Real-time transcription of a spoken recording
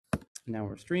Now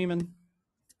we're streaming.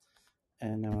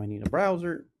 And now I need a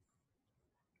browser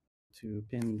to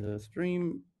pin the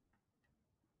stream.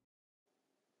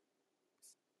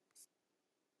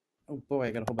 Oh boy,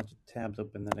 I got a whole bunch of tabs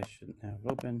open that I shouldn't have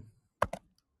open.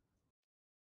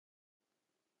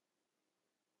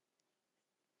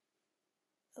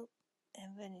 Oh,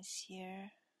 Evan is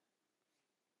here.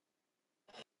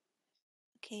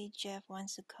 Okay, Jeff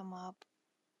wants to come up.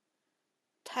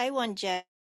 Taiwan Jeff.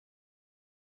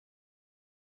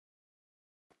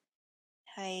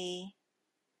 Hi.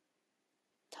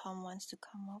 Tom wants to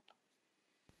come up.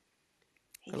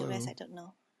 Okay, the rest I don't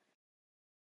know.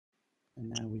 And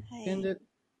now we've Hi. pinned it.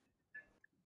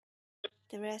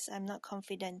 The rest I'm not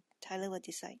confident. Tyler will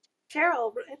decide.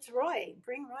 Cheryl, it's Roy.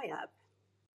 Bring Roy up.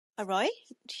 Roy?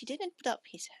 He didn't put up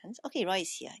his hands. Okay, Roy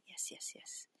is here.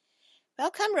 Yes.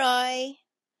 Welcome, Roy.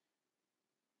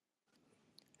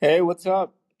 Hey, what's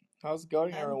up? How's it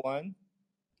going, everyone?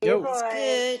 Hey, Yo. It's Roy.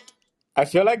 good. I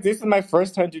feel like this is my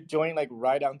first time to join like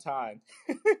right on time.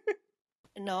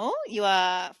 No, you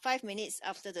are 5 minutes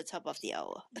after the top of the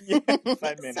hour. Yeah,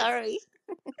 5 minutes. Sorry.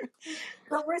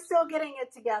 But we're still getting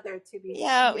it together to be.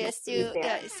 Yeah, we are still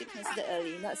fair. it's still considered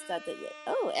early, not started yet.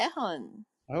 Oh, Ehon.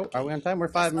 Oh, are we on time? We're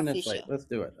 5 minutes official. late. Let's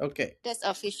do it. Okay. That's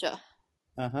official.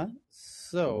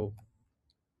 So,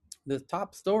 the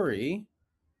top story,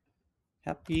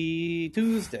 happy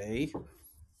Tuesday,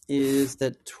 is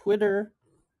that Twitter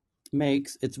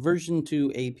makes its version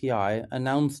 2 API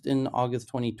announced in August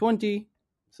 2020,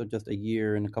 so just a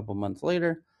year and a couple months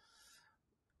later.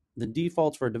 The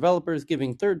defaults for developers,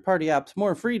 giving third-party apps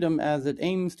more freedom as it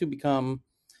aims to become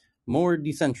more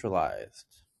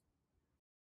decentralized.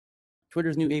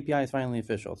 Twitter's new API is finally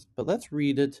official, but let's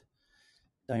read it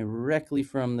directly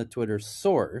from the Twitter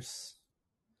source.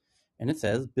 And it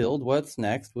says, build what's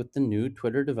next with the new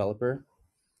Twitter developer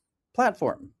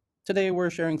platform. Today, we're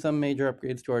sharing some major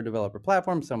upgrades to our developer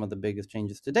platform, some of the biggest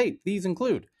changes to date. These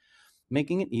include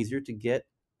making it easier to get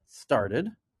started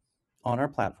on our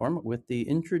platform with the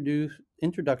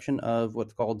introduction of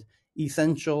what's called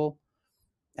essential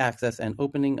access and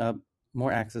opening up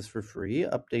more access for free,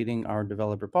 updating our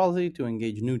developer policy to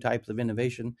engage new types of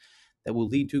innovation that will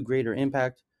lead to greater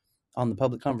impact on the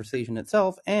public conversation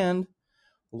itself, and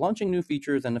launching new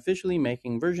features and officially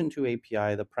making version 2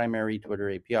 API the primary Twitter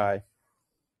API.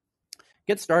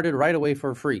 Get started right away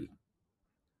for free.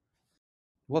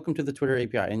 Welcome to the Twitter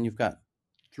API, and you've got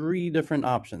 3 different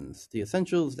options: the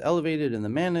essentials, the elevated, and the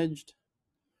managed.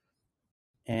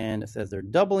 And it says they're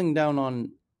doubling down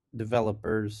on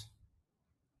developers.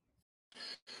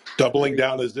 Doubling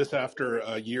down, is this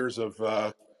after years of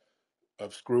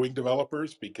screwing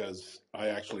developers? Because I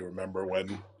actually remember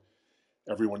when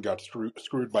everyone got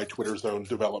screwed by Twitter's own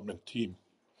development team.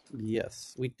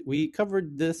 Yes, we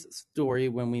covered this story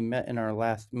when we met in our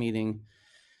last meeting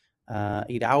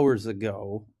 8 hours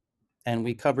ago, and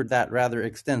we covered that rather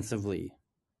extensively.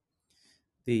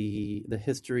 The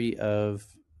history of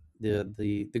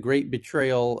the great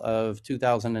betrayal of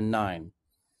 2009,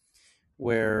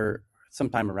 where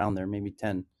sometime around there, maybe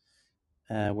 10,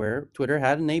 where Twitter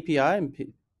had an API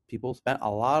and people spent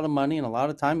a lot of money and a lot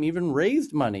of time, even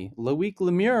raised money. Loic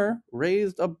Lemire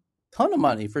raised a ton of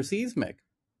money for Seismic.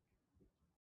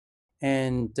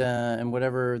 And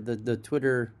whatever the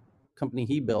Twitter company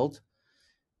he built,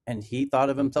 and he thought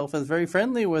of himself as very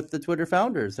friendly with the Twitter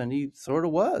founders, and he sort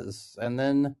of was. And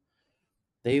then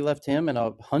they left him and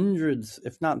hundreds,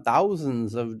 if not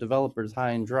thousands, of developers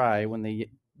high and dry when they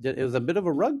did. It was a bit of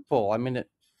a rug pull. I mean,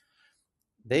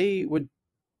 they would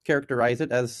characterize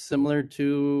it as similar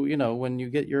to, when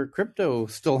you get your crypto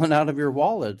stolen out of your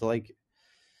wallet, like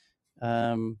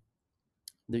that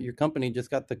your company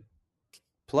just got the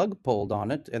plug pulled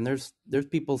on it, and there's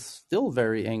people still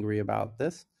very angry about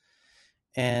this,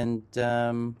 and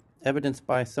evidenced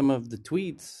by some of the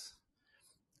tweets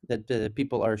that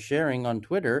people are sharing on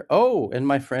Twitter. Oh, and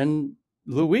my friend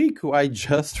Loic, who I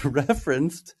just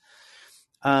referenced,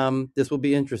 this will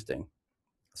be interesting.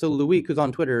 So Loic, who's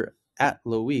on Twitter at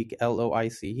Loic,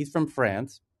 Loic, he's from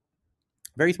France,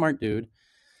 very smart dude.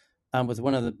 Was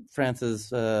one of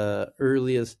France's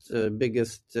earliest,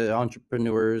 biggest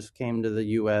entrepreneurs, came to the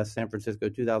U.S., San Francisco,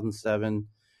 2007,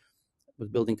 was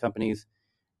building companies.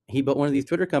 He built one of these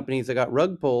Twitter companies that got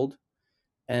rug pulled,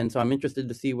 and so I'm interested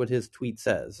to see what his tweet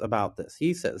says about this.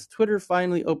 He says, Twitter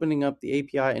finally opening up the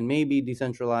API and may be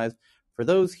decentralized. For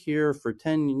those here for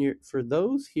 10 years,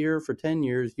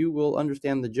 you will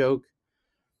understand the joke.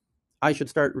 I should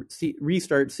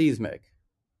restart Seismic,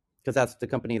 because that's the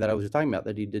company that I was just talking about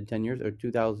that he did 10 years, or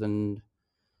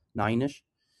 2009-ish.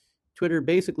 Twitter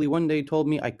basically one day told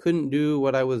me I couldn't do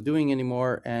what I was doing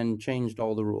anymore and changed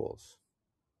all the rules.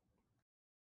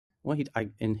 Well,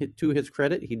 to his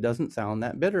credit, he doesn't sound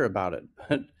that bitter about it.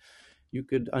 But you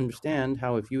could understand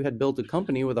how if you had built a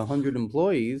company with 100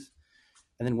 employees,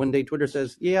 and then one day Twitter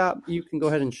says, yeah, you can go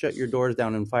ahead and shut your doors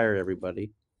down and fire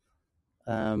everybody,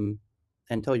 and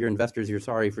tell your investors you're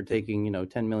sorry for taking,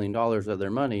 $10 million of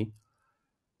their money.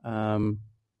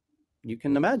 You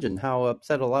can imagine how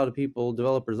upset a lot of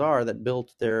developers are that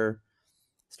built their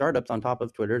startups on top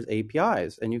of Twitter's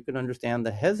APIs. And you can understand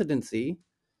the hesitancy,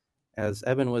 as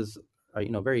Evan was,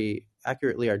 very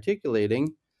accurately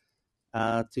articulating,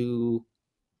 to,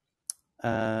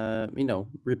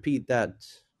 repeat that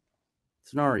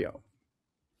scenario.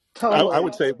 I Totally.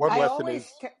 would say one I lesson always,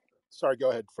 is, sorry,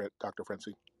 go ahead, Dr.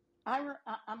 Frenzy.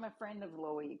 I'm a friend of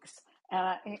Loic's, and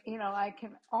I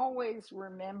can always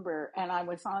remember. And I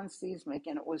was on Seismic,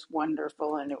 and it was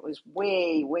wonderful, and it was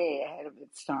way, way ahead of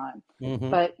its time. Mm-hmm.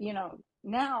 But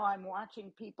now I'm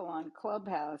watching people on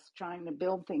Clubhouse trying to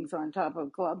build things on top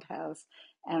of Clubhouse,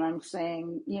 and I'm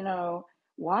saying,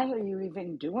 why are you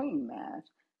even doing that?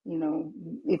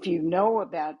 If you know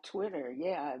about Twitter,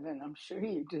 yeah, then I'm sure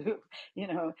you do.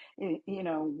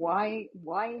 Why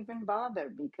even bother?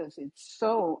 Because it's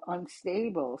so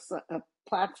unstable. So a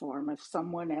platform of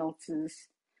someone else's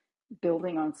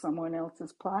building on someone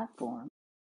else's platform.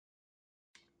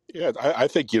 Yeah, I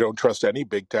think you don't trust any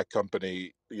big tech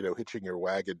company, hitching your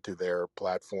wagon to their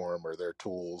platform or their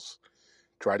tools.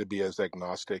 Try to be as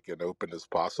agnostic and open as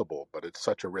possible, but it's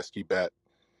such a risky bet.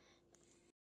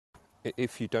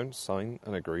 If you don't sign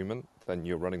an agreement, then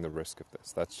you're running the risk of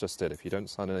this. That's just it. If you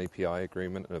don't sign an API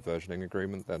agreement and a versioning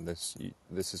agreement, then this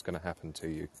is going to happen to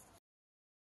you.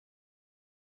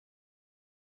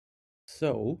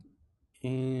 So,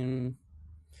 in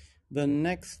the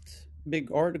next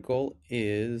big article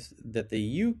is that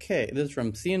the UK, this is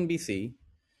from CNBC,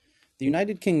 the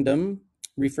United Kingdom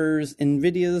refers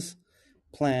NVIDIA's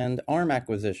planned ARM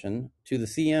acquisition to the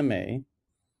CMA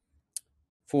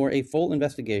for a full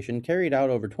investigation carried out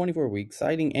over 24 weeks,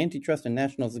 citing antitrust and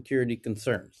national security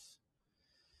concerns.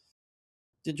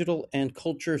 Digital and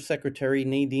Culture Secretary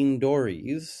Nadine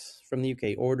Dorries from the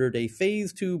UK ordered a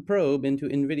Phase 2 probe into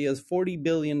NVIDIA's $40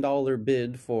 billion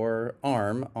bid for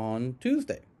ARM on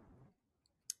Tuesday.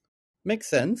 Makes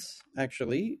sense,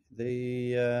 actually.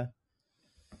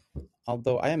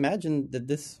 Although I imagine that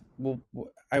this will,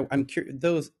 I'm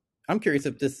curious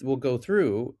if this will go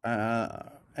through,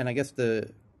 and I guess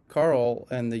the Carl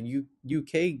and the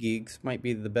UK geeks might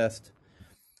be the best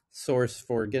source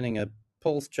for getting a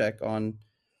pulse check on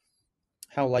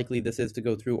how likely this is to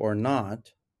go through or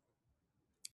not.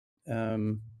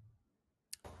 I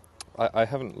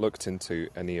haven't looked into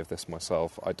any of this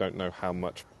myself. I don't know how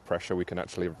much pressure we can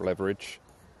actually leverage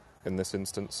in this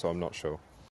instance, so I'm not sure.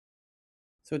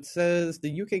 So it says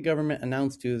the UK government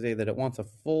announced Tuesday that it wants a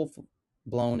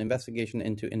full-blown investigation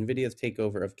into NVIDIA's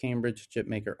takeover of Cambridge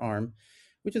chipmaker ARM,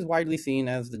 which is widely seen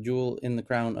as the jewel in the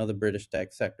crown of the British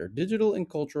tech sector. Digital and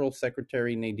Cultural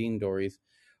Secretary Nadine Dorries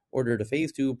ordered a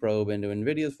Phase 2 probe into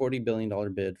NVIDIA's $40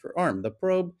 billion bid for ARM. The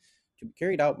probe, to be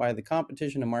carried out by the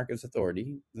Competition and Markets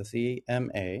Authority, the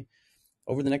CMA,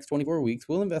 over the next 24 weeks,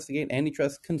 will investigate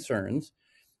antitrust concerns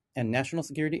and national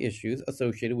security issues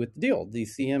associated with the deal. The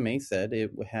CMA said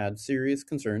it had serious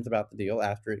concerns about the deal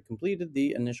after it completed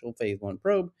the initial Phase 1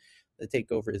 probe. The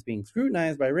takeover is being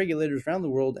scrutinized by regulators around the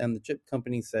world, and the chip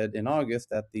company said in August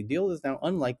that the deal is now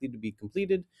unlikely to be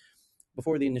completed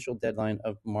before the initial deadline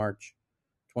of March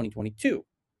 2022.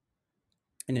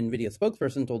 An NVIDIA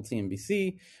spokesperson told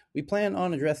CNBC, "We plan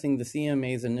on addressing the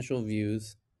CMA's initial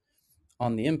views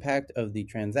on the impact of the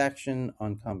transaction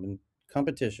on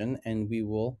competition, and we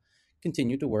will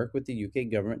continue to work with the UK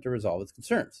government to resolve its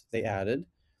concerns." They added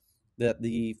that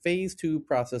the Phase 2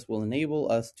 process will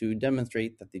enable us to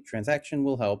demonstrate that the transaction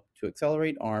will help to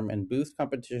accelerate ARM and boost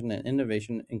competition and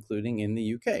innovation, including in the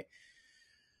UK.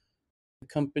 The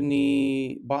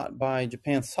company, bought by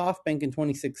Japan's SoftBank in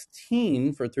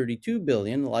 2016 for $32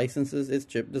 billion, licenses its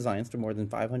chip designs to more than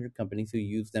 500 companies who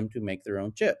use them to make their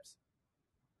own chips.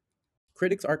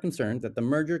 Critics are concerned that the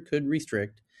merger could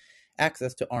restrict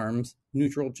access to ARM's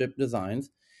neutral chip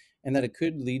designs, and that it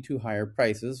could lead to higher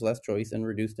prices, less choice, and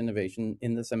reduced innovation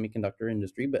in the semiconductor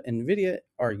industry. But NVIDIA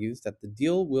argues that the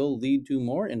deal will lead to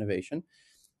more innovation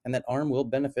and that ARM will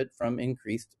benefit from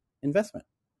increased investment.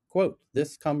 Quote,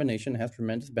 "This combination has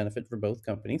tremendous benefit for both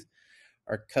companies,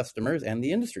 our customers, and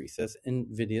the industry," says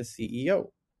NVIDIA's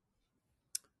CEO.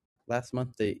 Last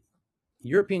month, the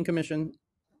European Commission,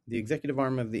 the executive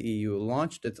arm of the EU,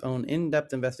 launched its own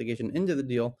in-depth investigation into the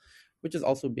deal, which is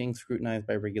also being scrutinized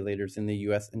by regulators in the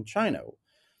US and China.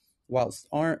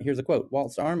 Here's a quote,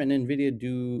 "Whilst ARM and NVIDIA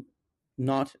do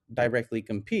not directly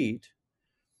compete,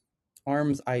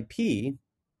 ARM's IP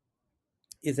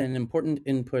is an important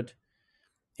input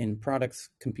in products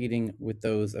competing with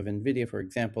those of NVIDIA, for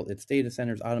example, its data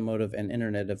centers, automotive, and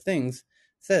Internet of Things,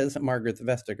 says Margaret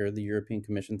Vestager, the European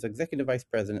Commission's executive vice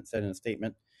president, said in a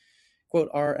statement, quote,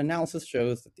 our analysis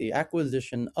shows that the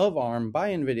acquisition of ARM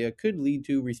by NVIDIA could lead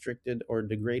to restricted or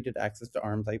degraded access to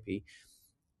ARM's IP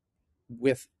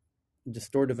with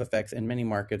distortive effects in many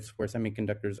markets where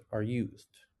semiconductors are used.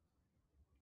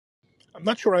 I'm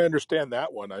not sure I understand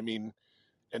that one. I mean,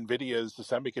 NVIDIA is a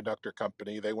semiconductor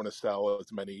company. They want to sell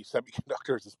as many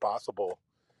semiconductors as possible,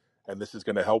 and this is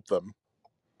going to help them.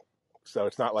 So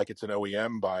it's not like it's an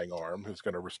OEM buying ARM who's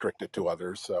going to restrict it to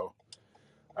others. So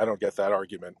I don't get that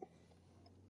argument.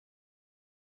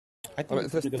 I think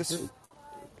it's going to go through.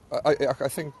 I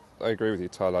think I agree with you,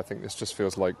 Tyler. I think this just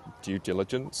feels like due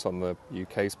diligence on the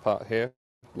UK's part here.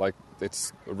 Like,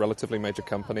 it's a relatively major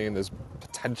company and there's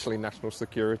potentially national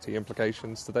security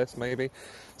implications to this, maybe.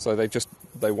 So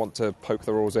they want to poke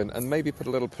their oars in and maybe put a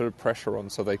little bit of pressure on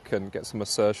so they can get some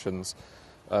assertions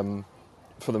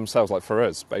for themselves, like for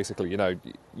us, basically. You know,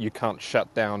 you can't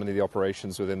shut down any of the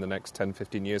operations within the next 10,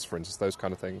 15 years, for instance, those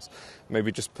kind of things.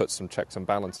 Maybe just put some checks and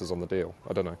balances on the deal.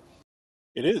 I don't know.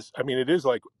 It is. I mean, it is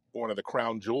like one of the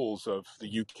crown jewels of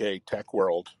the UK tech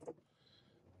world,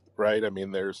 right? I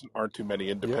mean, aren't too many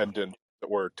independent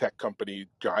or tech company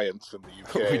giants in the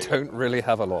UK. We don't really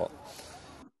have a lot.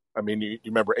 I mean, you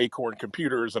remember Acorn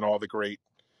Computers and all the great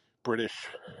British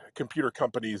computer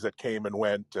companies that came and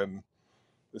went, and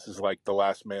this is like the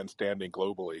last man standing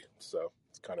globally. So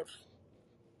it's kind of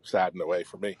sad in a way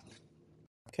for me.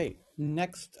 Okay,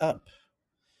 next up.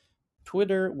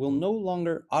 Twitter will no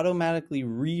longer automatically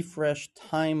refresh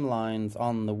timelines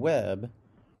on the web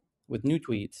with new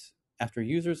tweets after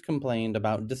users complained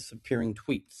about disappearing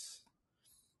tweets.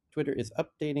 Twitter is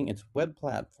updating its web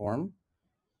platform,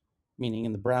 meaning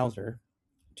in the browser,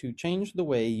 to change the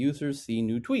way users see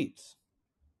new tweets.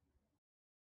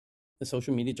 The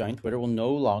social media giant Twitter will no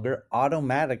longer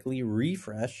automatically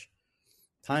refresh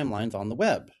timelines on the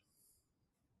web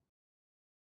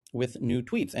with new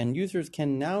tweets, and users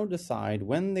can now decide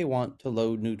when they want to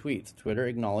load new tweets. Twitter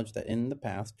acknowledged that in the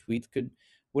past, tweets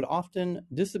would often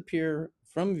disappear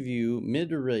from view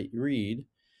mid-read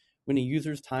when a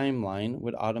user's timeline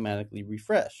would automatically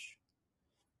refresh.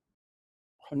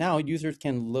 Now, users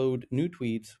can load new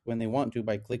tweets when they want to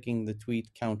by clicking the tweet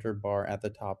counter bar at the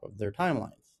top of their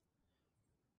timelines.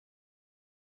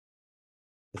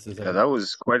 That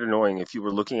was quite annoying. If you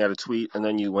were looking at a tweet and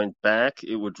then you went back,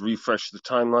 it would refresh the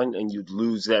timeline and you'd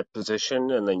lose that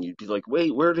position, and then you'd be like,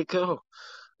 wait, where'd it go?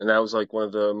 And that was like one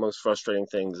of the most frustrating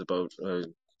things about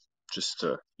just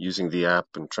using the app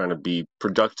and trying to be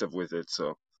productive with it.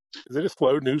 So, is it a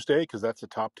slow news day? Because that's a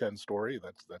top 10 story.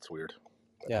 That's weird.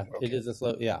 Yeah, okay. It is a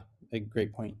slow. Yeah, a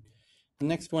great point. The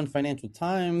next one, Financial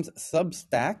Times,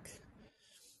 Substack,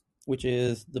 which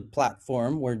is the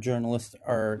platform where journalists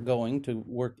are going to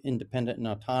work independent and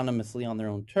autonomously on their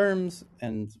own terms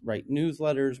and write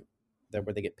newsletters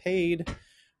where they get paid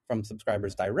from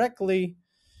subscribers directly,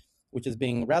 which is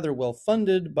being rather well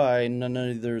funded by none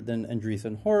other than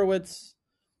Andreessen Horowitz,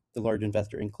 the large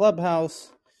investor in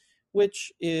Clubhouse,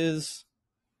 which is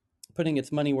putting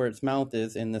its money where its mouth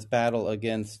is in this battle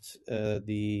against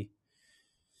the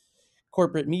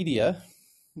corporate media.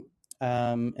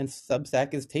 And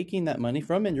Substack is taking that money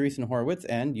from Andreessen Horowitz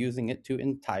and using it to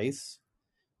entice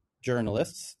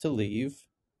journalists to leave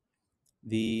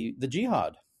the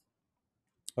jihad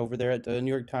over there at the New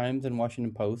York Times and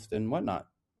Washington Post and whatnot.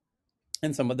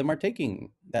 And some of them are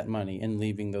taking that money and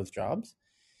leaving those jobs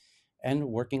and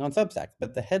working on Substack.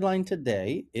 But the headline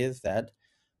today is that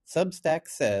Substack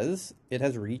says it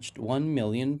has reached 1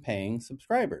 million paying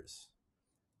subscribers,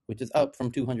 which is up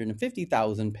from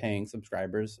 250,000 paying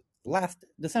subscribers last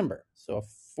December. So a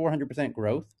 400%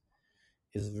 growth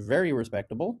is very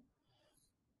respectable.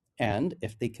 And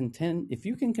if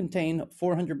you can contain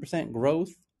 400%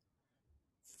 growth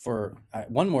for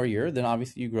one more year, then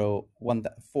obviously you grow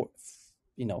 400%.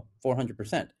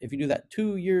 If you do that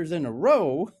 2 years in a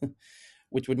row,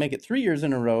 which would make it 3 years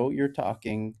in a row, you're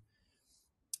talking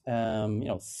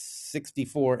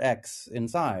 64x in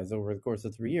size over the course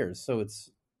of 3 years. So it's,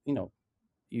 you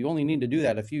only need to do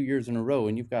that a few years in a row,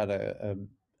 and you've got a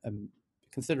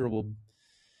considerable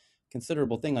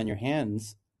thing on your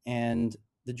hands, and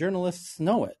the journalists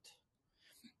know it.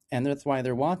 And that's why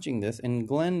they're watching this. And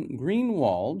Glenn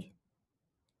Greenwald,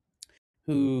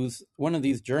 who's one of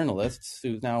these journalists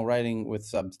who's now writing with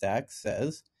Substack,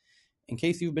 says, in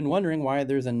case you've been wondering why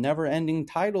there's a never-ending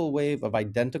tidal wave of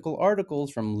identical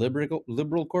articles from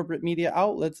liberal corporate media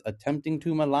outlets attempting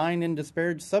to malign and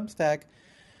disparage Substack,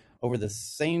 over the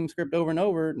same script over and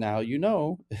over, now you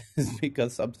know, is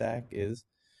because Substack is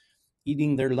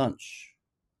eating their lunch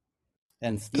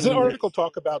and Does the stealing their. article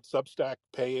talk about Substack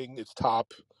paying its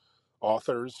top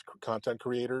authors, content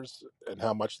creators, and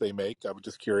how much they make? I was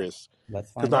just curious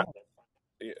Let's because find out.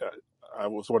 I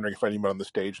was wondering if anyone on the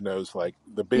stage knows, like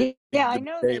Yeah, I the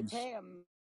know they names. pay him.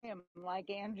 Like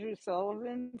Andrew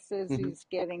Sullivan says, Mm-hmm. he's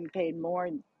getting paid more,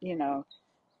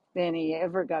 than he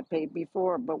ever got paid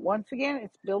before. But once again,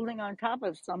 it's building on top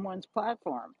of someone's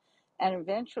platform. And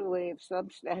eventually, if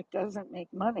Substack doesn't make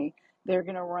money, they're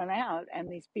going to run out,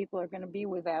 and these people are going to be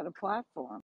without a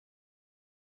platform.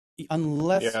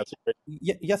 Unless, Yeah, it's a great,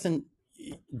 yes, and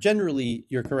generally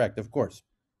you're correct, of course.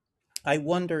 I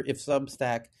wonder if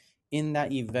Substack in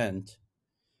that event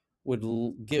would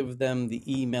give them the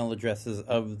email addresses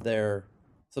of their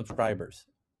subscribers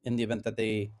in the event that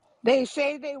they. They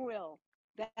say they will.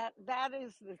 That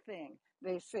is the thing.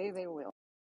 They say they will.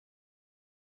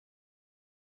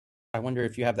 I wonder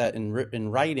if you have that in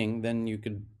writing, then you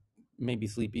could maybe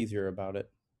sleep easier about it.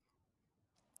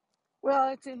 Well,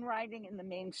 it's in writing in the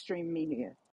mainstream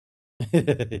media.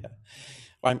 Yeah.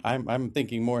 I'm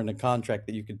thinking more in a contract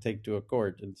that you could take to a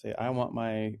court and say, I want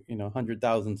my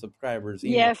 100,000 subscribers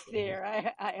email. Yes, dear,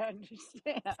 I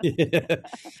understand. Yeah.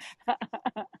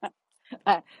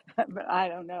 But I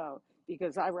don't know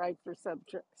because I write for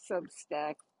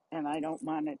Substack and I don't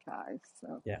monetize.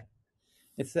 So Yeah.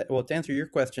 Well, to answer your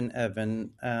question,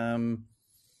 Evan,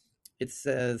 it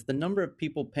says the number of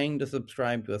people paying to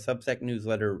subscribe to a Substack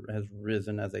newsletter has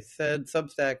risen. As I said,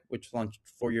 Substack, which launched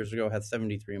 4 years ago, has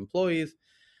 73 employees.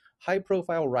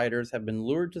 High-profile writers have been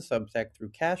lured to Substack through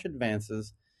cash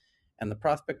advances and the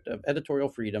prospect of editorial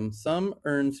freedom. Some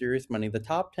earn serious money. The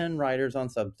top 10 writers on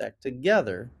Substack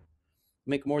together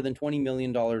make more than $20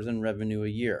 million in revenue a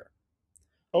year.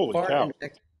 holy Far cow! in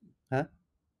huh?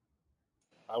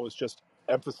 I was just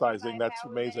emphasizing that's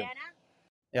amazing.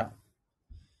 Yeah.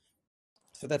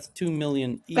 So that's 2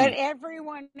 million but each.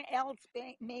 everyone else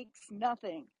makes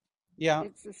nothing. Yeah.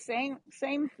 It's the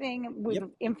same thing with Yep.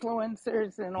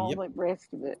 influencers and all Yep. the rest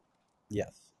of it.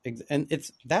 Yes. And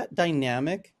it's that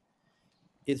dynamic.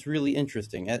 It's really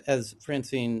interesting. As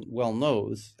Francine well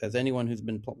knows, as anyone who's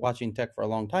been watching tech for a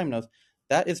long time knows,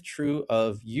 that is true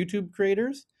of YouTube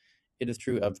creators. It is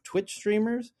true of Twitch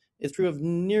streamers. It's true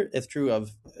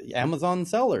of Amazon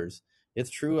sellers.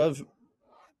 It's true of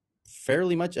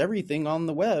fairly much everything on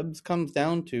the webs. Comes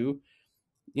down to,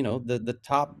 the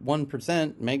top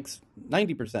 1% makes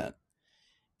 90%.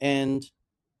 And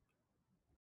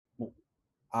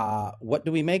what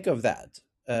do we make of that?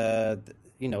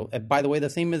 By the way,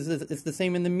 it's the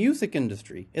same in the music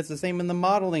industry. It's the same in the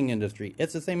modeling industry.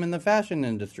 It's the same in the fashion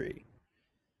industry.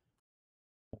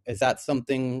 Is there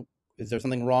something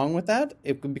wrong with that?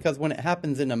 Because when it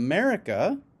happens in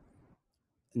America,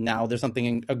 now there's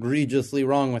something egregiously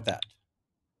wrong with that.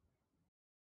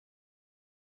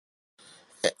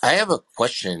 I have a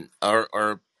question.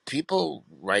 Are people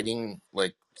writing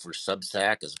like for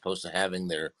Substack as opposed to having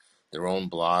their own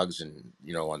blogs and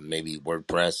on maybe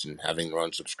WordPress and having their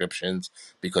own subscriptions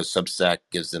because Substack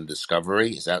gives them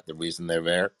discovery? Is that the reason they're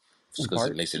there? Just In because it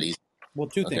part, makes it easy? well,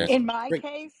 two Okay. things. In my Great.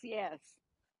 case, yes.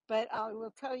 But I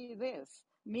will tell you this: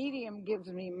 Medium gives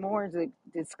me more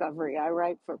discovery. I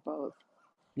write for both,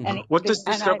 Mm-hmm. and What does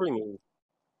and I discovery mean?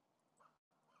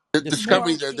 The Just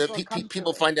discovery, more the people come to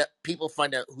people it.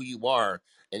 find out who you are,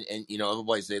 and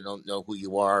otherwise they don't know who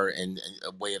you are, and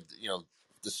a way of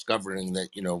discovering that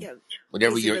Yeah,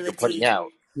 whatever you're putting visibility.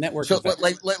 out. network So, effect.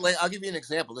 I'll give you an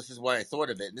example. This is why I thought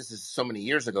of it. And this is so many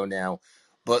years ago now,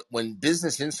 but when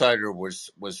Business Insider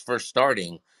was first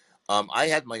starting, I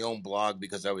had my own blog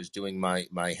because I was doing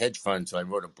my hedge fund. So I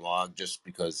wrote a blog just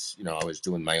because I was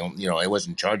doing my own. I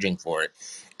wasn't charging for it.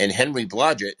 And Henry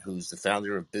Blodgett, who's the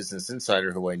founder of Business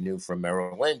Insider, who I knew from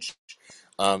Merrill Lynch,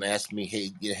 asked me,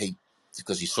 hey,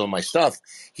 because he saw my stuff,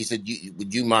 he said,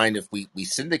 would you mind if we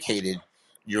syndicated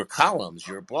your columns,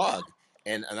 your blog?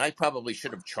 And I probably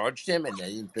should have charged him, and I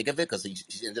didn't think of it because he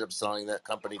ended up selling that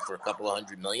company for a couple of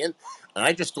 $100 million. And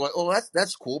I just thought, oh,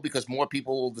 that's cool because more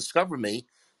people will discover me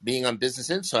being on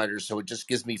Business Insider, so it just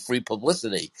gives me free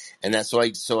publicity. And that's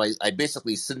I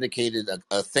basically syndicated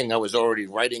a thing I was already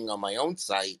writing on my own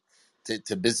site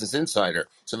to Business Insider.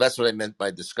 So that's what I meant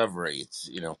by discovery. It's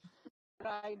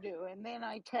I do, and then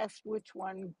I test which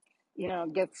one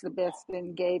gets the best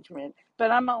engagement.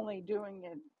 But I'm only doing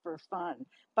it for fun.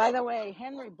 By the way,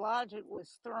 Henry Blodgett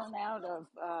was thrown out of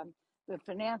the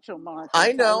financial I markets.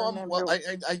 I know him. Well,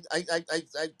 remember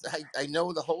I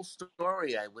know the whole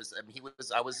story. I was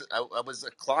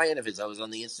a client of his. I was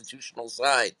on the institutional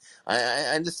side.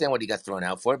 I understand what he got thrown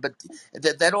out for, but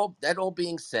that all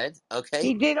being said, he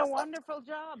okay, did a wonderful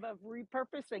job of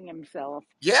repurposing himself.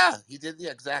 yeah, he did.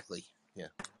 Yeah, exactly. Yeah.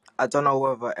 I don't know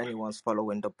whether anyone's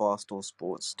following the Barstool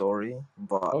Sports story,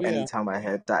 but Oh yeah. anytime I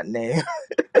heard that name,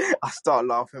 I start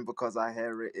laughing because I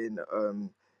hear it in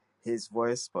his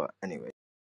voice. But anyway,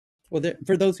 Well,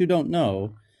 for those who don't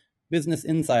know, Business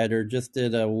Insider just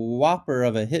did a whopper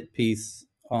of a hit piece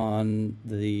on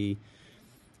the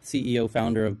CEO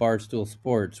founder of Barstool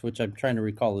Sports, which I'm trying to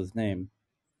recall his name.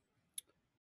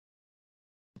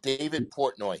 David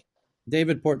Portnoy.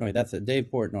 David Portnoy, that's it, Dave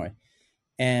Portnoy.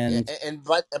 And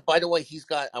by the way, he's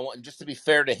got. I want just to be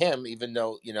fair to him, even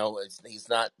though he's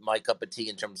not my cup of tea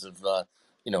in terms of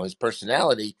his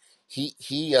personality.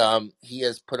 He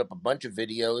has put up a bunch of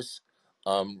videos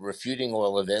refuting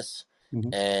all of this,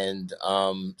 and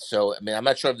so I mean I'm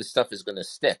not sure if this stuff is going to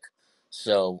stick.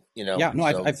 So yeah, no,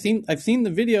 I've seen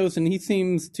the videos, and he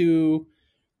seems to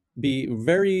be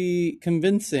very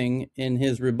convincing in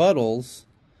his rebuttals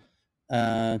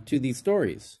to these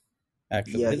stories.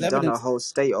 Actually, yeah, his he done a evidence. whole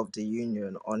State of the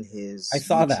Union on his I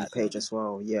saw YouTube that page as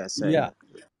well. Yeah, same. Yeah,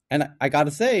 and I got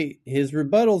to say, his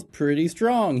rebuttal's pretty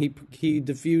strong. He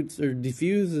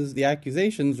diffuses the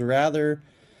accusations rather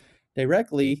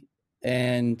directly,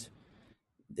 and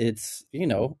it's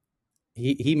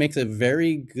he makes a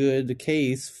very good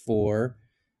case for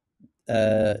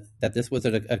that this was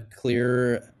a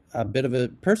bit of a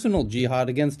personal jihad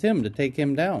against him to take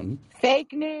him down.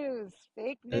 Fake news.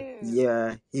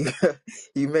 Yeah,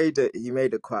 he made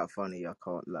it quite funny. I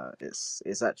can't lie.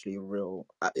 It's actually real.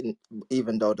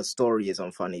 Even though the story is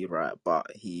unfunny, right? But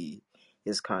he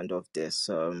is kind of this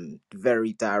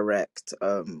very direct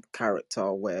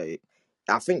character where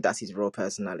I think that's his real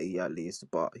personality at least.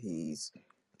 But he's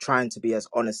trying to be as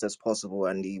honest as possible,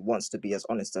 and he wants to be as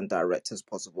honest and direct as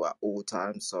possible at all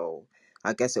times. So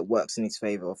I guess it works in his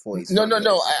favor for his No, fan no,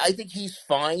 no. base. I think he's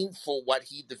fine for what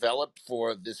he developed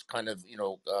for this kind of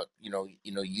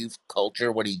youth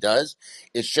culture. What he does,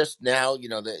 it's just now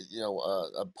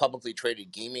a publicly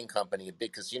traded gaming company, a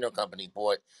big casino company,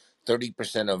 bought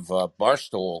 30% of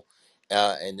Barstool,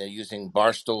 and they're using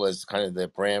Barstool as kind of the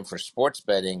brand for sports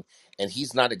betting. And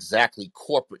he's not exactly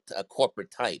a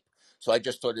corporate type. So I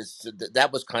just thought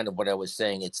that was kind of what I was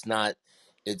saying. It's not.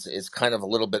 It's kind of a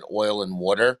little bit oil and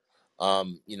water.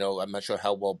 I'm not sure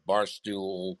how well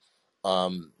Barstool,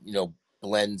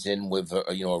 blends in with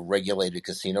a regulated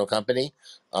casino company.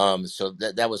 So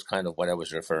that was kind of what I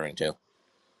was referring to.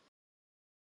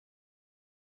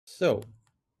 So,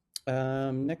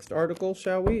 next article,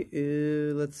 shall we?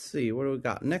 Let's see, what do we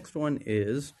got? Next one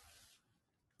is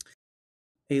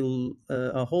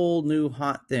a whole new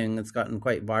hot thing that's gotten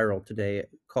quite viral today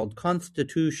called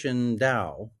Constitution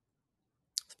DAO,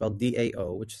 spelled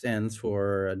DAO, which stands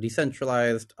for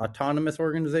Decentralized Autonomous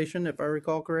Organization, if I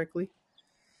recall correctly.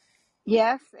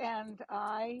 Yes, and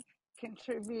I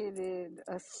contributed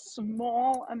a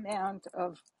small amount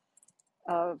of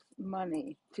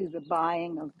money to the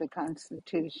buying of the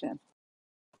Constitution.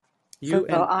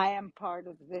 I am part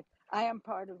of the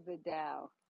DAO.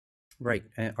 Right.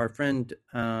 Our friend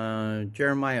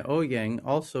Jeremiah Oyang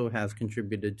also has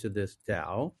contributed to this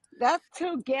DAO. That's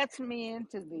who gets me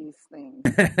into these things.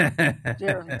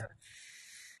 Jeremiah.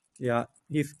 Yeah,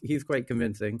 he's quite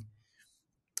convincing.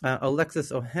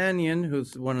 Alexis Ohanian,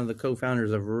 who's one of the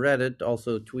co-founders of Reddit,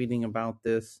 also tweeting about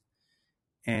this.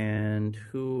 And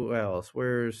who else?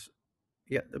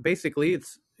 Basically,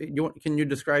 can you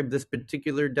describe this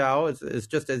particular DAO? It's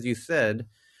just as you said.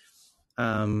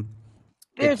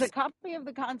 There's a copy of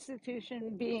the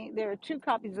Constitution there are two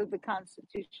copies of the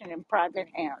Constitution in private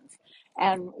hands,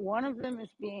 and one of them is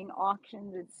being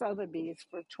auctioned at Sotheby's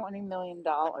for $20 million.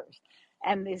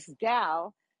 And this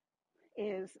DAO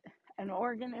is an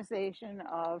organization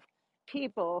of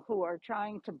people who are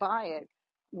trying to buy it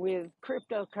with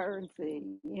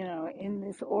cryptocurrency. In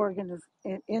this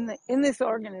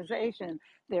organization,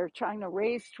 they're trying to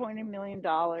raise $20 million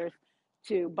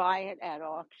to buy it at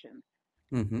auction.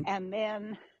 Mm-hmm. And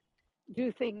then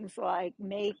do things like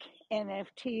make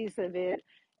NFTs of it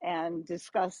and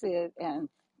discuss it and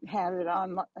have it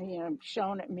on,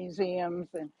 shown at museums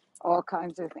and all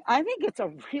kinds of things. I think it's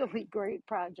a really great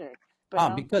project.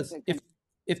 But because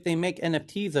if they make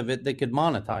NFTs of it, they could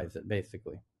monetize it,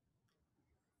 basically.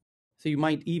 So you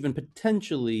might even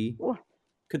potentially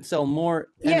could sell more.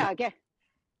 Yeah,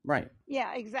 Right.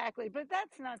 Yeah, exactly. But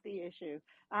that's not the issue.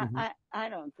 I, Mm-hmm. I, I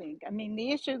don't think. I mean,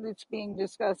 the issue that's being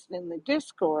discussed in the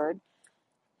Discord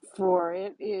for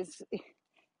it is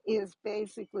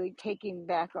basically taking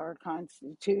back our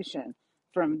Constitution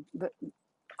from the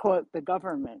quote the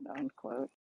government unquote.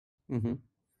 Mm-hmm.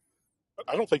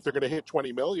 I don't think they're going to hit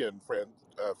 20 million,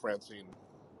 Francine.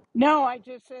 No, I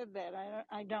just said that.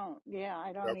 I don't. Yeah,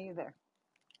 I don't Yep. either.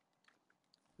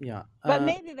 Yeah. But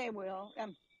maybe they will.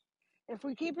 If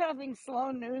we keep having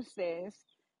slow news days,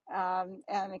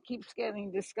 and it keeps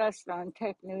getting discussed on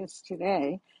Tech News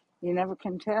Today, you never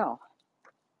can tell.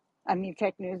 I mean,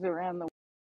 Tech News around the.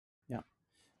 Yeah.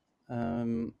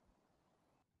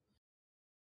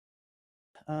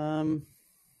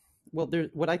 Well,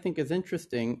 what I think is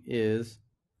interesting is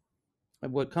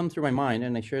what comes through my mind,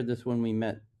 and I shared this when we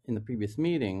met in the previous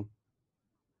meeting,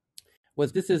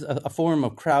 was this is a form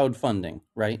of crowdfunding,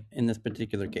 right? In this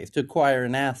particular case, to acquire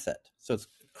an asset. So it's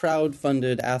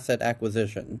crowd-funded asset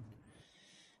acquisition,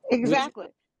 which, Exactly,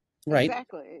 right?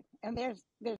 exactly. And there's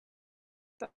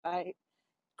a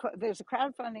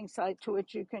crowdfunding site to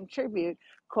which you contribute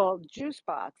called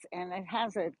Juicebox, and it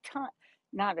has a ton,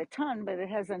 not a ton, but it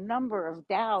has a number of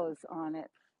DAOs on it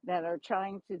that are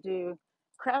trying to do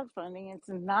crowdfunding. It's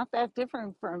not that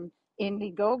different from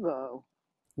Indiegogo.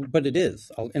 But it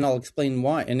is, and I'll explain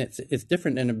why. And it's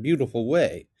different in a beautiful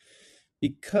way,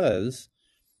 because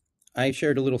I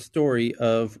shared a little story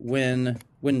of when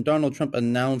Donald Trump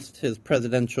announced his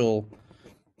presidential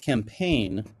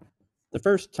campaign the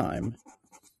first time.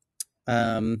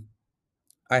 I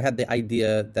had the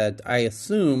idea that I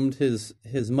assumed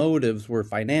his motives were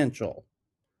financial,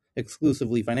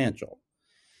 exclusively financial,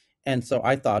 and so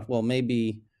I thought, well,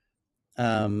 maybe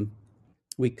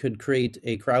we could create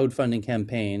a crowdfunding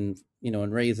campaign,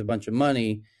 and raise a bunch of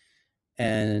money,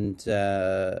 and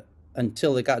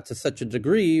until it got to such a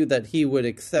degree that he would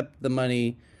accept the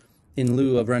money in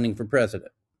lieu of running for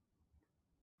president.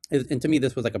 And to me,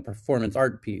 this was like a performance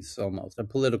art piece, almost a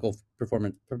political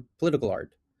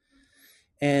art,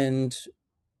 and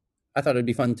I thought it'd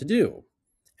be fun to do.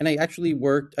 And I actually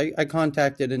I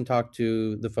contacted and talked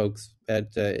to the folks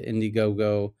at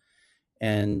Indiegogo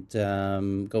and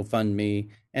GoFundMe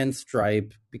and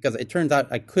Stripe, because it turns out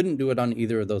I couldn't do it on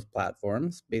either of those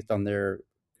platforms based on their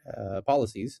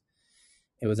policies.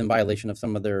 It was in violation of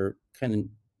some of their kind of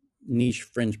niche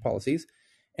fringe policies.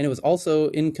 And it was also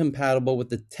incompatible with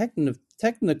the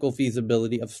technical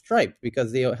feasibility of Stripe,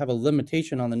 because they have a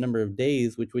limitation on the number of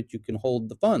days with which you can hold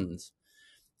the funds.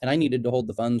 And I needed to hold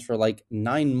the funds for like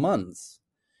 9 months,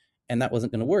 and that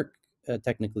wasn't going to work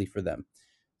technically for them.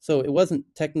 So it wasn't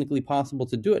technically possible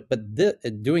to do it, but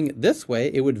doing it this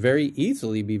way, it would very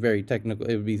easily be very technical.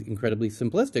 It would be incredibly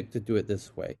simplistic to do it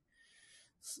this way.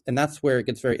 And that's where it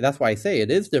gets that's why I say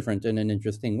it is different in an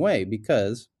interesting way,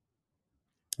 because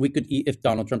we could, if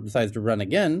Donald Trump decides to run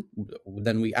again,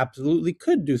 then we absolutely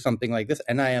could do something like this.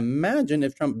 And I imagine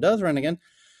if Trump does run again,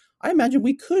 I imagine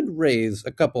we could raise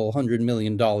a couple $100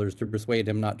 million to persuade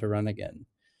him not to run again.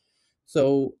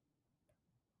 So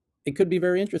it could be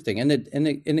very interesting, and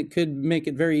it could make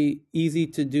it very easy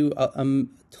to do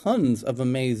tons of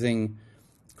amazing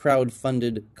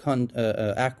crowd-funded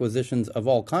acquisitions of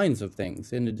all kinds of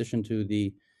things. In addition to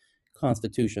the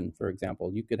Constitution, for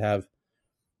example, you could have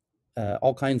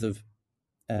all kinds of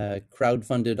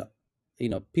crowd-funded.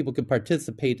 People could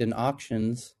participate in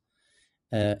auctions,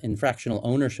 in fractional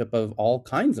ownership of all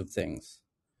kinds of things.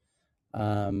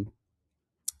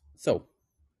 So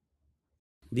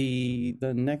the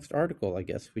next article, I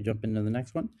guess, if we jump into the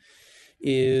next one,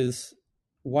 is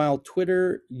while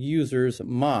Twitter users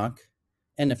mock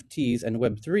NFTs and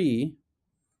Web3,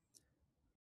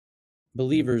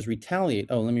 believers retaliate.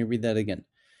 Oh, let me read that again. It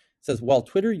says, while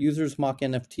Twitter users mock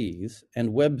NFTs and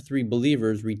Web3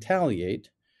 believers retaliate,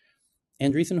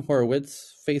 Andreessen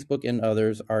Horowitz, Facebook, and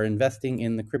others are investing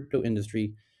in the crypto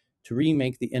industry to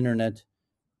remake the internet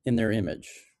in their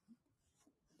image.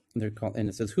 And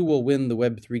it says, who will win the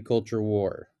Web3 culture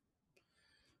war?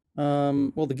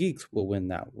 Well, the geeks will win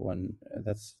that one.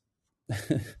 That's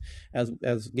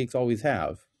as geeks always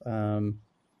have.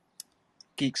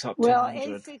 Geeks up to Well,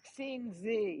 100.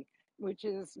 A16Z, which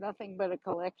is nothing but a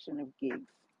collection of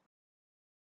geeks.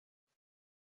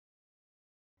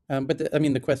 But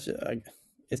the question,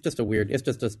 it's just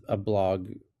a blog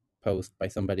post by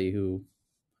somebody who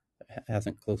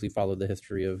hasn't closely followed the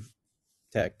history of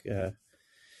tech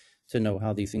to know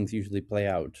how these things usually play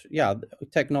out. Yeah,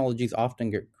 technologies often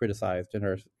get criticized and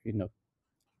are,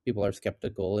 people are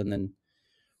skeptical, and then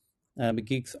but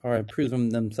geeks are proven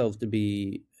themselves to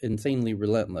be insanely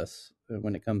relentless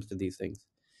when it comes to these things.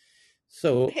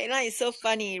 So The headline is so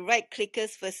funny. Right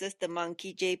clickers versus the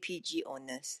monkey JPG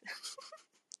owners.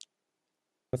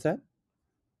 what's that?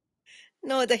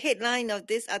 No, the headline of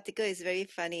this article is very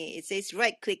funny. It says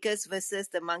right clickers versus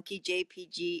the monkey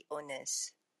JPG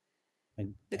owners. I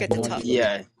Look have at the no top. idea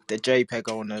what. Yeah, the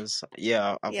JPEG owners.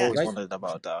 Yeah, I've Yeah. always Right. wondered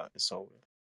about that. So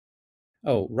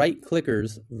Oh, right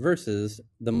clickers versus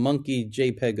the monkey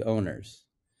JPEG owners.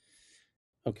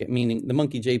 Okay, meaning the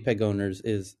monkey JPEG owners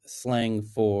is slang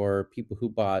for people who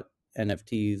bought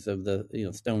NFTs of the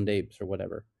stoned apes or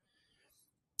whatever,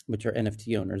 which are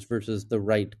NFT owners, versus the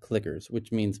right clickers,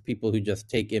 which means people who just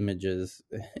take images,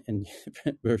 and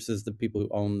versus the people who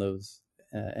own those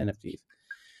NFTs.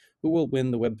 Who will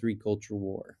win the Web3 culture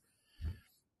war?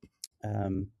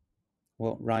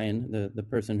 Well, Ryan, the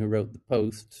person who wrote the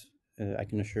post, I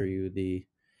can assure you the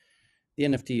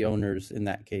NFT owners in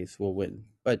that case will win.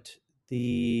 But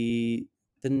the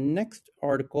next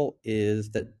article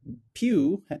is that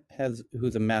Pew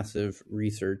who's a massive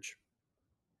research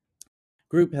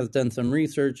group, has done some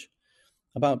research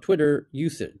about Twitter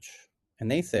usage, and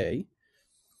they say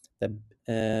that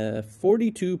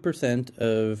 42%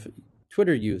 of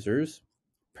Twitter users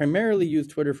primarily use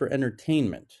Twitter for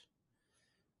entertainment,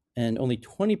 and only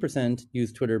 20%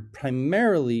 use Twitter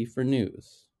primarily for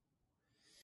news.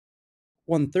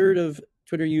 1/3 of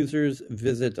Twitter users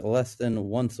visit less than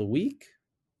once a week,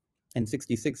 and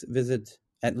 66 visit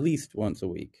at least once a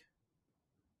week.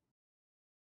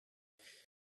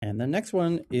 And the next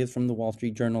one is from the Wall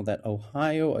Street Journal, that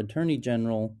Ohio Attorney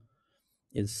General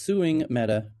is suing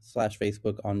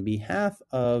Meta/Facebook on behalf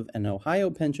of an Ohio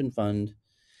pension fund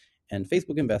and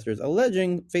Facebook investors,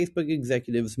 alleging Facebook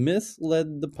executives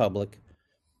misled the public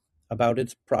about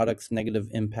its product's negative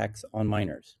impacts on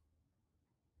minors.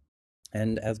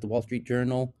 And as the Wall Street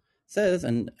Journal says,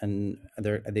 and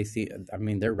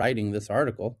they're writing this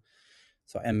article,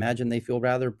 so I imagine they feel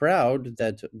rather proud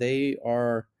that they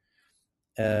are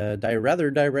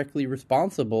rather directly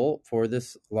responsible for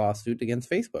this lawsuit against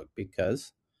Facebook,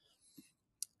 because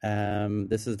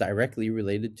this is directly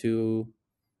related to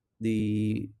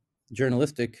the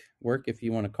journalistic work, if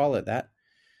you want to call it that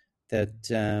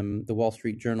the Wall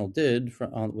Street Journal did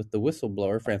with the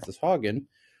whistleblower, Frances Haugen,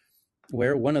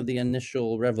 where one of the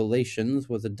initial revelations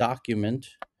was a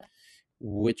document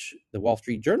which the Wall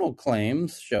Street Journal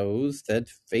claims shows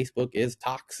that Facebook is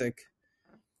toxic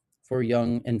for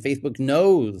young, and Facebook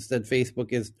knows that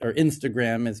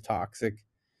Instagram is toxic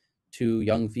to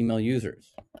young female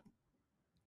users.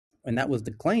 And that was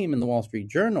the claim in the Wall Street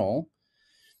Journal.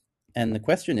 And the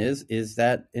question is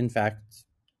that in fact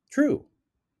true?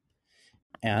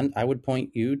 And I would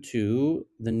point you to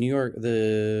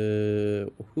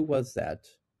who was that?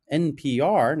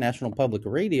 NPR, National Public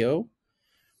Radio,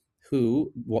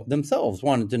 who themselves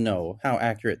wanted to know how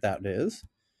accurate that is.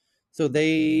 So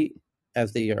they,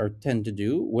 as they tend to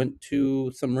do, went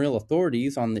to some real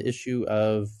authorities on the issue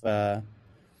of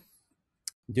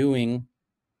doing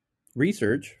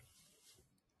research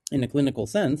in a clinical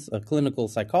sense, a clinical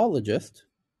psychologist,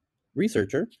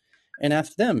 researcher, and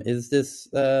asked them, is this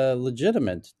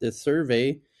legitimate, this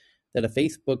survey that a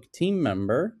Facebook team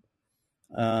member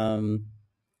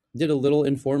did a little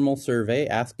informal survey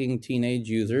asking teenage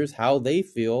users how they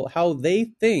feel, how they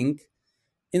think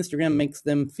Instagram makes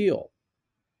them feel.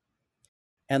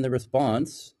 And the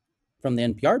response from the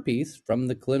NPR piece, from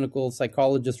the clinical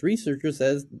psychologist researcher,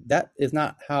 says that is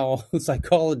not how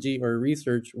psychology or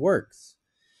research works.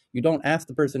 You don't ask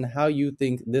the person how you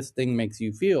think this thing makes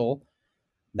you feel.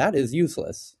 That is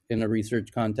useless in a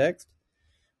research context.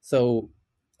 So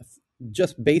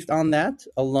just based on that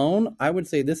alone, I would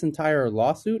say this entire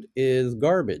lawsuit is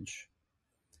garbage.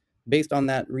 Based on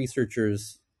that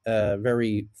researcher's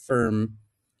very firm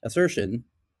assertion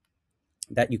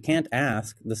that you can't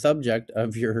ask the subject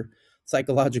of your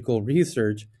psychological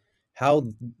research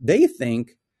how they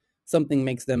think something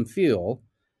makes them feel,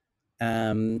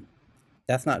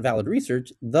 that's not valid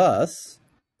research. Thus,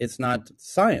 it's not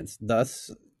science. Thus,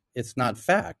 it's not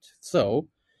fact. So,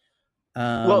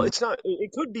 Well, it's not.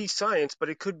 It could be science, but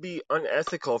it could be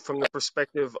unethical from the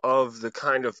perspective of the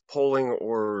kind of polling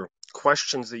or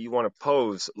questions that you want to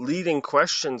pose. Leading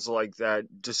questions like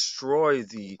that destroy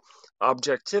the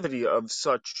objectivity of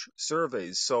such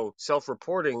surveys. So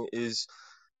self-reporting is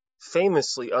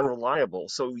famously unreliable.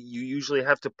 So you usually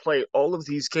have to play all of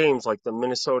these games, like the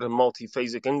Minnesota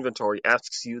multiphasic inventory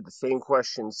asks you the same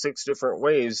question 6 different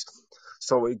ways.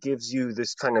 So it gives you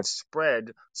this kind of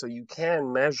spread so you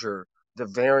can measure the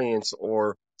variance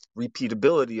or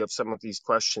repeatability of some of these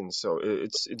questions. So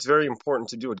it's very important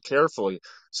to do it carefully.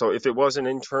 So if it was an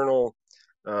internal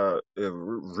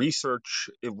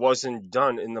research, it wasn't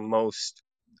done in the most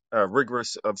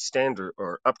rigorous of standard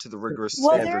or up to the rigorous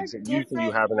Well, there are standards that usually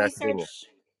you different have in academia. research.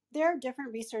 There are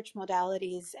different research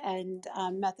modalities and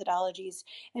methodologies,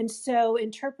 and so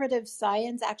interpretive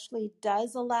science actually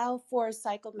does allow for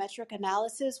psychometric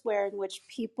analysis, where in which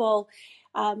people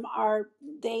are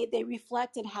they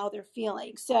reflect in how they're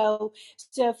feeling. So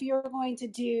if you're going to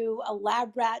do a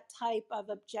lab rat type of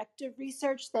objective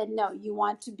research, then no, you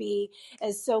want to be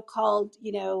as so-called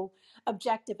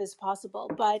objective as possible.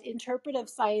 But interpretive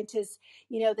scientists,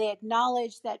 they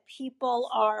acknowledge that people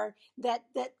are that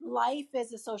life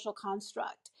is a social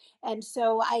construct. And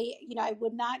so I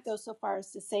would not go so far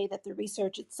as to say that the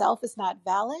research itself is not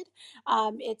valid.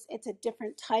 It's a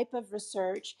different type of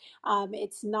research.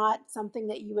 It's not something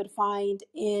that you would find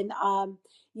in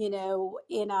in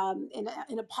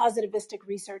a positivistic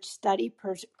research study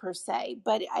per se.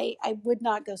 But I would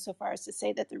not go so far as to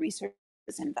say that the research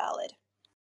is invalid.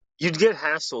 You'd get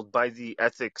hassled by the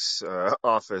ethics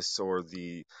office or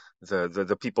the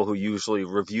people who usually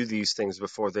review these things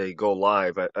before they go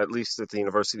live. At least at the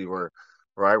university where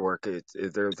I work,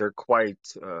 they're quite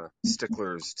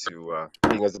sticklers to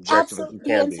being as objective as you Absolutely, the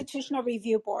can be. Institutional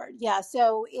Review Board. Yeah,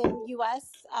 so in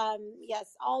U.S.,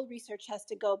 yes, all research has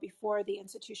to go before the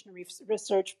Institutional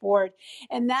Research Board,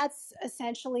 and that's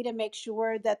essentially to make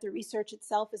sure that the research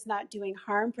itself is not doing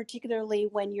harm, particularly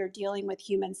when you're dealing with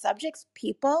human subjects,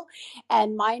 people,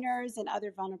 and minors and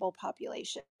other vulnerable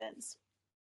populations.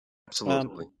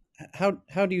 Absolutely.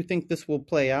 How do you think this will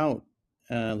play out,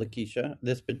 Lakeisha?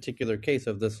 This particular case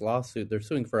of this lawsuit, they're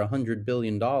suing for $100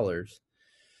 billion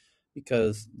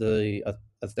because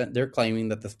they're claiming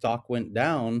that the stock went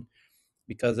down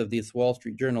because of these Wall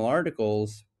Street Journal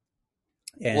articles.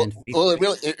 And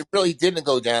It really didn't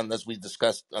go down, as we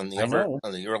discussed on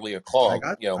the earlier call.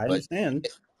 I understand,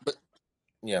 but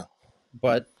yeah.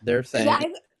 But they're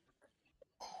saying,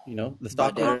 the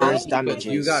stock But there went down is because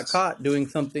you got damages. caught doing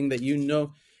something that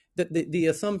that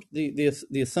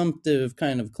the assumptive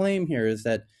kind of claim here is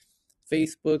that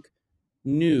Facebook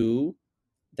knew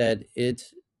that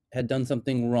it had done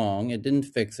something wrong. It didn't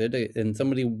fix it, and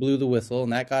somebody blew the whistle,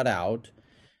 and that got out.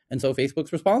 And so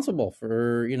Facebook's responsible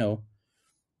for,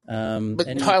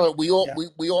 But Tyler, we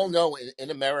all know in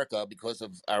America, because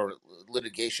of our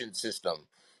litigation system,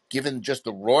 given just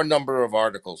the raw number of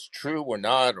articles, true or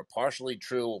not, or partially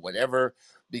true or whatever,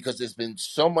 because there's been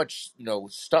so much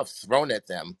stuff thrown at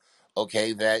them.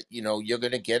 Okay, that you're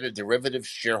going to get a derivative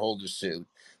shareholder suit.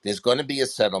 There's going to be a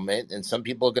settlement, and some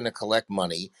people are going to collect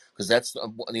money because that's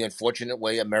the unfortunate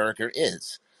way America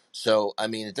is. So, I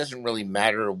mean, it doesn't really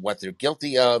matter what they're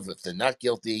guilty of. If they're not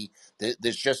guilty,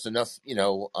 there's just enough,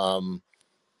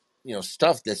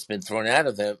 stuff that's been thrown out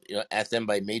of them, at them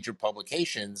by major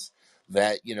publications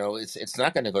that it's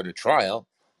not going to go to trial.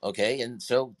 Okay, and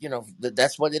so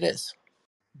that's what it is.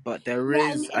 But there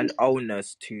Yeah, is an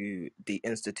onus to the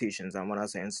institutions, and when I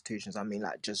say institutions, I mean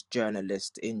like just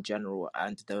journalists in general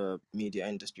and the media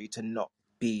industry to not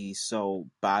be so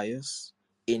biased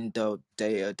in the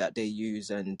data that they use,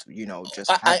 and just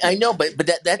have I it. know, but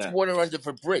that's Yeah. water under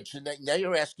the bridge. And now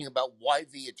you're asking about why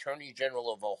the Attorney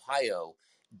General of Ohio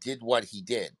did what he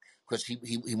did, because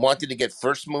he wanted to get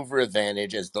first mover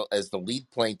advantage as the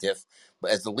lead plaintiff.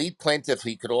 But as the lead plaintiff,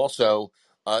 he could also,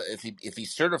 if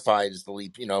he's certified as the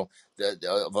lead,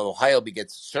 of Ohio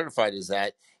gets certified as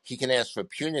that, he can ask for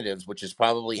punitives, which is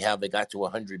probably how they got to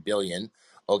 $100 billion.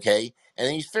 Okay, and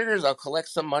then he figures I'll collect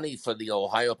some money for the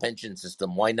Ohio pension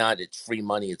system. Why not? It's free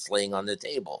money. It's laying on the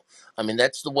table. I mean,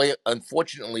 that's the way,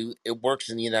 unfortunately, it works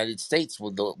in the United States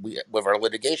with our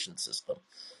litigation system.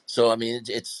 So, I mean,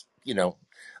 it's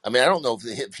I mean, I don't know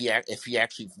if he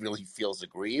actually really feels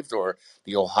aggrieved, or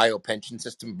the Ohio pension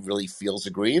system really feels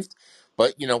aggrieved.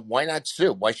 But why not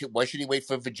sue? Why should he wait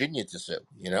for Virginia to sue?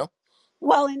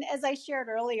 Well, and as I shared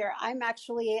earlier, I'm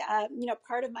actually,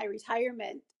 part of my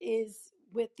retirement is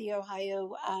with the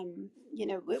Ohio,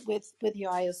 with the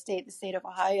Ohio State, the state of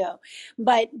Ohio.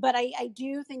 But I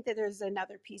do think that there's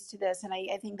another piece to this, and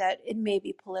I think that it may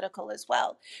be political as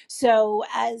well. So,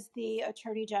 as the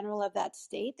Attorney General of that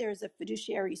state, there's a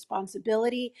fiduciary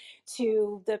responsibility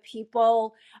to the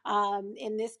people,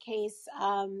 in this case,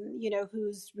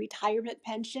 whose retirement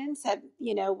pensions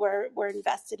were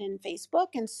invested in Facebook,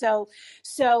 and so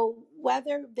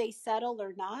whether they settle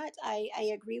or not,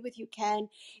 I agree with you, Ken.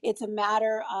 It's a matter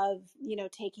of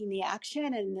taking the action,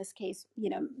 and in this case,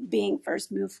 being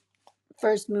first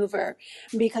first mover,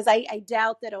 because I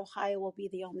doubt that Ohio will be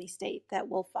the only state that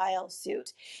will file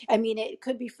suit. I mean, it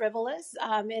could be frivolous.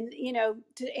 And,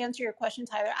 to answer your question,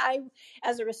 Tyler, I,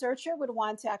 as a researcher, would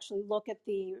want to actually look at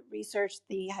the research,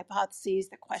 the hypotheses,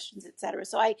 the questions, et cetera.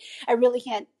 So I really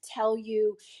can't tell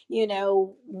you,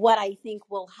 what I think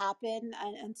will happen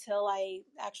until I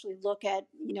actually look at,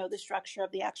 the structure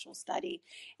of the actual study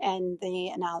and the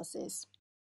analysis.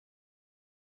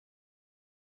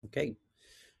 Okay.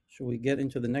 Shall we get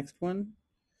into the next one?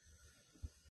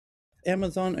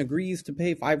 Amazon agrees to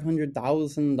pay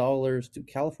 $500,000 to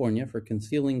California for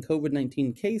concealing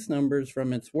COVID-19 case numbers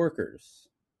from its workers.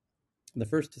 The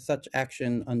first such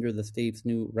action under the state's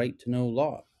new right to know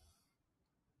law.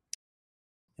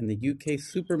 And the UK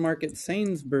supermarket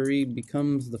Sainsbury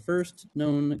becomes the first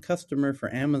known customer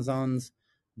for Amazon's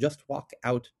Just Walk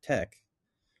Out tech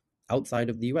outside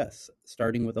of the US,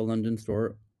 starting with a London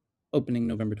store opening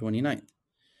November 29th.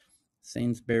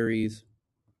 Sainsbury's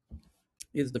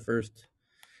is the first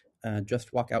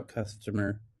Just Walk Out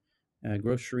customer.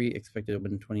 Grocery expected to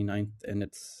open 29th, and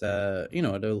it's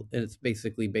it's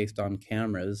basically based on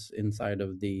cameras inside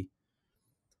of the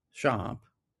shop.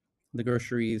 The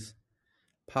groceries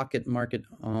Pocket Market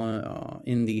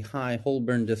in the High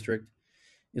Holborn district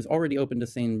is already open to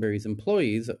Sainsbury's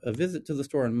employees. A visit to the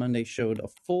store on Monday showed a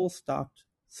full-stocked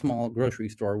small grocery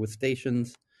store with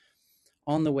stations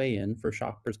on the way in for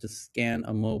shoppers to scan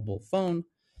a mobile phone.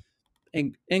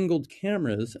 Angled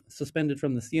cameras suspended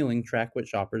from the ceiling track what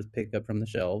shoppers pick up from the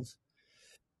shelves,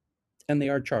 and they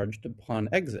are charged upon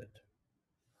exit.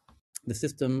 The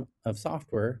system of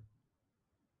software,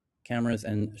 cameras,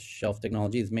 and shelf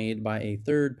technology is made by a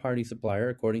third-party supplier,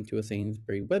 according to a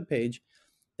Sainsbury webpage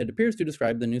that appears to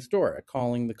describe the new store,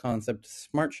 calling the concept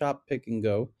Smart Shop Pick and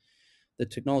Go. The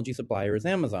technology supplier is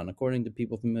Amazon. According to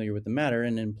people familiar with the matter,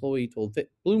 an employee told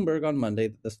Bloomberg on Monday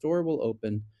that the store will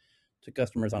open to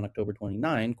customers on October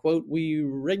 29. Quote, "We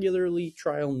regularly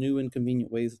trial new and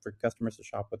convenient ways for customers to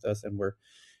shop with us, and we're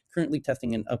currently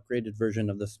testing an upgraded version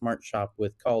of the Smart Shop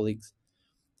with colleagues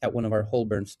at one of our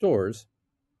Holborn stores."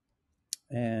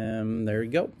 And there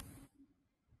you go.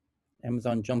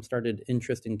 Amazon jump-started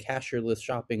interest in cashierless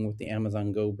shopping with the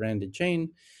Amazon Go branded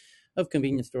chain of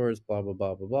convenience stores, blah, blah,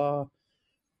 blah, blah, blah.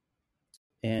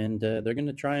 And they're going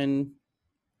to try and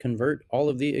convert all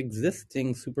of the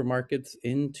existing supermarkets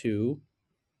into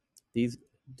these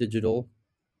digital,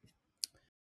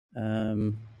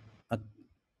 self-checkout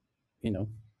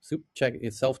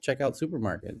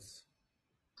supermarkets.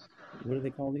 What do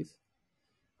they call these?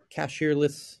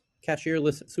 Cashierless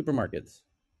supermarkets.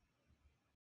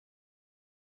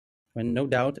 And no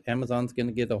doubt, Amazon's going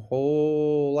to get a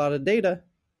whole lot of data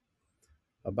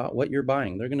about what you're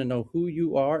buying. They're going to know who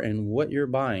you are and what you're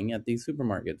buying at these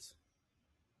supermarkets.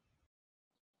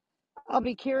 I'll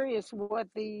be curious what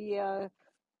the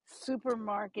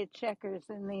supermarket checkers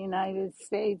in the United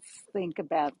States think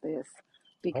about this,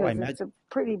 because it's a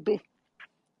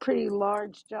pretty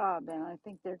large job, and I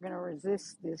think they're going to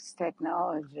resist this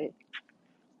technology.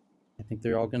 I think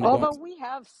they're all going to Although go. we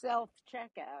have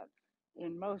self-checkout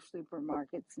in most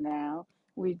supermarkets now,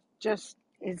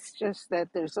 it's just that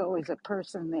there's always a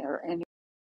person there.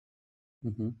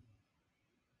 Mm-hmm.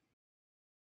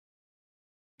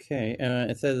 Okay,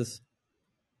 it says,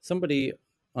 somebody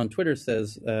on Twitter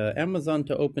says, Amazon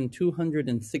to open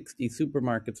 260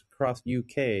 supermarkets across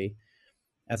UK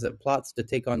as it plots to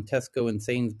take on Tesco and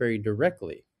Sainsbury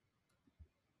directly.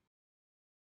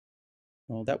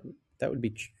 Well, that would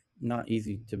be not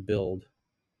easy to build.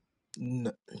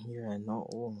 No, yeah, not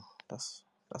all. That's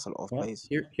a lot of places.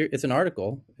 Here it's an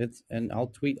article. I'll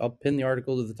pin the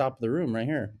article to the top of the room right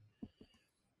here.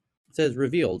 It says,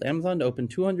 revealed, Amazon to open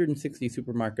 260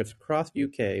 supermarkets across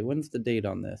UK. When's the date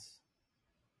on this?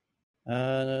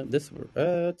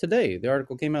 Today. The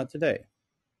article came out today.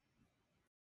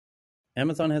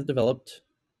 Amazon has developed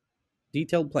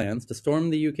detailed plans to storm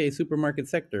the UK supermarket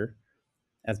sector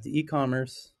as the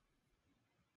e-commerce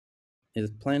is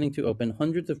planning to open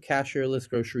hundreds of cashierless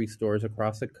grocery stores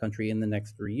across the country in the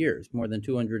next 3 years. More than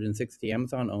 260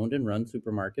 Amazon-owned and run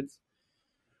supermarkets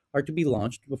are to be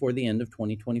launched before the end of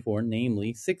 2024,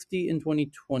 namely 60 in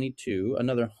 2022,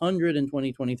 another 100 in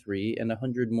 2023, and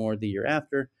 100 more the year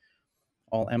after.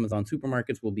 All Amazon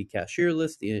supermarkets will be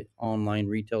cashierless, the online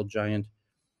retail giant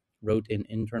wrote in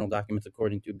internal documents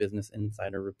according to Business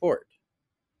Insider report.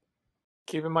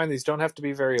 Keep in mind, these don't have to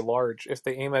be very large. If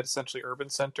they aim at essentially urban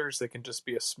centers, they can just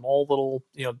be a small little,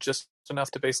 just enough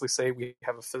to basically say we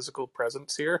have a physical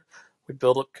presence here. We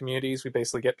build up communities. We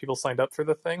basically get people signed up for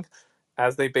the thing.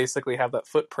 as they basically have that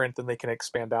footprint, then they can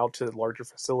expand out to larger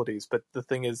facilities. But the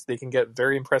thing is, they can get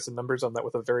very impressive numbers on that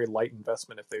with a very light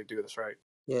investment if they do this right.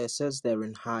 Yeah, it says they're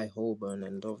in High Holborn,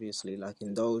 and obviously, like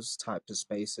in those type of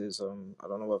spaces, I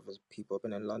don't know whether people have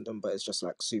been in London, but it's just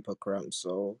like super cramped.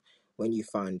 So when you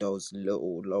find those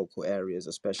little local areas,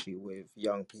 especially with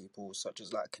young people, such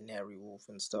as like Canary Wharf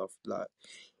and stuff, like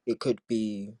it could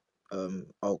be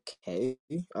okay,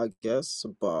 I guess,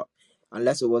 but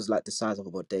unless it was like the size of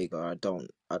a bodega, I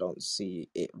don't see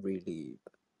it really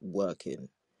working.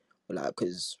 Like,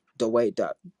 because the way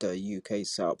that the UK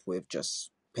set up with just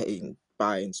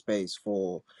buying space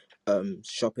for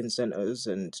shopping centers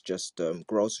and just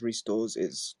grocery stores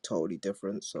is totally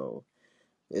different. So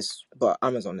but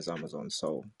Amazon is Amazon,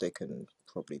 so they can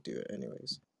probably do it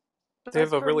anyways. They have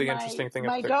But a from really my interesting thing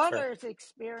up my there. Sorry. daughter's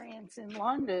experience in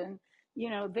London,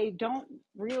 they don't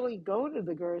really go to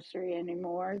the grocery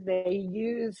anymore. They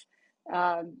use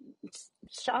um,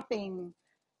 shopping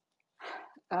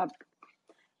uh,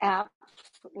 apps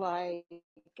like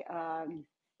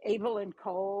Able and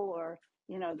Cole, or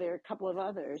there are a couple of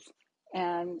others,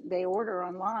 and they order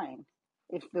online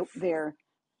if they're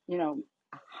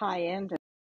high end.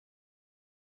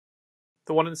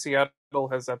 The one in Seattle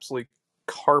has absolutely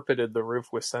carpeted the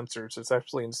roof with sensors. It's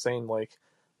actually insane. Like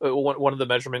one of the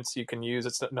measurements you can use,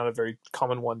 it's not a very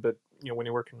common one, but when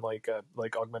you work in like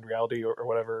augmented reality or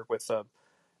whatever with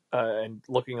and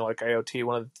looking at like IoT,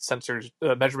 one of the sensors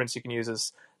measurements you can use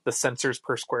is the sensors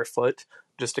per square foot,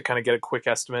 just to kind of get a quick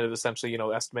estimate of essentially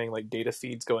estimating like data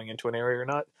feeds going into an area or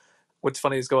not. What's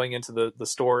funny is going into the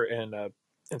store in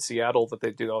Seattle that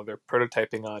they do all their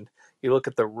prototyping on. You look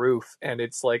at the roof and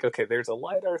it's like, okay, there's a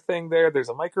LiDAR thing there, there's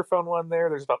a microphone one there,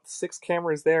 there's about 6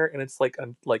 cameras there, and it's like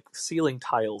ceiling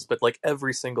tiles, but like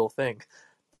every single thing.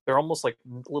 They're almost like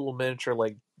little miniature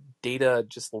like data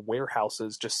just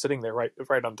warehouses just sitting there right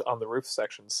on the roof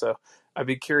section. So I'd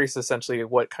be curious essentially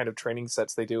what kind of training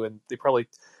sets they do, and they probably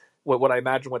what I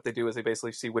imagine what they do is they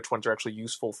basically see which ones are actually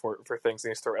useful for things. They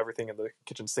just throw everything in the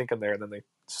kitchen sink in there, and then they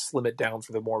slim it down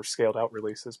for the more scaled out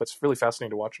releases. But it's really fascinating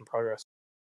to watch in progress.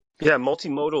 Yeah,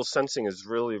 multimodal sensing is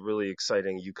really, really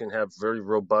exciting. You can have very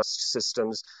robust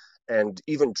systems and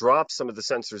even drop some of the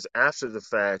sensors after the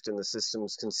fact, and the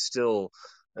systems can still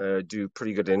do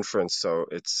pretty good inference. So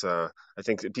I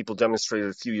think that people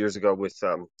demonstrated a few years ago with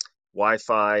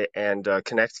Wi-Fi and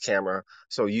Kinect camera.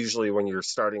 So usually when you're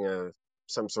starting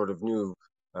some sort of new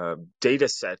data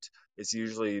set, it's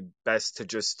usually best to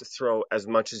just throw as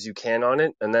much as you can on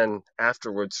it, and then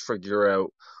afterwards figure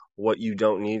out what you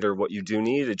don't need or what you do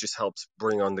need. It just helps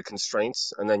bring on the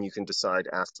constraints, and then you can decide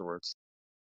afterwards.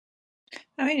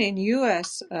 I mean, in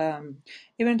US,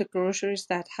 even the groceries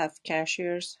that have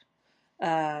cashiers,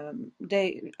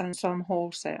 they on some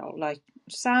wholesale like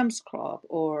Sam's Club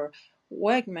or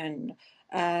Wegman,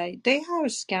 they have a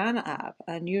scan app,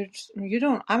 and you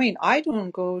don't. I mean, I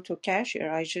don't go to cashier.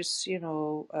 I just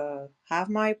have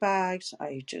my bags.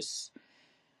 I just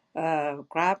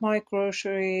grab my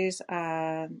groceries,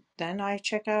 and then I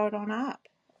check out on app.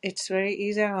 It's very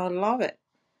easy, and I love it.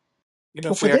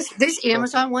 Well, If for we this actually this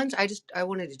Amazon ones, I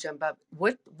wanted to jump up.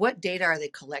 What data are they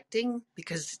collecting?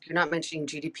 Because you're not mentioning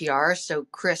GDPR. So,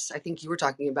 Chris, I think you were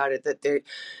talking about it. That they're,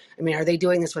 I mean, are they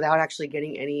doing this without actually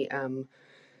getting any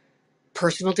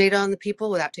personal data on the people,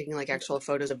 without taking like actual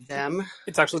photos of them?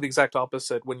 It's actually the exact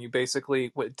opposite. When you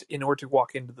basically, in order to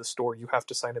walk into the store, you have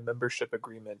to sign a membership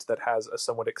agreement that has a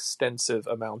somewhat extensive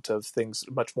amount of things,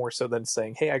 much more so than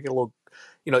saying, "Hey, I get a little,"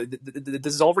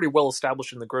 this is already well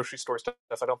established in the grocery store stuff.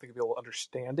 I don't think people will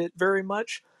understand it very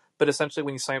much, but essentially,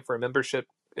 when you sign up for a membership,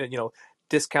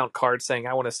 discount card saying,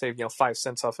 "I want to save 5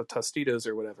 cents off of Tostitos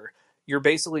or whatever." You're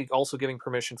basically also giving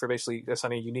permission for basically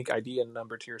assigning a unique ID and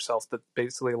number to yourself that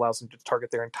basically allows them to target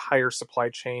their entire supply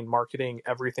chain, marketing,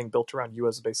 everything built around you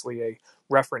as basically a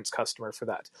reference customer for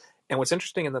that. And what's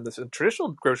interesting in the traditional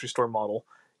grocery store model,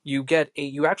 you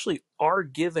actually are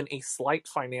given a slight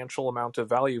financial amount of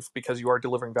value because you are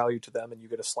delivering value to them, and you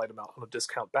get a slight amount of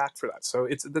discount back for that. So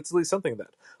that's at least something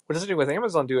that what's interesting with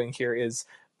Amazon doing here is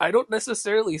I don't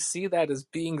necessarily see that as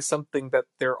being something that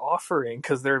they're offering,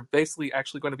 because they're basically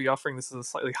actually going to be offering this at a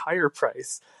slightly higher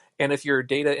price. And if your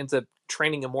data ends up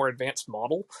training a more advanced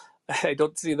model, I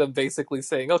don't see them basically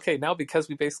saying, okay, now because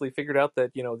we basically figured out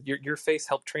that your face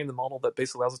helped train the model that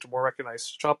basically allows us to more recognize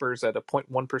shoppers at a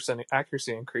 0.1%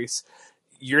 accuracy increase.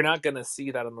 You're not going to see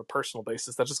that on a personal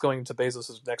basis. That's just going into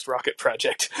Bezos' next rocket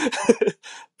project.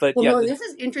 But Well, yeah, no, this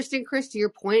is interesting, Chris, to your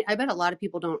point. I bet a lot of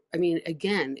people don't, I mean,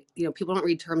 again, people don't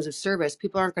read terms of service.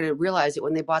 People aren't going to realize it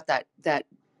when they bought that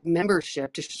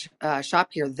membership to shop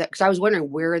here, because I was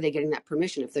wondering, where are they getting that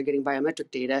permission? If they're getting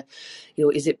biometric data,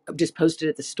 is it just posted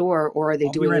at the store, or are they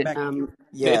I'll be doing right it? back. It's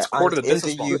Yeah, core to and the in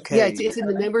business the model. Yeah, UK, it's in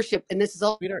the membership, and this is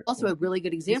Sweetheart, also a really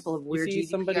good example of you where see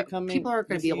somebody GDPR, people coming, aren't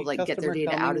going you to be able see to like get their customer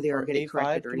data out of coming there or for get it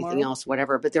corrected A5 or anything tomorrow? else,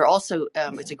 whatever. But they're also,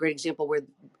 it's a great example where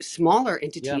smaller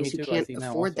Yeah, me entities who too. I can't see now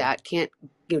afford also. that can't,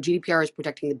 GDPR is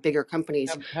protecting the bigger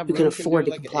companies Have who can room can do afford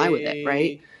to like comply with it,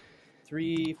 right? a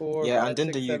 3, 4, yeah, and 5, in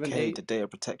 6, the 7, UK, the 8. Data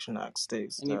Protection Act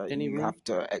states that Any you room? have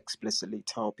to explicitly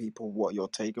tell people what you're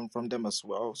taking from them as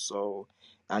well. So,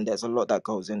 and there's a lot that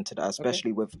goes into that, Okay.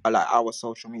 especially with like our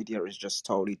social media is just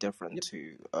totally different Yep.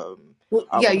 to Well,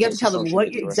 yeah, other you have to places' tell them social what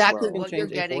media as exactly You can well. what you're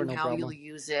change A4, getting, no how you'll problem.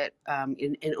 use it,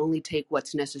 and only take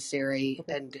what's necessary,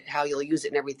 Okay. and how you'll use it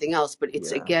and everything else. But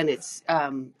it's Yeah. again, it's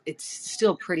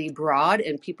still pretty broad,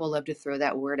 and people love to throw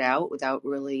that word out without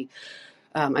really.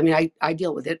 I mean, I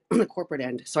deal with it on the corporate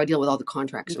end, so I deal with all the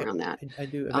contracts Okay. around that. I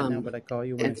do a bit now, Um, but I call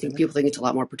you when and I I think finish. people think it's a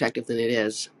lot more protective than it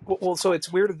is. Well, so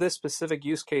it's weird of this specific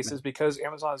use case is because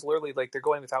Amazon is literally like they're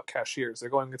going without cashiers, they're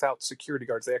going without security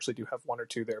guards. They actually do have one or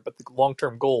two there, but the long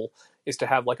term goal is to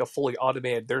have like a fully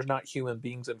automated, there's not human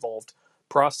beings involved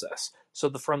process. So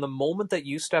from the moment that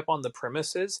you step on the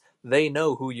premises, they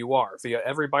know who you are via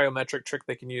every biometric trick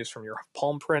they can use, from your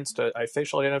palm prints to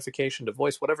facial identification to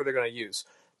voice, whatever they're going to use.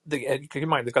 Keep in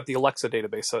mind they've got the Alexa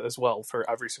database as well for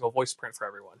every single voice print for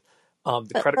everyone,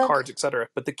 the credit But cards, etc.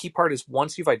 But the key part is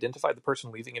once you've identified the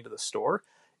person leaving into the store,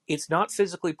 it's not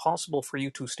physically possible for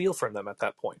you to steal from them at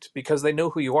that point because they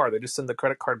know who you are. They just send the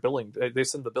credit card billing, they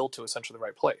send the bill to essentially the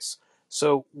right place.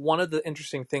 So one of the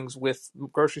interesting things with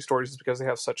grocery stores is because they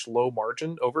have such low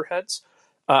margin overheads.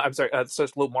 I'm sorry,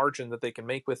 such low margin that they can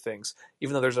make with things,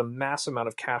 even though there's a mass amount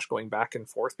of cash going back and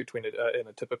forth between it in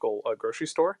a typical grocery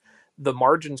store. The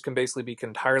margins can basically be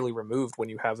entirely removed when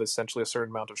you have essentially a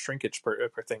certain amount of shrinkage per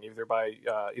thing, either by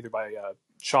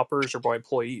shoppers or by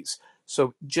employees.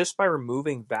 So just by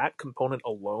removing that component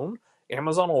alone,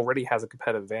 Amazon already has a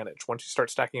competitive advantage. Once you start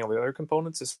stacking all the other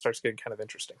components, it starts getting kind of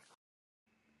interesting.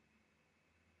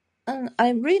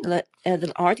 I read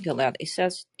an article that it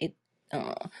says it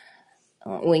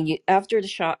when you after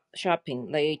the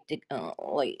shopping they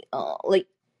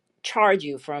charge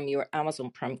you from your Amazon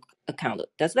Prime account.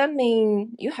 Does that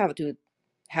mean you have to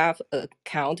have an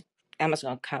account,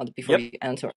 Amazon account, before Yep. you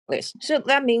enter this? So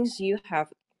that means you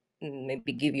have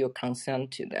maybe give your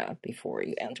consent to that before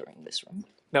you enter in this room.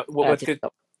 Now, what's good,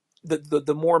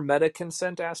 the more meta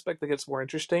consent aspect that gets more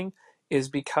interesting is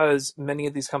because many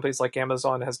of these companies, like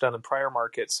Amazon has done in prior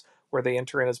markets, where they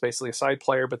enter in as basically a side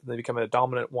player, but then they become a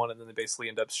dominant one, and then they basically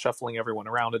end up shuffling everyone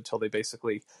around until they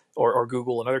basically, or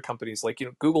Google and other companies, like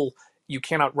Google, you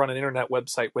cannot run an internet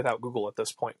website without Google at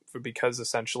this point, because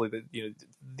essentially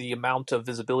the amount of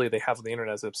visibility they have on the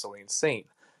internet is absolutely insane.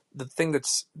 The thing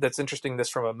that's interesting this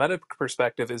from a meta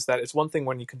perspective is that it's one thing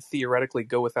when you can theoretically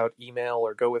go without email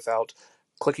or go without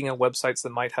clicking on websites that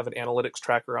might have an analytics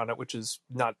tracker on it, which is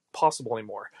not possible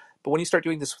anymore. But when you start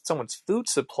doing this with someone's food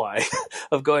supply,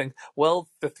 of going, well,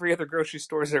 the three other grocery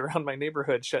stores around my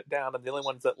neighborhood shut down, and the only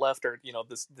ones that left are,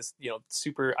 this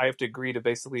super. I have to agree to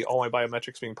basically all my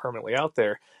biometrics being permanently out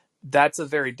there. That's a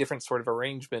very different sort of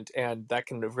arrangement, and that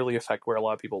can really affect where a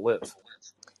lot of people live.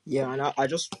 Yeah, and I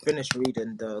just finished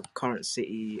reading the Current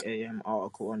City AM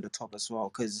article on the top as well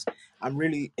because I'm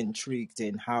really intrigued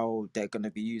in how they're going to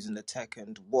be using the tech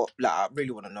and what, like, I really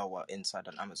want to know what inside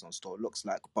an Amazon store looks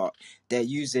like. But they're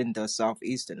using the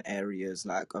southeastern areas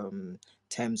like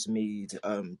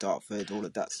Thamesmead, Dartford, all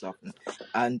of that stuff,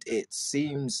 and it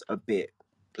seems a bit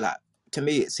like, to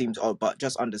me it seems odd. But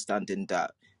just understanding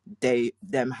that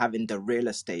them having the real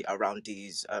estate around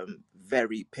these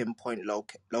very pinpoint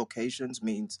locations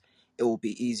means it will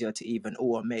be easier to even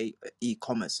automate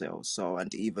e-commerce sales, so,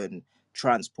 and even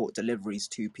transport deliveries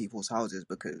to people's houses,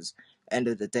 because end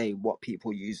of the day what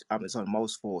people use Amazon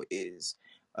most for is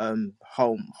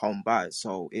home buys.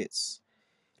 So it's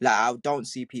like I don't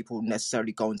see people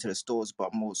necessarily going to the stores,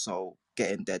 but more so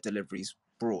getting their deliveries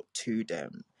brought to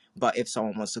them. But if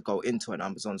someone wants to go into an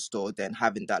Amazon store, then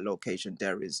having that location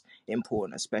there is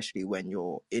important, especially when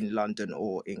you're in London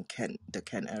or in Kent, the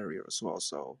Kent area as well.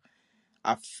 So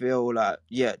I feel like,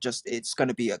 yeah, just it's going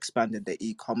to be expanding the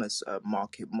e-commerce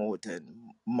market more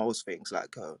than most things.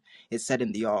 Like it said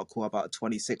in the article, about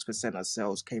 26% of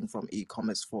sales came from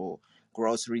e-commerce for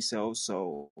grocery sales.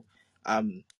 So,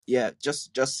 yeah,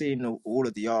 just seeing all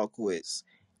of the article, it's,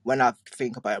 when I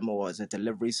think about it more as a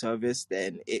delivery service,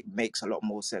 then it makes a lot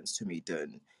more sense to me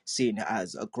than seeing it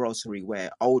as a grocery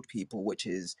where old people, which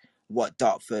is what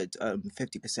Dartford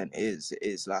 50%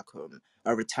 is like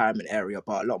a retirement area,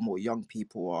 but a lot more young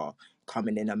people are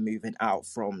coming in and moving out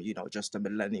from, you know, just the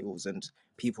millennials and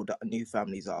people that new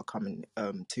families that are coming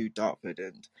to Dartford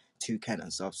and to Kent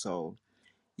and stuff. So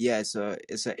yeah,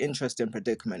 it's an interesting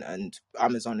predicament, and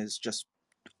Amazon is just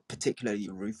particularly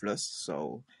ruthless.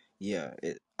 So yeah,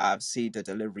 I've seen the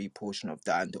delivery portion of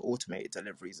that and the automated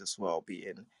deliveries as well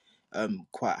being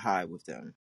quite high with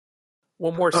them.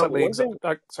 One more slightly One thing.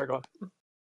 sorry, go on.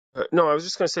 No, I was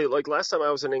just going to say, like last time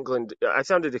I was in England, I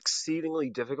found it exceedingly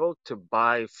difficult to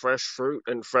buy fresh fruit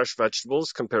and fresh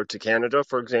vegetables compared to Canada,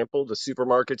 for example. The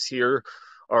supermarkets here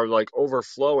are like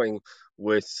overflowing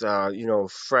with,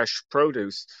 fresh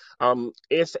produce.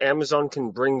 If Amazon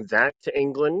can bring that to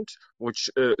England, which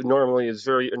normally is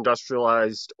very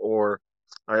industrialized, or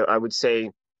I would say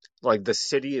like the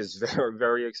city is very,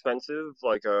 very expensive.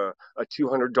 Like a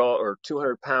 $200 or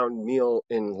 200 pound meal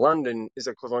in London is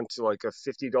equivalent to like a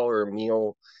 $50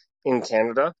 meal in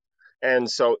Canada. And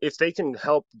so if they can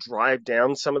help drive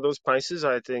down some of those prices,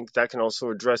 I think that can also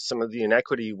address some of the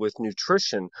inequity with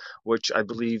nutrition, which I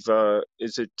believe,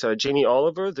 is it Jamie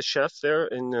Oliver, the chef there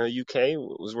in the UK,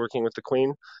 was working with the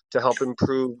Queen to help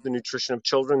improve the nutrition of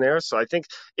children there. So I think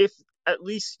if at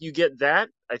least you get that,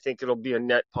 I think it'll be a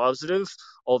net positive.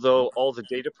 Although all the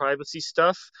data privacy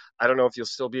stuff, I don't know if you'll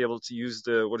still be able to use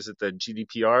the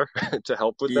GDPR to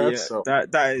help with that. Yeah, So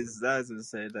that is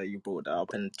insane that you brought that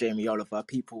up. And Jamie Oliver,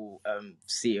 people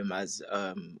see him as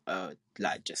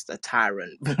like just a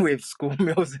tyrant with school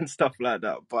meals and stuff like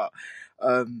that. But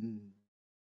um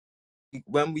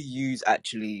when we use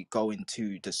actually going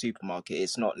to the supermarket,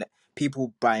 it's not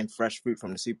people buying fresh fruit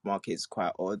from the supermarket is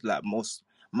quite odd. Like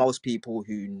most people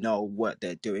who know what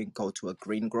they're doing go to a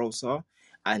greengrocer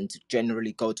and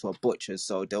generally go to a butcher's.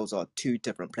 So those are two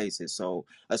different places. So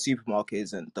a supermarket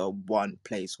isn't the one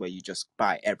place where you just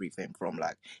buy everything from.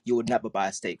 Like you would never buy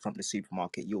a steak from the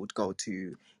supermarket. You would go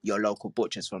to your local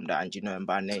butcher's from that, and you know him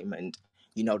by name, and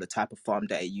you know the type of farm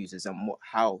that he uses and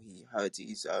how he herds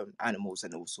his animals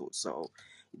and all sorts. So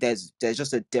there's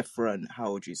just a different,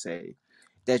 how would you say,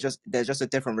 there's just a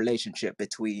different relationship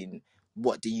between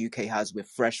what the UK has with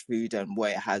fresh food and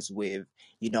what it has with,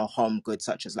 you know, home goods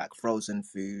such as like frozen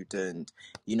food and,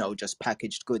 you know, just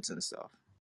packaged goods and stuff.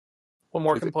 One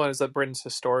more with it, component is that Britain's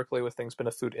historically, with things, been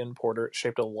a food importer. It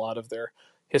shaped a lot of their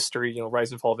history,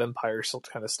 rise and fall of empires,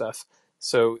 kind of stuff.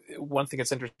 So one thing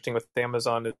that's interesting with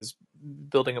Amazon is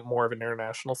building up more of an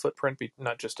international footprint,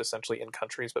 not just essentially in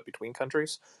countries, but between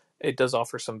countries. It does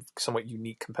offer some somewhat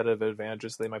unique competitive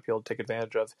advantages they might be able to take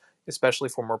advantage of, especially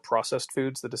for more processed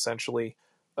foods that essentially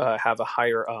have a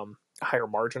higher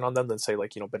margin on them than, say,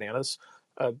 like bananas.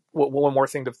 One more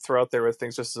thing to throw out there with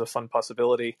things, just as a fun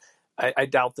possibility. I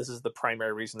doubt this is the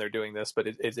primary reason they're doing this, but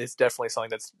it's definitely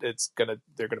something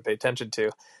they're gonna pay attention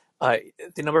to.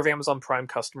 The number of Amazon Prime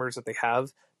customers that they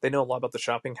have, they know a lot about the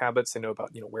shopping habits. They know about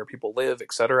where people live,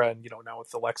 etc. And now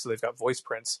with Alexa, they've got voice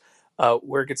prints.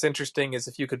 Where it gets interesting is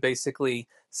if you could basically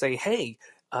say, "Hey,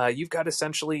 you've got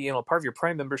essentially part of your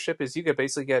Prime membership is you could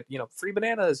basically get free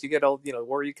bananas. You get all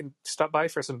or you can stop by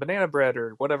for some banana bread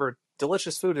or whatever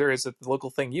delicious food there is at the local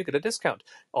thing. You get a discount.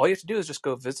 All you have to do is just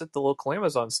go visit the local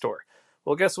Amazon store."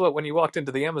 Well, guess what? When you walked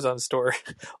into the Amazon store,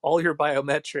 all your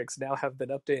biometrics now have been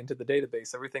updated into the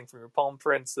database. Everything from your palm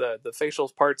prints, the facial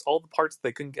parts, all the parts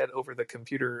they couldn't get over the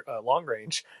computer long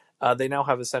range, they now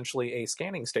have essentially a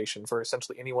scanning station for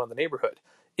essentially anyone in the neighborhood.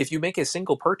 If you make a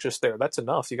single purchase there, that's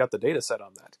enough. You got the data set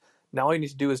on that. Now all you need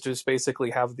to do is just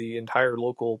basically have the entire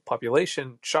local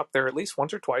population shop there at least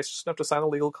once or twice, just enough to sign a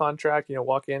legal contract,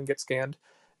 walk in, get scanned.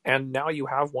 And now you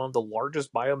have one of the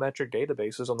largest biometric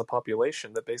databases on the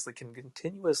population that basically can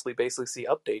continuously basically see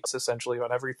updates essentially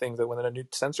on everything that when a new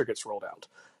sensor gets rolled out.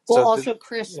 Well, So also,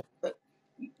 Chris, yeah.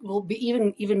 will be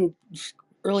even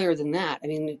earlier than that. I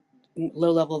mean,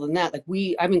 low level than that. Like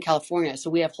I'm in California,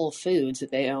 so we have Whole Foods that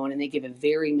they own, and they give a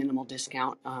very minimal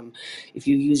discount if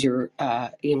you use your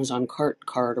Amazon card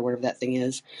or whatever that thing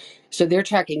is. So they're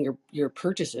tracking your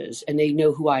purchases, and they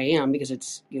know who I am because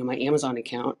it's my Amazon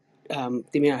account.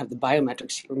 They may not have the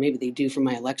biometrics, or maybe they do from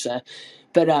my Alexa,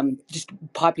 but just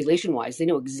population wise, they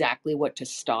know exactly what to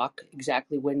stock,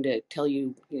 exactly when to tell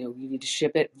you, you need to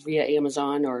ship it via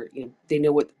Amazon, or they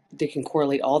know what they can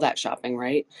correlate all that shopping,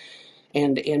 right?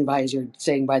 And by, as you're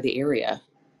saying, by the area,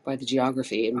 by the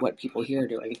geography and what people here are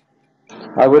doing.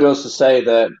 I would also say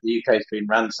that the UK has been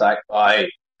ransacked by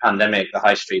pandemic. The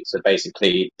high streets are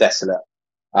basically desolate.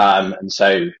 And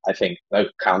so I think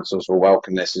local councils will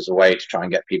welcome this as a way to try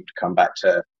and get people to come back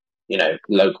to,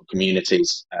 local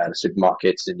communities.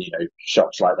 Supermarkets and,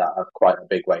 shops like that are quite a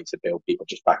big way to build people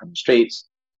just back on the streets.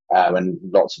 When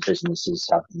lots of businesses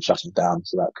have been shutting down.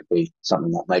 So that could be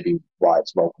something that maybe why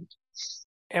it's welcomed.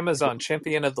 Amazon,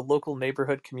 champion of the local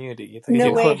neighborhood community. You think No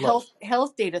you know way. and love.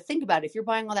 Health data. Think about it. If you're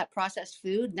buying all that processed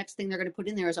food, next thing they're going to put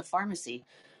in there is a pharmacy,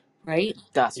 right?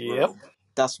 That's Yep. real.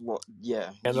 That's what.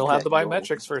 Yeah, And you they'll have get the your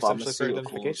biometrics for essentially for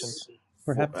identification. pharmaceuticals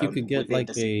for Perhaps you could get within like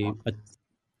the same month.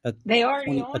 a They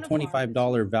already a own a $25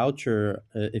 pharmacy. voucher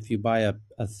if you buy a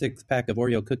 6-pack of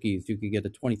Oreo cookies. You could get a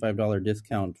 $25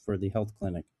 discount for the health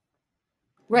clinic.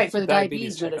 Right, for the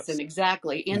Diabetes diabetes medicine, checkups.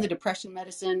 exactly, and Yeah. the depression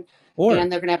medicine, Or and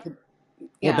they're going to have to, or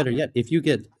yeah. better yet, if you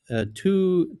get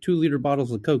 2-liter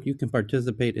bottles of Coke, you can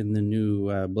participate in the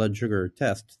new blood sugar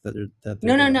test that they're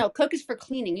doing. No. Coke is for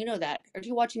cleaning. You know that. Are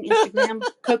you watching Instagram?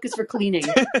 Coke is for cleaning.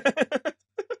 Food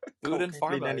Coke and can clean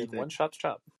pharma in anything. one shop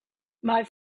shop. My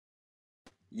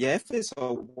Yeah, if it's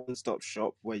a one-stop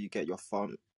shop where you get your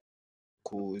pharmaceuticals,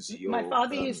 my your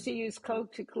father used to use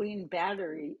Coke to clean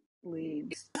battery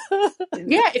leads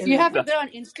Yeah, if in you the. haven't been on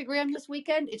Instagram this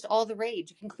weekend, it's all the rage.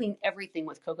 You can clean everything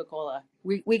with Coca-Cola.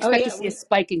 We Oh expect to yeah, see a we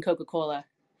spike in Coca-Cola.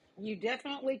 you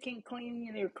definitely can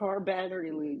clean your car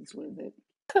battery leads with it,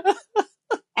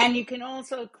 and you can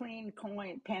also clean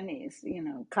pennies.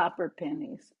 Copper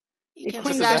pennies. You It can So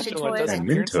cleans flush them a Sebastian, what just does it toilet. fine.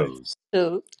 with your insight? Mentos.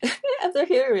 So after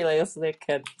he realized they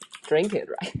can drink it,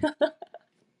 right?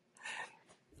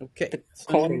 Okay, The so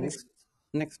coins.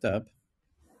 next up,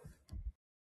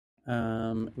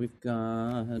 we've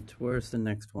got, where's the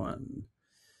next one?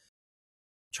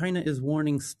 China is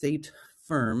warning state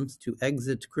firms to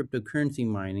exit cryptocurrency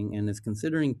mining and is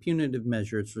considering punitive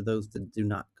measures for those that do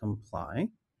not comply.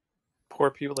 Poor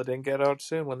people that didn't get out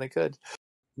soon when they could.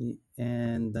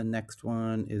 And the next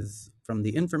one is from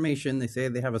The Information. They say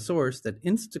they have a source that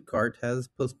Instacart has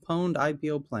postponed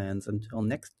IPO plans until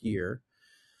next year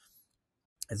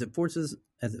as it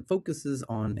focuses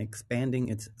on expanding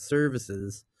its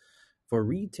services for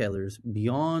retailers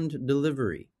beyond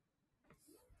delivery.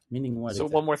 Meaning what So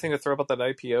exactly? one more thing to throw about that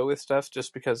IPO with stuff,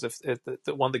 just because if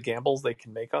one of the gambles they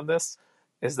can make on this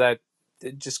is that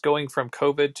just going from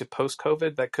COVID to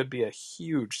post-COVID, that could be a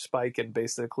huge spike in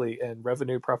basically in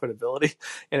revenue profitability.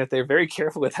 And if they're very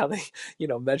careful with how they,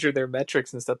 measure their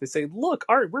metrics and stuff, they say, look,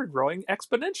 we're growing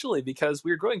exponentially because we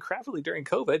were growing crappily during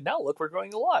COVID. Now look, we're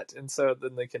growing a lot. And so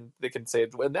then they can say,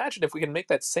 imagine if we can make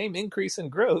that same increase in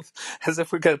growth as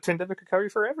if we got a pandemic recovery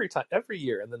for every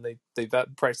year. And then they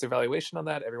price their valuation on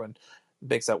that. Everyone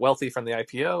makes that wealthy from the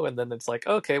IPO, and then it's like,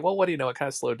 okay, well, what do you know? It kind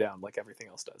of slowed down like everything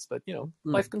else does, but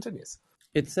life continues.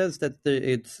 It says that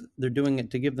they're doing it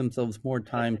to give themselves more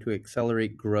time to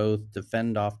accelerate growth, to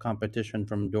fend off competition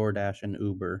from DoorDash and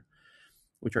Uber,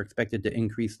 which are expected to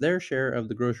increase their share of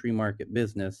the grocery market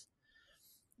business,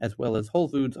 as well as Whole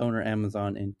Foods owner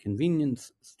Amazon and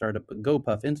convenience startup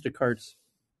GoPuff Instacart's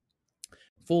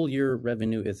full year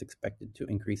revenue is expected to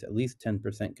increase at least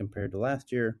 10% compared to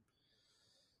last year,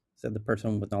 said the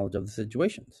person with knowledge of the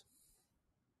situations.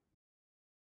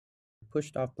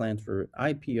 Pushed off plans for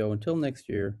IPO until next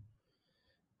year,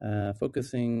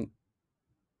 focusing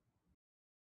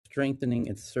strengthening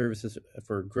its services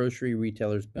for grocery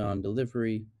retailers beyond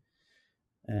delivery.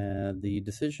 The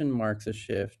decision marks a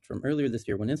shift from earlier this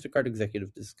year when Instacart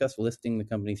executives discussed listing the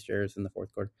company's shares in the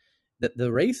fourth quarter.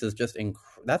 The race is just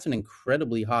that's an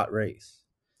incredibly hot race.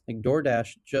 Like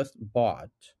DoorDash just bought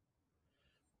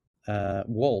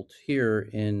Wolt here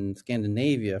in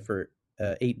Scandinavia for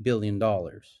 $8 billion.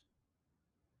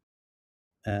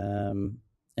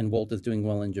 And Wolt is doing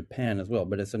well in Japan as well,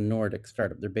 but it's a Nordic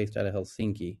startup. They're based out of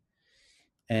Helsinki.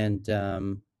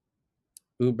 And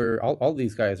Uber, all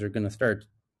these guys are going to start.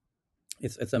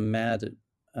 It's a mad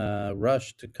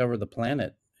rush to cover the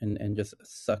planet and just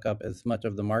suck up as much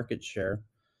of the market share.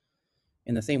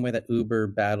 In the same way that Uber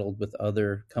battled with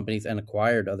other companies and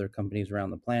acquired other companies around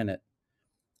the planet,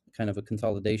 kind of a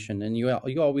consolidation. And you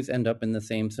always end up in the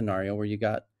same scenario where you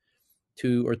got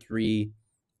 2 or 3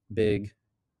 big,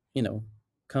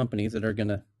 companies that are going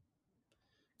to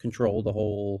control the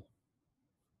whole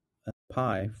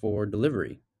pie for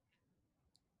delivery.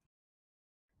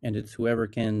 And it's whoever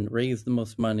can raise the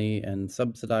most money and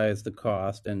subsidize the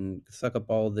cost and suck up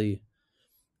all the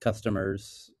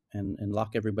customers and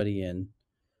lock everybody in.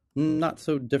 Not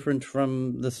so different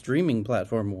from the streaming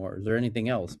platform wars or anything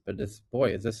else, but is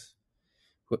this,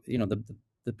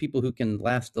 the people who can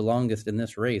last the longest in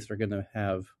this race are going to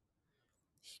have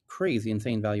crazy,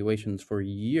 insane valuations for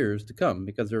years to come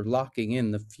because they're locking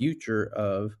in the future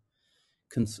of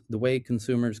the way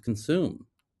consumers consume.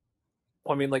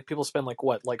 Well, I mean, like people spend like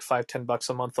 $5-10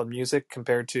 a month on music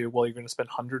compared to, well, you're going to spend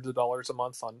hundreds of dollars a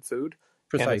month on food.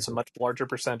 Precisely. And it's a much larger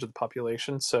percentage of the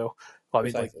population. So, well, I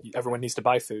mean, like everyone needs to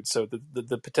buy food. So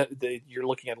you're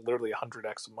looking at literally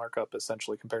 100x of markup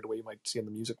essentially compared to what you might see in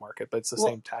the music market, but it's the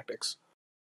same tactics.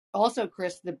 Also,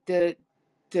 Chris, the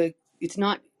it's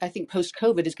not, I think post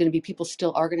COVID is going to be, people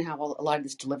still are going to have a lot of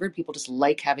this delivered. People just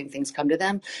like having things come to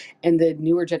them. And the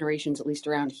newer generations, at least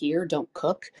around here, don't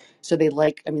cook. So they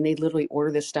they literally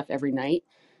order this stuff every night.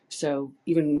 So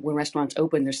even when restaurants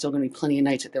open, there's still going to be plenty of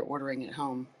nights that they're ordering at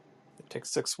home. It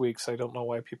takes 6 weeks. I don't know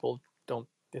why people don't.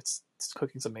 It's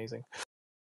cooking's amazing.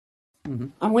 Mm-hmm.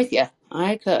 I'm with you.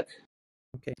 I cook.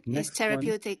 Okay, It's next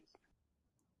therapeutic.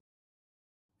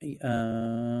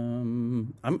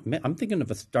 one. I'm thinking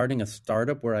of starting a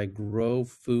startup where I grow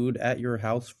food at your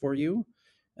house for you,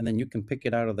 and then you can pick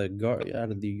it out of the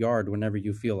yard whenever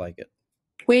you feel like it.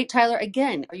 Wait, Tyler,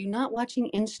 again, are you not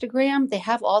watching Instagram? They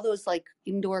have all those like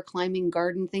indoor climbing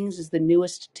garden things as the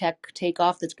newest tech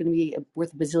takeoff that's going to be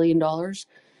worth $1 bazillion.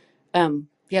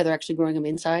 Yeah, they're actually growing them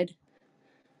inside.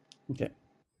 Okay.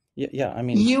 Yeah. I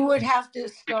mean, You would have to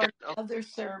start another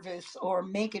service or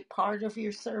make it part of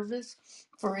your service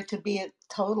for it to be a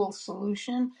total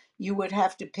solution. You would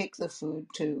have to pick the food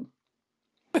too.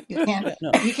 You can't. yeah,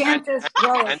 no. You and can't just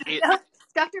grow it.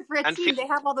 Dr. and Francine, they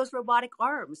have all those robotic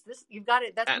arms. This you've got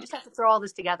it. We and just have to throw all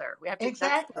this together. That's our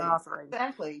Exactly. offering.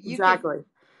 Exactly. You can, Exactly.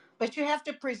 but you have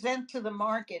to present to the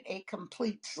market a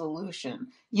complete solution.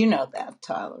 You know that,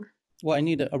 Tyler. Well, I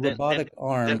need a robotic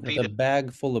arm with feed a it.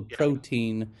 bag full of Yeah.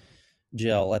 protein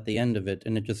gel at the end of it,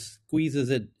 and it just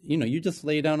squeezes it. You just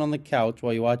lay down on the couch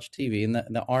while you watch TV, and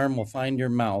the arm will find your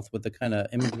mouth with the kind of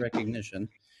image recognition,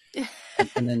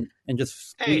 and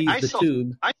just Hey, squeeze the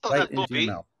tube I saw right that into your movie.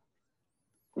 mouth.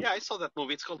 Yeah, I saw that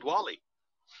movie. It's called Wall-E.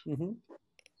 Mm-hmm.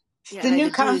 It's Yeah, the like new the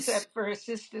juice. concept for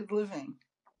assisted living.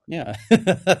 Yeah.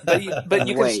 But you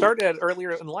can Wait, start it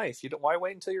earlier in life. You don't. Why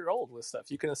wait until you're old with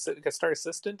stuff? You can start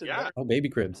assistant. And Yeah, Oh, baby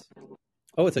cribs.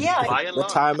 Oh, it's Yeah, buy and love.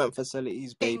 retirement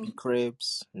facilities, baby thing.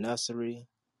 cribs, nursery.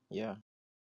 Yeah.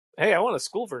 Hey, I want a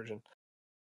school version.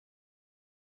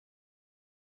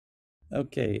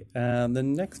 Okay, the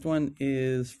next one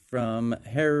is from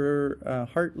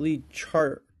Hartley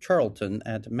Charlton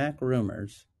at Mac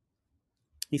Rumors.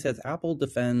 He says Apple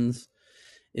defends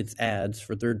its ads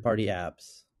for third-party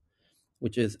apps,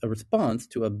 which is a response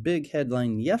to a big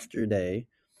headline yesterday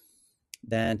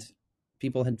that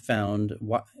people had found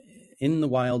in the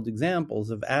wild examples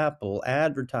of Apple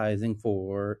advertising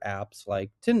for apps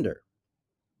like Tinder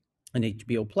and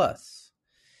HBO Plus,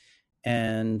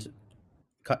 and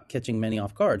catching many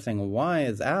off guard, saying, why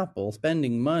is Apple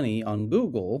spending money on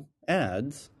Google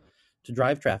ads to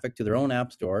drive traffic to their own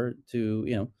app store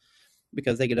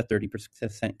because they get a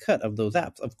 30% cut of those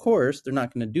apps? Of course, they're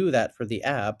not going to do that for the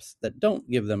apps that don't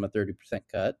give them a 30%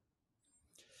 cut,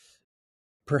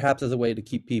 perhaps as a way to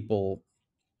keep people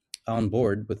on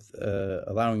board with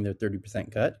allowing their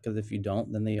 30% cut, because if you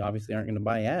don't, then they obviously aren't going to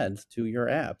buy ads to your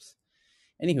apps.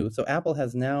 Anywho, so Apple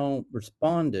has now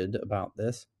responded about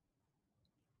this,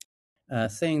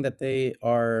 saying that they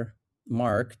are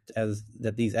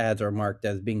that these ads are marked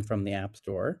as being from the App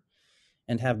Store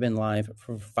and have been live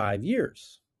for 5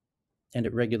 years. And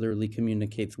it regularly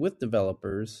communicates with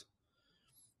developers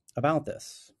about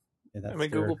this.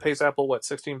 Google pays Apple what,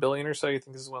 $16 billion or so. You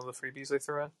think this is one of the freebies they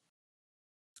threw in?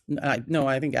 No,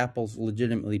 I think Apple's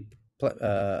legitimately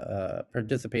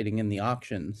participating in the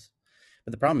auctions,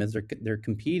 but the problem is they're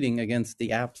competing against the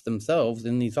apps themselves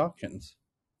in these auctions,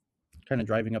 kind of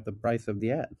driving up the price of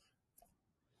the ad.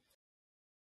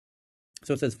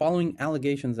 So it says, following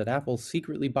allegations that Apple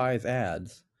secretly buys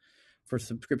ads for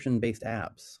subscription-based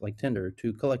apps like Tinder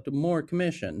to collect more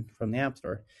commission from the App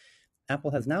Store,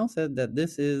 Apple has now said that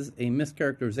this is a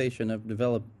mischaracterization of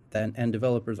and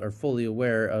developers are fully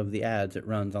aware of the ads it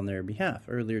runs on their behalf.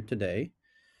 Earlier today,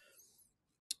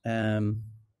 Mac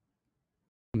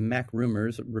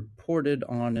Rumors reported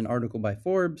on an article by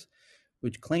Forbes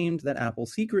which claimed that Apple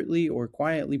secretly or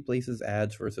quietly places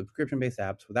ads for subscription-based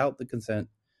apps without the consent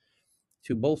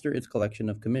to bolster its collection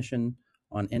of commission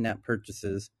on in-app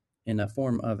purchases in a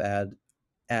form of ad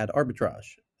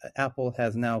arbitrage. Apple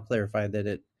has now clarified that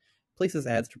it places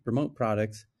ads to promote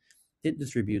products it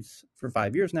distributes for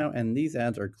 5 years now, and these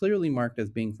ads are clearly marked as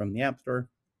being from the App Store.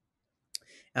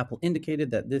 Apple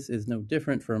indicated that this is no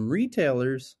different from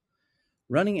retailers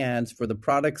running ads for the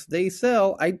products they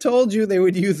sell. I told you they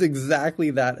would use exactly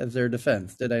that as their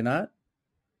defense, did I not?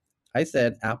 I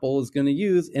said Apple is going to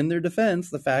use in their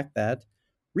defense the fact that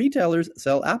retailers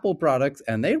sell Apple products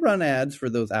and they run ads for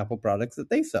those Apple products that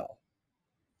they sell.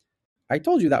 I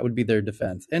told you that would be their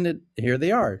defense, and here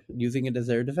they are using it as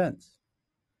their defense.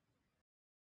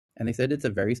 And they said it's a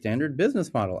very standard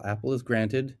business model. Apple is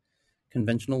granted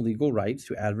conventional legal rights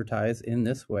to advertise in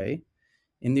this way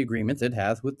in the agreements it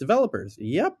has with developers.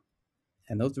 Yep.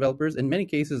 And those developers, in many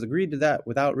cases, agreed to that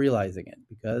without realizing it,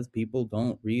 because people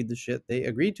don't read the shit they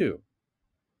agree to.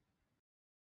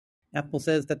 Apple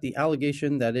says that the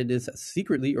allegation that it is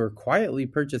secretly or quietly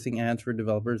purchasing ads for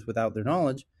developers without their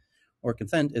knowledge or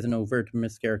consent is an overt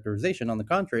mischaracterization. On the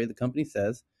contrary, the company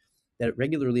says that it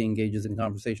regularly engages in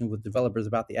conversations with developers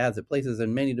about the ads it places,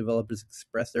 and many developers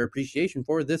express their appreciation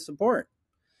for this support.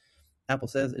 Apple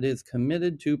says it is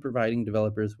committed to providing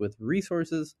developers with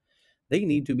resources they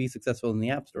need to be successful in the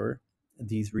App Store.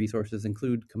 These resources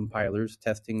include compilers,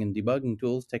 testing and debugging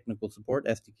tools, technical support,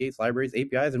 SDKs, libraries,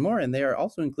 APIs, and more, and they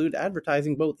also include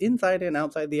advertising both inside and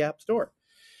outside the App Store.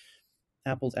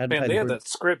 Apple's Man, they advertising have for that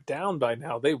script down by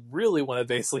now. They really want to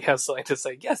basically have something to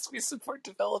say. Yes, we support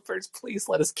developers. Please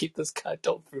let us keep this cut.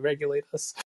 Don't regulate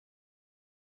us.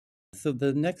 So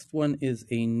the next one is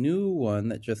a new one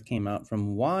that just came out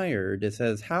from Wired. It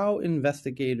says how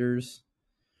investigators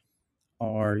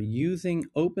are using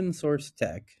open source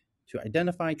tech to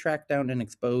identify, track down, and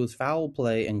expose foul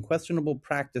play and questionable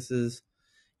practices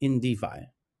in DeFi.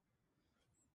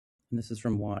 And this is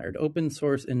from Wired. Open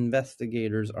source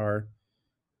investigators are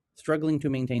struggling to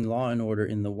maintain law and order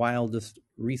in the wildest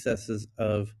recesses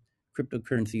of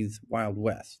cryptocurrency's Wild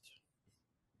West.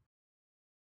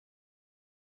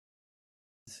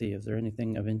 Let's see, is there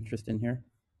anything of interest in here?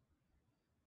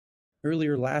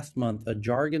 Earlier last month, a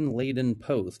jargon-laden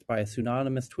post by a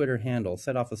pseudonymous Twitter handle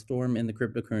set off a storm in the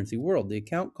cryptocurrency world. The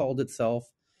account called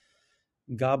itself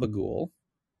Gabagool.eth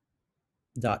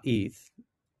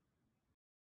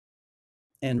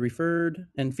and referred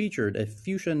and featured a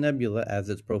fuchsia nebula as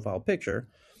its profile picture.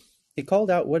 It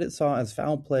called out what it saw as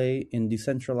foul play in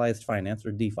decentralized finance,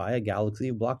 or DeFi, a galaxy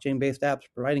of blockchain-based apps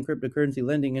providing cryptocurrency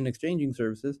lending and exchanging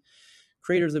services.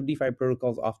 Creators of DeFi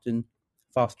protocols often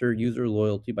foster user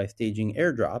loyalty by staging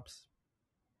airdrops.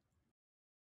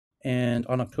 And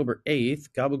on October 8th,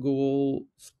 Gabagool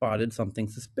spotted something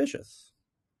suspicious.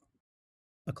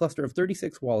 A cluster of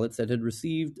 36 wallets that had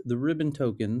received the Ribbon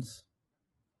tokens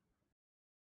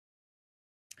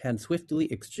had swiftly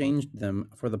exchanged them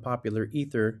for the popular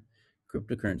Ether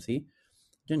cryptocurrency,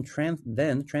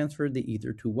 then transferred the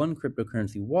Ether to one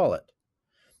cryptocurrency wallet.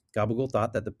 Gabagool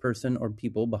thought that the person or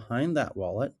people behind that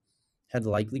wallet had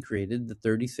likely created the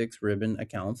 36 Ribbon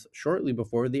accounts shortly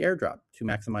before the airdrop to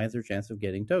maximize their chance of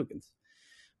getting tokens.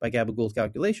 By Gabagool's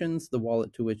calculations, the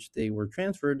wallet to which they were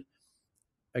transferred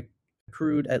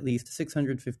accrued at least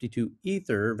 652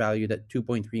 Ether, valued at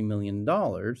 $2.3 million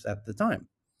at the time.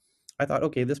 I thought,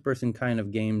 okay, this person kind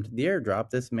of gamed the airdrop.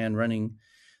 This man running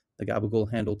the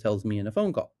Gabagool handle tells me in a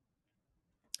phone call.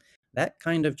 That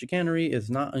kind of chicanery is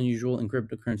not unusual in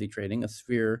cryptocurrency trading, a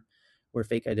sphere where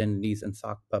fake identities and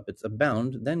sock puppets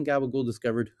abound. Then Gabagool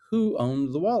discovered who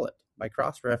owned the wallet by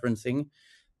cross-referencing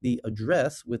the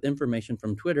address with information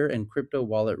from Twitter and crypto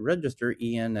wallet register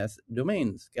ENS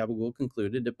domains. Gabagool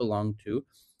concluded it belonged to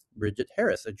Bridget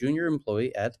Harris, a junior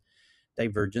employee at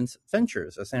Divergence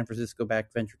Ventures, a San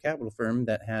Francisco-backed venture capital firm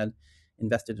that had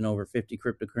invested in over 50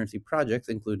 cryptocurrency projects,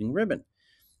 including Ribbon.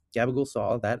 Gabagool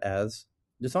saw that as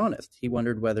dishonest. He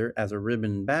wondered whether, as a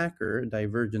Ribbon backer,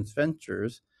 Divergence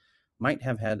Ventures might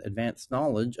have had advanced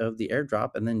knowledge of the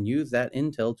airdrop and then used that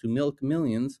intel to milk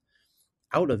millions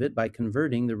out of it by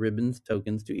converting the Ribbon's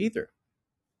tokens to Ether.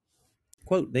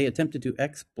 Quote, they attempted to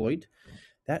exploit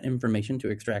that information to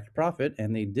extract profit,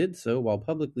 and they did so while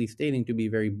publicly stating to be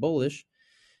very bullish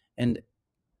and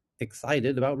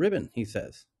excited about Ribbon, he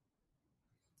says.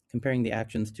 Comparing the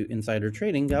actions to insider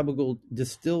trading, Gabagool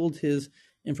distilled his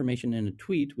information in a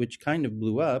tweet, which kind of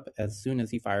blew up as soon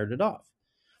as he fired it off.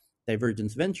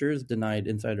 Divergence Ventures denied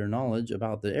insider knowledge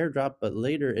about the airdrop, but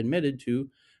later admitted to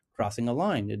crossing a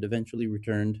line. It eventually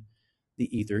returned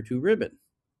the Ether to Ribbon.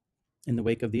 In the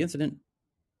wake of the incident,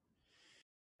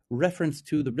 reference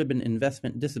to the Ribbon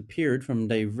investment disappeared from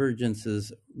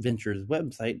Divergence Ventures'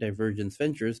 website. Divergence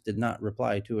Ventures did not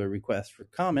reply to a request for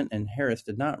comment, and Harris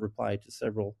did not reply to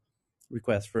several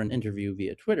requests for an interview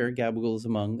via Twitter. Gabagool is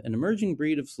among an emerging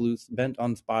breed of sleuths bent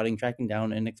on spotting, tracking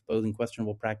down, and exposing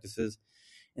questionable practices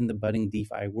in the budding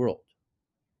DeFi world.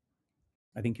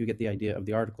 I think you get the idea of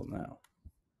the article now.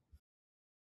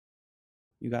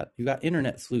 You got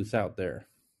internet sleuths out there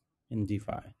in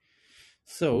DeFi.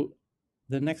 So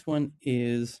the next one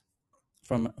is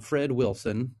from Fred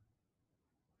Wilson,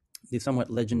 the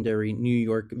somewhat legendary New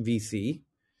York VC,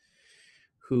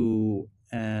 who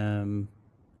has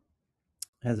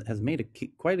made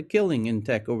quite a killing in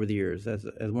tech over the years as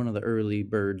one of the early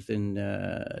birds in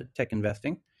tech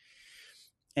investing.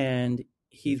 And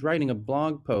he's writing a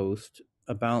blog post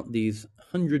about these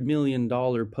 $100 million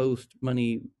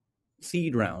post-money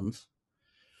seed rounds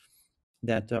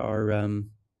that are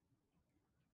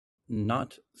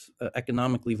not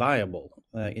economically viable.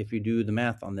 If you do the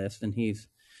math on this, and he's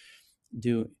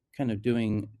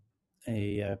doing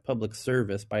public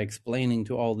service by explaining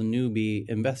to all the newbie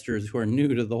investors who are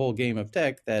new to the whole game of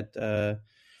tech that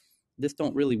this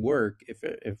don't really work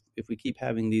if we keep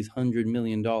having these $100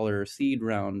 million seed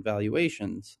round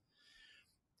valuations.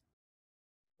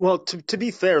 Well, to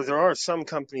be fair, there are some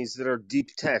companies that are deep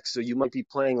tech, so you might be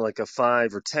playing like a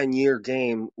 5 or 10-year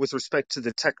game with respect to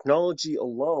the technology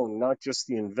alone, not just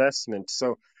the investment.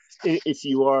 So if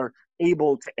you are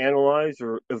able to analyze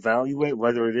or evaluate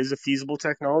whether it is a feasible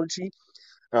technology,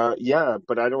 yeah,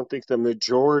 but I don't think the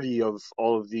majority of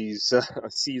all of these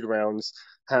seed rounds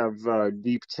have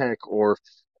deep tech or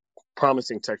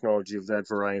promising technology of that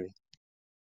variety.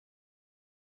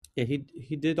 Yeah,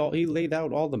 he laid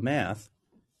out all the math.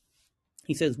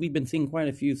 He says we've been seeing quite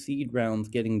a few seed rounds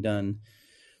getting done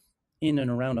in and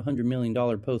around $100 million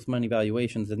post-money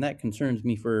valuations, and that concerns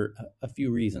me for a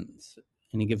few reasons.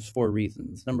 And he gives 4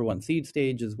 reasons. Number 1, seed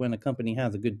stage is when a company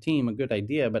has a good team, a good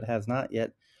idea, but has not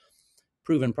yet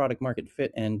proven product market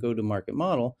fit and go-to-market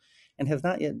model, and has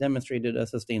not yet demonstrated a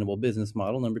sustainable business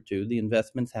model. Number 2, the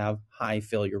investments have high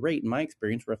failure rate. In my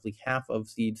experience, roughly half of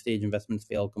seed stage investments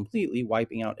fail completely,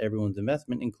 wiping out everyone's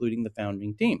investment, including the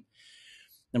founding team.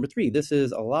 Number 3, this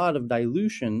is a lot of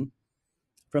dilution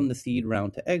from the seed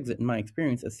round to exit. In my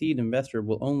experience, a seed investor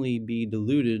will only be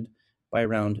diluted by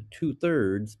around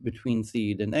 2/3 between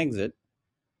seed and exit.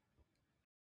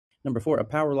 Number 4, a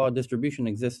power law distribution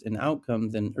exists in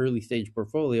outcomes in early stage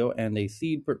portfolio, and a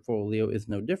seed portfolio is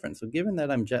no different. So given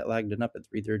that I'm jet lagged and up at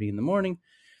 3:30 in the morning,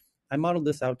 I modeled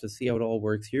this out to see how it all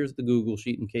works. Here's the Google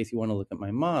sheet in case you want to look at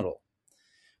my model.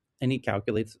 And he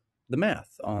calculates the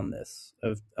math on this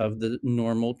of the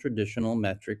normal traditional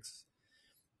metrics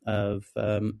of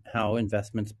how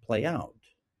investments play out.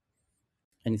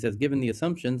 And he says, given the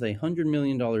assumptions, a $100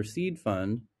 million seed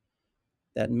fund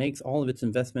that makes all of its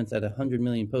investments at $100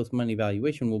 million post-money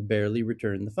valuation will barely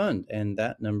return the fund. And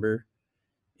that number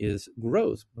is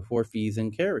gross before fees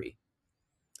and carry.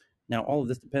 Now, all of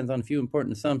this depends on a few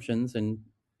important assumptions, and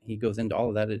he goes into all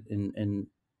of that in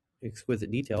exquisite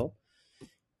detail,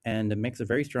 and it makes a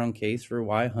very strong case for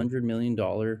why $100 million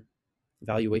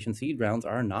valuation seed rounds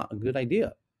are not a good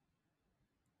idea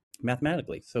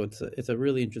mathematically. So it's a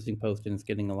really interesting post, and it's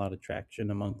getting a lot of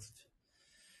traction amongst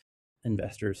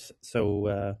investors.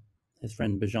 So his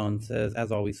friend Bajan says,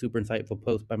 as always, super insightful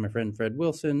post by my friend Fred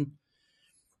Wilson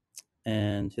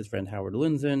and his friend Howard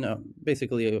Lundzen.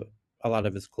 Basically, a lot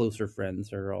of his closer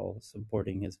friends are all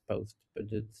supporting his post, but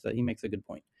he makes a good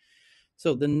point.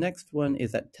 So the next one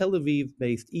is that Tel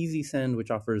Aviv-based EasySend,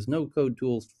 which offers no-code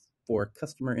tools for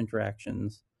customer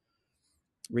interactions,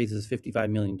 raises $55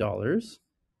 million.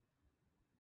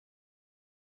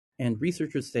 And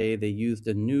researchers say they used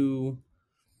a new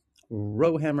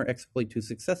Rowhammer exploit to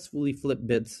successfully flip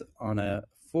bits on a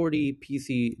 40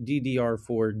 PC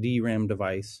DDR4 DRAM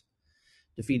device,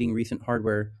 defeating recent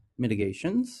hardware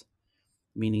mitigations,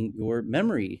 meaning your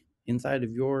memory inside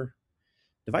of your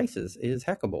devices is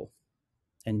hackable.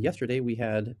 And yesterday we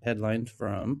had headlines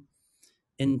from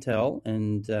Intel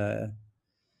and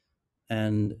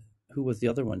who was the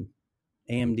other one?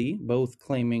 AMD, both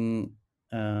claiming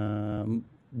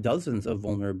dozens of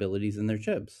vulnerabilities in their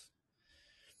chips.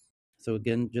 So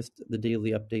again, just the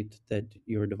daily update that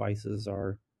your devices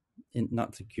are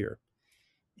not secure.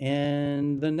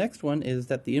 And the next one is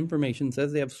that the information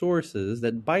says they have sources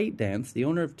that ByteDance, the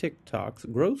owner of TikTok's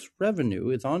gross revenue,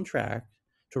 is on track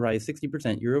to rise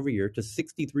 60% year over year to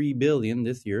 $63 billion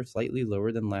this year, slightly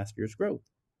lower than last year's growth.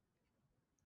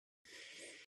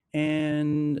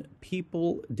 And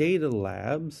People Data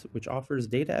Labs, which offers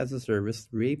data as a service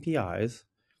through APIs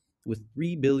with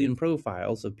 3 billion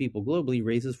profiles of people globally,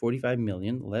 raises $45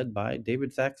 million, led by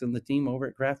David Sachs and the team over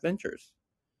at Craft Ventures.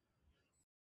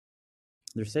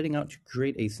 They're setting out to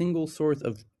create a single source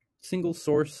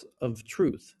of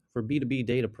truth for B2B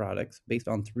data products based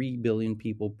on 3 billion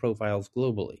people profiles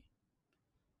globally.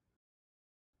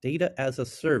 Data as a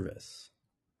service.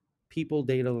 People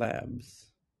Data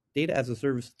Labs. Data as a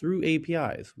service through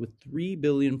APIs with 3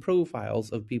 billion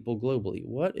profiles of people globally.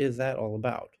 What is that all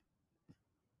about?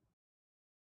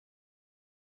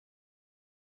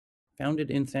 Founded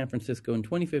in San Francisco in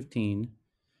 2015,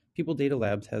 People Data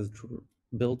Labs has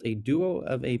built a duo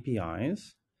of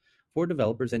APIs for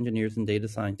developers, engineers, and data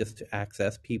scientists to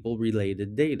access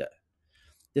people-related data.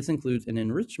 This includes an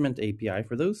enrichment API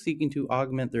for those seeking to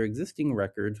augment their existing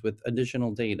records with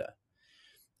additional data,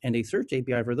 and a search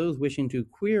API for those wishing to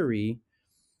query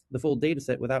the full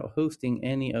dataset without hosting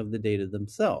any of the data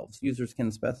themselves. Users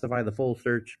can specify the full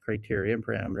search criteria and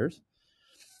parameters.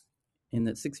 In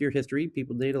its 6-year history,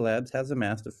 People Data Labs has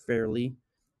amassed a fairly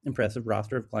impressive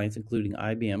roster of clients, including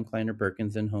IBM, Kleiner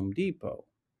Perkins, and Home Depot.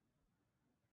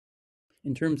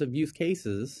 In terms of use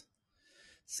cases,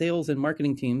 sales and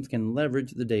marketing teams can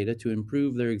leverage the data to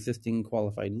improve their existing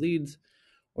qualified leads,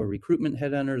 or recruitment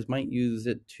headhunters might use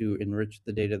it to enrich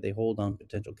the data they hold on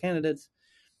potential candidates,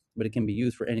 but it can be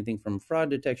used for anything from fraud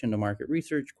detection to market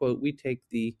research. Quote, we take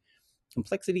the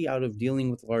complexity out of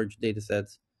dealing with large data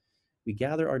sets. We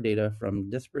gather our data from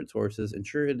disparate sources,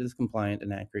 ensure it is compliant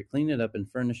and accurate, clean it up,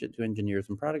 and furnish it to engineers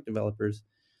and product developers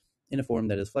in a form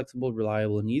that is flexible,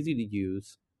 reliable, and easy to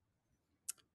use.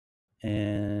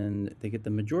 And they get the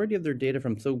majority of their data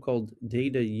from so-called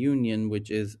Data Union,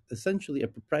 which is essentially a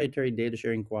proprietary data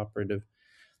sharing cooperative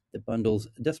that bundles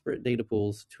disparate data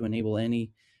pools to enable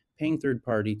any paying third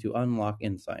party to unlock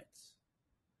insights.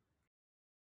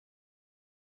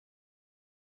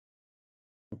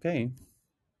 Okay,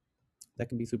 that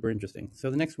can be super interesting.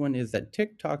 So the next one is that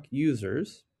TikTok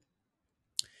users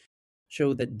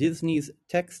show that Disney's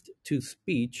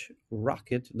text-to-speech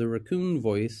Rocket, the raccoon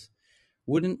voice,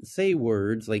 wouldn't say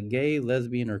words like gay,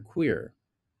 lesbian, or queer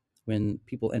when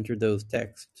people entered those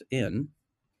texts in.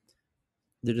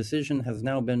 The decision has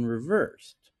now been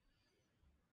reversed.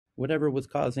 Whatever was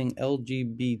causing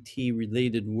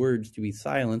LGBT-related words to be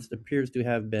silenced appears to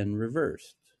have been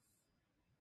reversed.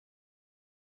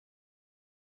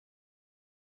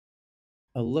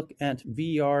 A look at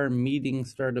VR meeting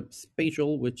startup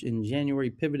Spatial, which in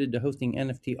January pivoted to hosting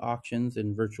NFT auctions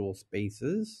in virtual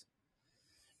spaces.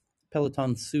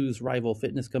 Peloton sues rival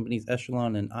fitness companies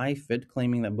Echelon and iFit,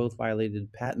 claiming that both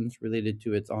violated patents related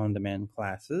to its on-demand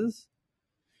classes.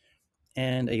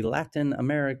 And a Latin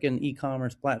American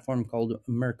e-commerce platform called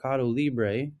Mercado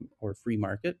Libre, or Free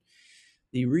Market,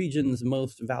 the region's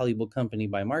most valuable company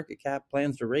by market cap,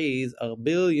 plans to raise $1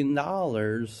 billion.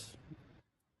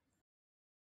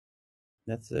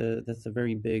 That's a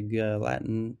very big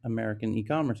Latin American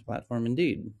e-commerce platform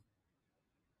indeed.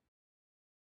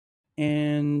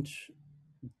 And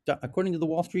according to the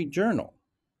Wall Street Journal,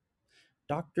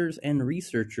 doctors and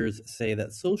researchers say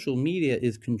that social media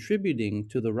is contributing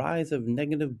to the rise of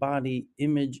negative body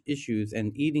image issues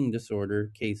and eating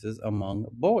disorder cases among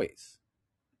boys.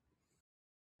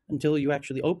 Until you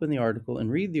actually open the article and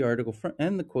read the article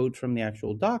and the quote from the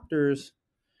actual doctors,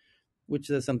 which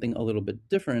says something a little bit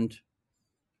different,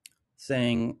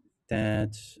 saying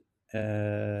that,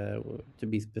 to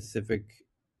be specific,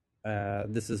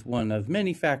 this is one of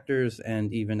many factors,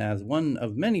 and even as one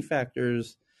of many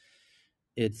factors,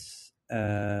 it's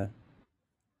an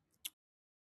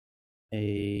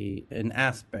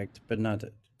aspect, but not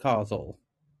causal.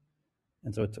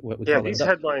 And so it's what we call these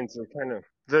headlines are kind of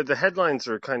the headlines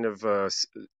are kind of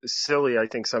silly, I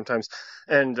think, sometimes.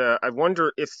 And I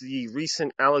wonder if the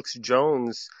recent Alex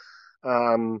Jones,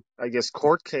 I guess,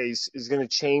 court case is going to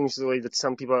change the way that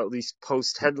some people at least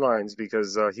post headlines,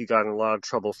 because he got in a lot of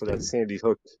trouble for that Sandy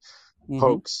Hook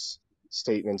hoax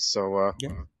statement. So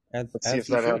let's see if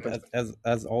that happens.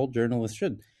 As all journalists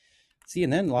should.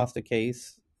 CNN lost a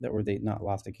case, they not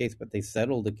lost a case, but they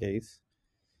settled a case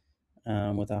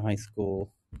with a high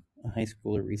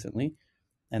schooler recently,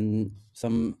 and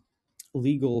some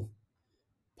legal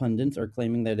pundits are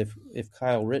claiming that if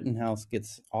Kyle Rittenhouse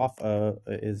gets off,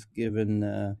 is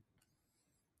given,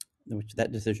 which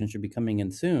that decision should be coming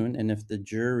in soon, and if the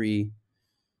jury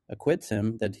acquits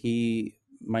him, that he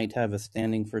might have a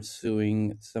standing for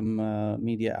suing some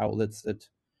media outlets that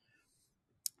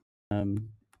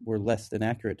were less than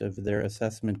accurate of their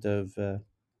assessment of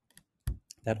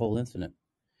that whole incident.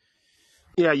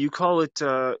 Yeah, you call it,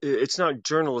 it's not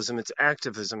journalism, it's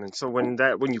activism. And so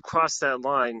when you cross that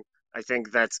line, I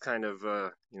think that's kind of,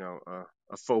 a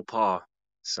faux pas.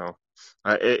 So,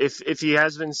 if he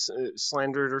has been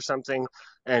slandered or something,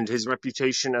 and his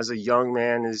reputation as a young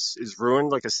man is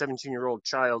ruined, like a 17-year-old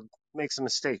child makes a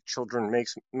mistake. Children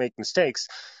make mistakes.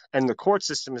 And the court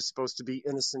system is supposed to be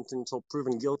innocent until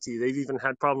proven guilty. They've even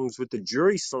had problems with the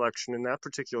jury selection in that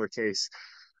particular case.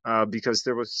 Because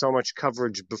there was so much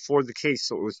coverage before the case,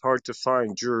 so it was hard to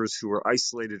find jurors who were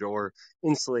isolated or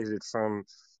insulated from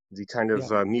the kind of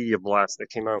media blast that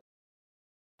came out.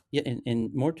 Yeah,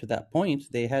 and more to that point,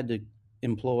 they had to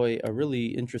employ a really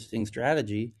interesting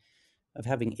strategy of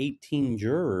having 18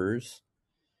 jurors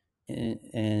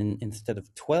and instead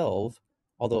of 12,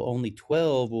 although only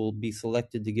 12 will be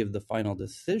selected to give the final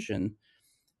decision,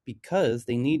 because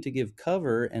they need to give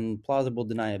cover and plausible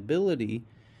deniability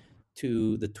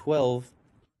to the 12,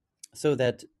 so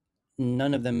that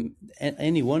none of them,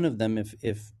 any one of them,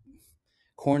 if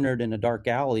cornered in a dark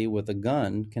alley with a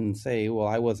gun, can say, well,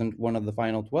 I wasn't one of the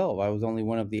final 12. I was only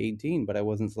one of the 18, but I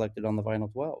wasn't selected on the final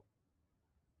 12.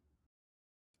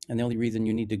 And the only reason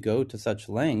you need to go to such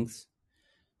lengths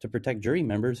to protect jury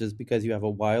members is because you have a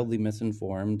wildly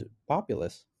misinformed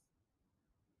populace.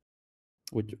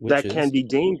 which That can is be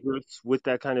dangerous with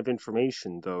that kind of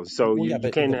information, though. So well, yeah, you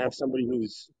but can't have somebody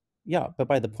who's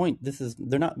by the point,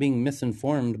 they're not being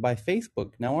misinformed by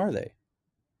Facebook now, are they?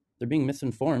 They're being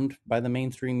misinformed by the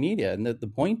mainstream media, and the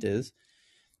point is,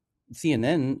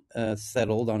 CNN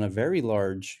settled on a very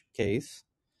large case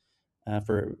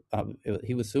for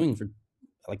he was suing for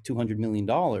like $200 million,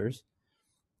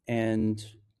 and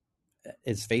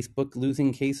is Facebook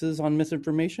losing cases on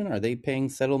misinformation? Are they paying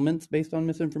settlements based on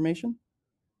misinformation?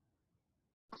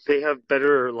 they have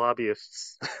better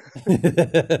lobbyists.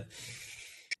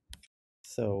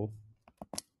 So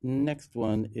next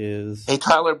one is Hey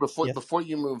Tyler, yes, before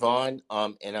you move on,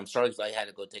 and I'm sorry if I had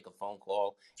to go take a phone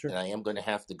call, sure, and I am going to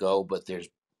have to go, but there's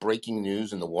breaking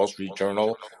news in the Wall Street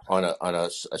Journal on a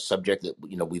subject that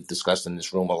we've discussed in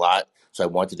this room a lot. So I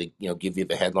wanted to give you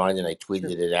the headline, and I sure,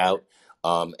 tweeted it out.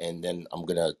 And then I'm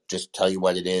gonna just tell you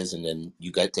what it is, and then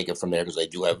you guys take it from there because I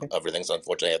do have okay, other things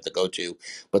unfortunately I have to go to.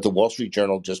 But the Wall Street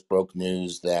Journal just broke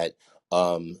news that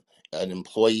an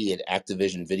employee at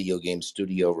Activision video game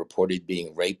studio reported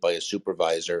being raped by a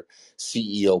supervisor.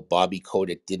 CEO Bobby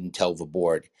Kotick didn't tell the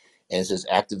board. And it says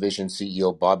Activision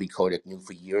CEO Bobby Kotick knew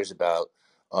for years about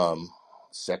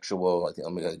sexual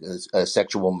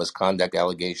sexual misconduct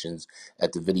allegations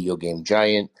at the video game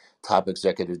giant. Top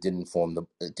executive did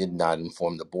not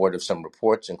inform the board of some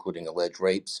reports, including alleged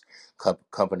rapes.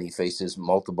 Company faces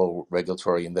multiple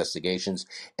regulatory investigations,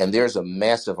 and there's a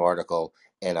massive article,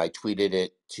 and I tweeted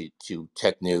it to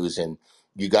Tech News, and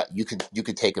you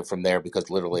could take it from there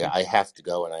because literally okay, I have to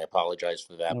go, and I apologize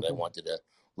for that, no but I problem. wanted to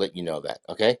let you know that.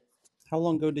 Okay, How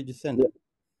long ago did you send it?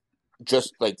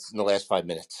 just like in the last 5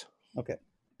 minutes. Okay,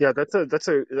 Yeah, that's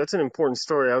an important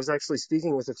story. I was actually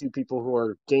speaking with a few people who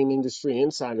are game industry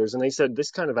insiders, and they said this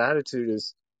kind of attitude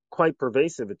is quite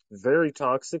pervasive. It's very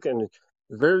toxic, and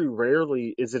very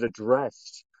rarely is it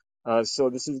addressed.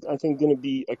 So this is, I think, going to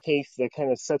be a case that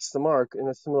kind of sets the mark in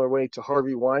a similar way to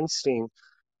Harvey Weinstein,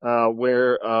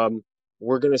 where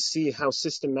we're going to see how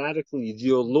systematically the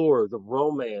allure, the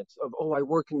romance of, oh, I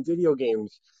work in video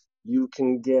games, you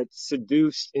can get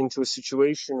seduced into a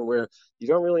situation where you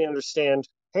don't really understand,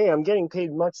 hey, I'm getting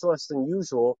paid much less than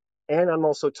usual, and I'm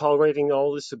also tolerating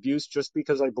all this abuse just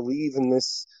because I believe in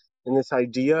this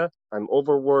idea. I'm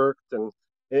overworked, and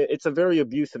it's a very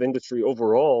abusive industry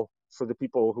overall for the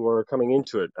people who are coming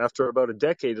into it. After about a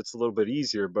decade, it's a little bit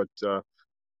easier, but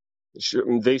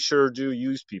they sure do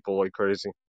use people like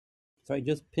crazy. so I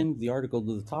just pinned the article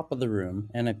to the top of the room,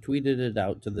 and I've tweeted it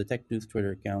out to the Tech News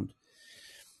Twitter account.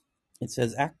 It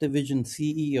says Activision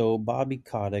CEO Bobby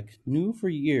Kotick knew for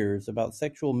years about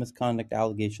sexual misconduct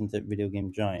allegations at video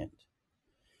game giant.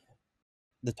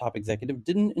 The top executive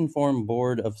didn't inform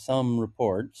board of some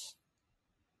reports,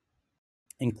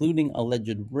 including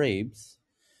alleged rapes.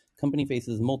 Company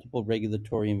faces multiple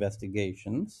regulatory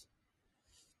investigations.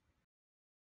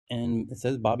 And it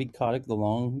says Bobby Kotick, the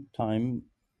longtime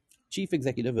chief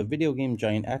executive of video game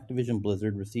giant Activision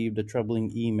Blizzard, received a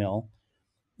troubling email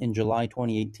in July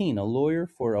 2018. A lawyer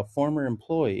for a former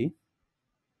employee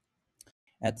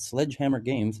at Sledgehammer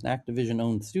Games, an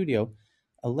Activision-owned studio,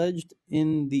 alleged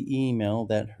in the email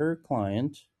that her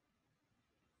client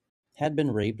had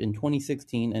been raped in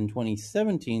 2016 and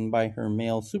 2017 by her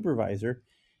male supervisor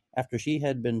after she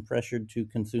had been pressured to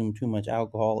consume too much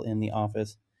alcohol in the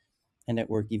office and at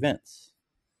work events.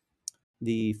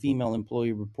 The female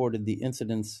employee reported the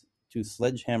incidents to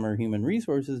Sledgehammer Human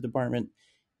Resources Department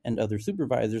and other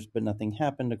supervisors, but nothing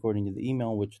happened, according to the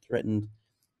email, which threatened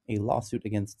a lawsuit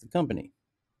against the company.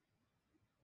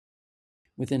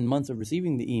 Within months of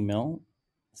receiving the email,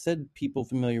 said people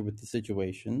familiar with the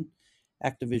situation,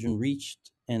 Activision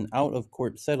reached an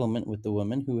out-of-court settlement with the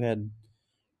woman who had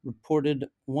reported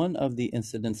one of the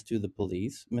incidents to the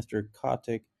police. Mr.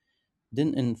 Kotick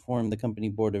didn't inform the company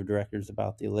board of directors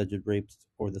about the alleged rapes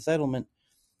or the settlement,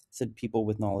 said people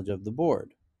with knowledge of the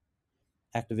board.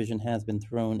 Activision has been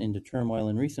thrown into turmoil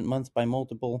in recent months by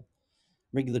multiple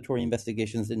regulatory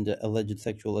investigations into alleged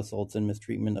sexual assaults and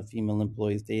mistreatment of female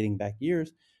employees dating back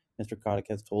years. Mr. Kotick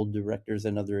has told directors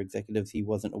and other executives he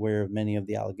wasn't aware of many of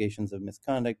the allegations of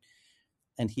misconduct,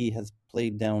 and he has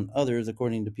played down others,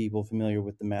 according to people familiar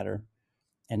with the matter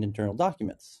and internal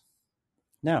documents.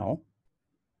 Now,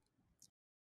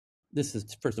 this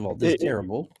is, first of all, this is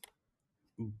terrible,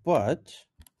 but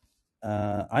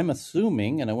I'm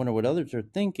assuming, and I wonder what others are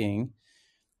thinking,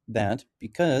 that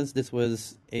because this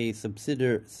was a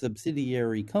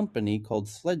subsidiary company called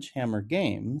Sledgehammer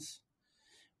Games,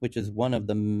 which is one of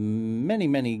the many,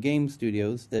 many game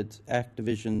studios that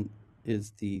Activision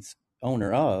is the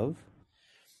owner of,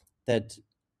 that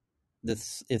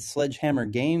this Sledgehammer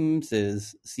Games'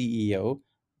 CEO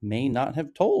may not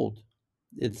have told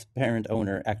its parent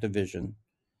owner, Activision,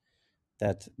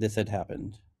 that this had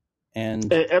happened.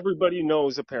 And Everybody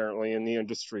knows apparently in the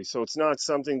industry, so it's not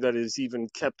something that is even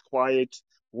kept quiet.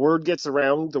 Word gets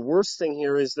around. The worst thing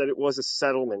here is that it was a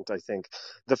settlement, I think.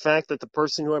 The fact that the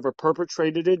person who ever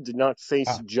perpetrated it did not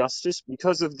face justice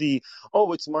because of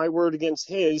oh, it's my word against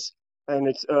his, and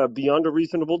it's beyond a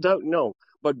reasonable doubt. No.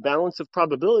 But balance of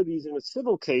probabilities in a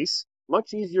civil case,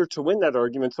 much easier to win that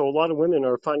argument. So a lot of women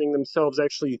are finding themselves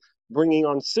actually bringing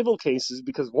on civil cases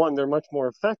because, one, they're much more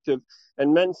effective,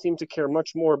 and men seem to care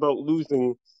much more about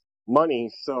losing money.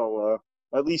 So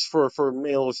at least for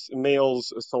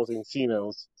males assaulting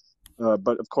females.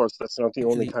 But of course, that's not the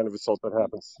only actually, kind of assault that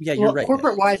happens. yeah, you're Well, right.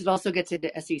 corporate wise, it also gets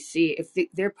into SEC if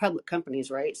they're public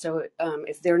companies, right? So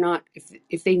if they're not,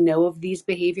 if they know of these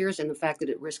behaviors and the fact that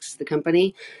it risks the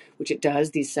company, which it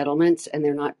does, these settlements, and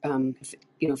they're not,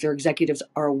 if their executives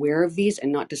are aware of these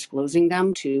and not disclosing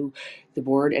them to the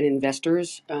board and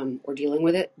investors or dealing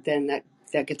with it, then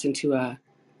that gets into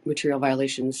material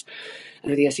violations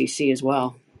under the SEC as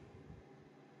well.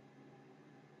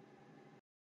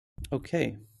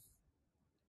 Okay.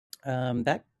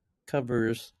 That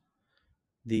covers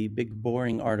the big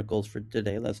boring articles for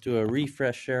today. Let's do a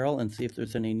refresh, Cheryl, and see if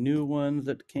there's any new ones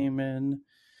that came in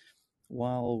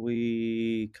while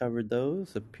we covered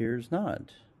those. Appears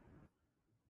not.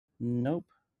 Nope.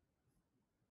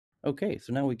 Okay,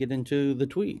 so now we get into the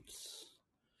tweets.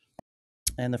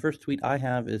 And the first tweet I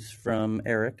have is from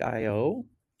Eric IO.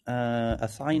 A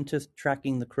scientist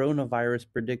tracking the coronavirus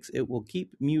predicts it will keep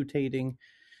mutating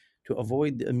to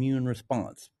avoid the immune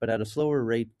response, but at a slower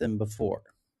rate than before.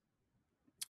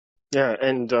 Yeah,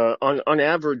 and on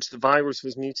average, the virus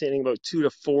was mutating about 2 to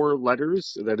 4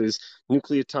 letters. That is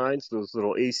nucleotides, those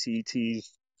little A, C,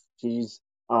 T's, G's.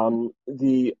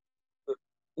 The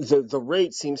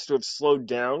rate seems to have slowed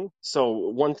down. So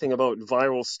one thing about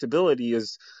viral stability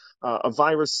is a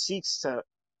virus seeks to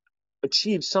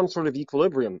achieve some sort of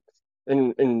equilibrium.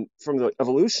 And from the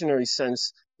evolutionary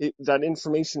sense, that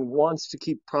information wants to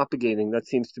keep propagating. That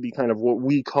seems to be kind of what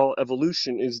we call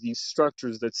evolution, is these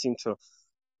structures that seem to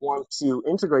want to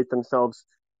integrate themselves.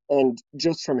 And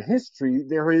just from history,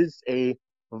 there is a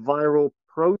viral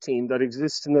protein that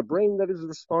exists in the brain that is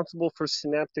responsible for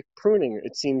synaptic pruning.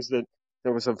 It seems that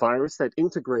there was a virus that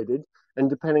integrated, and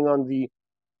depending on the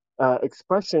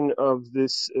expression of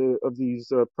these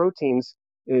proteins,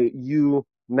 you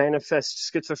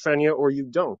manifest schizophrenia or you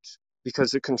don't,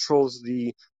 because it controls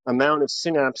the amount of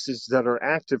synapses that are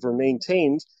active or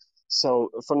maintained. So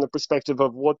from the perspective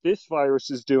of what this virus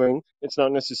is doing, it's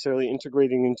not necessarily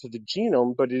integrating into the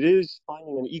genome, but it is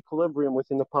finding an equilibrium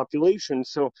within the population.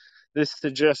 So this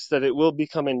suggests that it will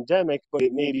become endemic, but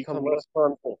it may become less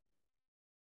harmful.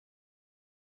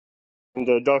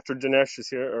 And Dr. Dinesh is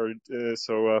here,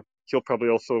 so he'll probably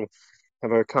also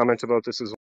have a comment about this as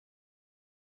well.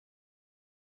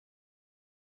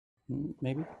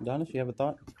 Maybe. Donish, you have a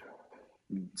thought?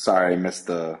 Sorry, I missed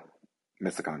the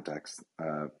context.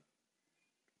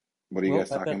 What are you guys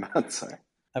talking about? Sorry.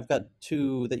 I've got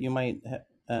two that you might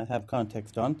have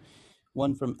context on.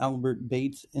 One from Albert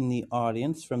Bates in the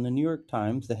audience from the New York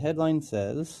Times. The headline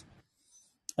says,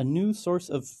 "A new source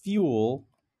of fuel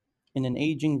in an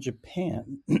aging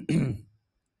Japan.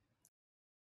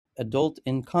 Adult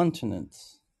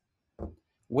incontinence.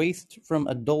 Waste from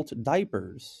adult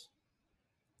diapers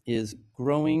is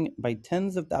growing by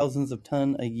tens of thousands of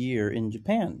tons a year in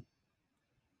Japan.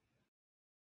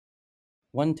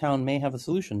 One town may have a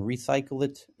solution: recycle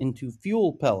it into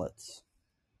fuel pellets.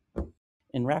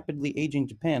 In rapidly aging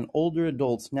Japan, older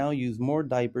adults now use more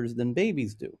diapers than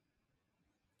babies do.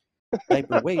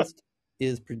 Diaper waste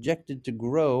is projected to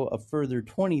grow a further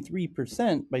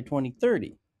 23% by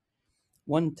 2030.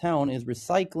 One town is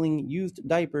recycling used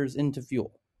diapers into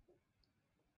fuel."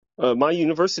 my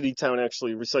university town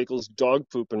actually recycles dog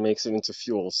poop and makes it into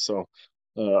fuel. So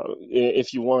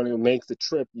if you want to make the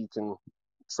trip, you can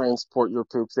transport your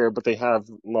poop there, but they have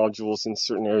modules in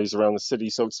certain areas around the city.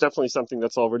 So it's definitely something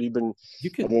that's already been,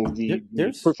 I think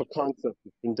the proof of concept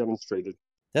has been demonstrated.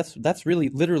 That's really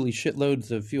literally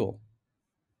shitloads of fuel.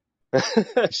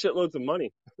 Shitloads of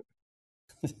money.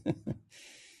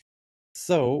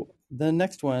 So the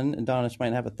next one, Donish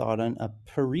might have a thought on. A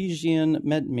Parisian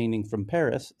meaning from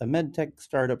Paris, a medtech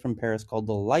startup from Paris called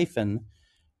the Lifen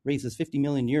raises 50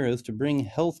 million euros to bring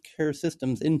healthcare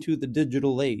systems into the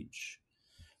digital age.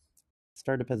 The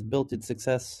startup has built its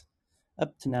success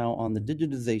up to now on the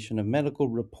digitization of medical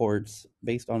reports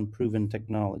based on proven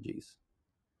technologies.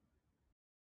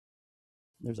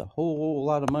 There's a whole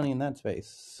lot of money in that space.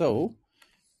 So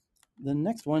the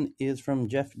next one is from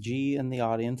Jeff G in the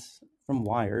audience. from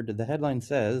Wired. The headline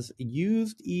says,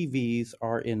 used EVs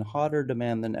are in hotter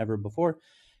demand than ever before.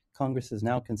 Congress is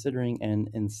now considering an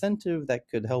incentive that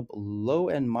could help low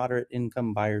and moderate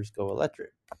income buyers go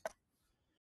electric.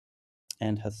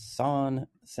 And Hassan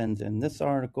sends in this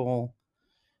article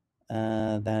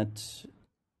that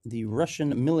the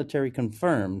Russian military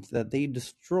confirmed that they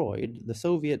destroyed the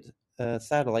Soviet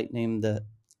satellite named the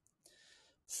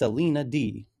Selena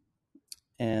D.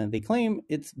 And they claim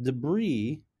its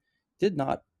debris did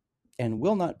not and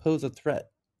will not pose a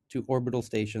threat to orbital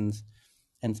stations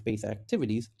and space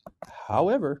activities.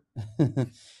 However, the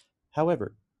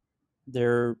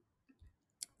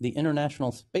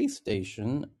International Space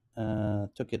Station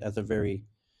took it as a very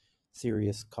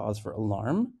serious cause for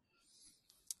alarm.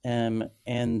 And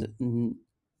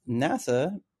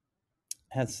NASA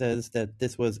says that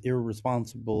this was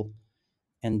irresponsible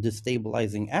and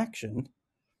destabilizing action.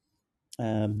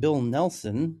 Bill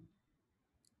Nelson,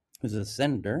 who's a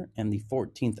senator and the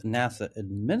 14th NASA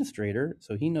administrator,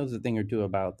 so he knows a thing or two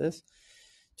about this,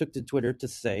 took to Twitter to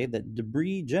say that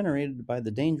debris generated by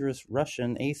the dangerous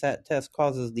Russian ASAT test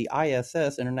causes the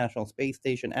ISS, International Space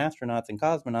Station, astronauts and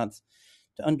cosmonauts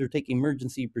to undertake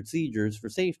emergency procedures for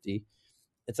safety.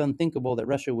 It's unthinkable that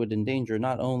Russia would endanger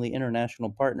not only international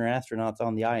partner astronauts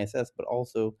on the ISS, but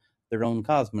also their own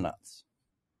cosmonauts.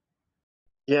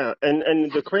 Yeah,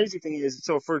 and the crazy thing is,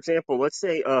 so for example, let's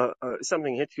say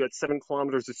something hits you at 7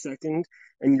 kilometers a second,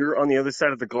 and you're on the other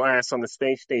side of the glass on the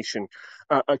space station.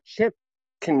 A chip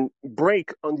can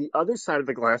break on the other side of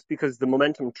the glass because the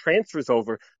momentum transfers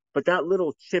over, but that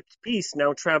little chipped piece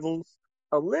now travels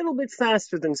a little bit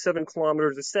faster than 7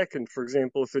 kilometers a second. For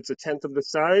example, if it's a tenth of the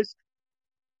size,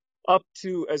 up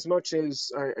to as much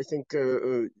as I think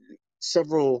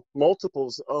several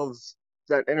multiples of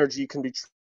that energy can be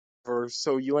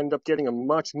so you end up getting a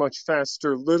much, much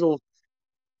faster little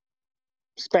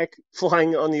speck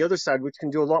flying on the other side, which can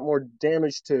do a lot more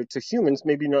damage to humans.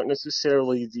 Maybe not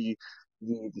necessarily the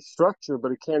structure,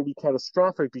 but it can be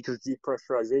catastrophic because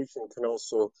depressurization can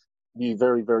also be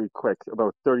very, very quick,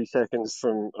 about 30 seconds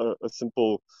from a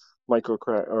simple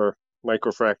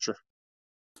microfracture.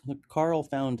 Carl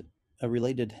found a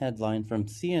related headline from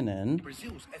CNN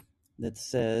that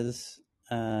says,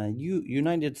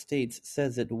 United States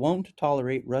says it won't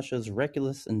tolerate Russia's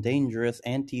reckless and dangerous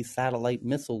anti-satellite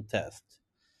missile test.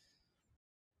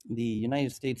 The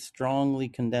United States strongly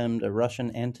condemned a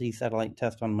Russian anti-satellite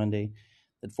test on Monday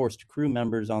that forced crew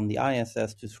members on the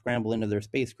ISS to scramble into their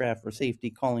spacecraft for safety,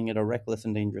 calling it a reckless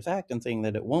and dangerous act and saying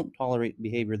that it won't tolerate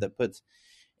behavior that puts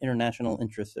international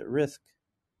interests at risk.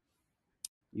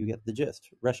 You get the gist.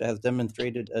 Russia has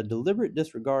demonstrated a deliberate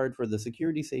disregard for the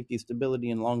security, safety,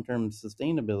 stability, and long-term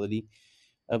sustainability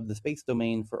of the space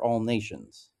domain for all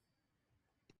nations.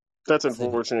 That's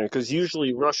unfortunate because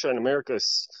usually Russia and America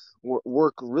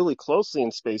work really closely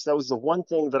in space. That was the one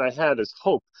thing that I had as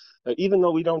hope. Even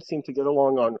though we don't seem to get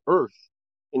along on Earth,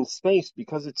 in space,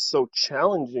 because it's so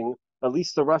challenging, at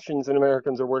least the Russians and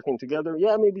Americans are working together.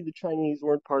 Yeah, maybe the Chinese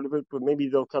weren't part of it, but maybe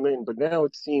they'll come in. But now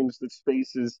it seems that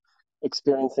space is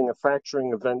experiencing a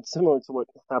fracturing event similar to what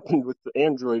happened with the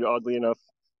Android, oddly enough,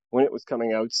 when it was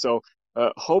coming out. So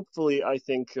hopefully, I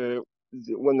think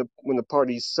when the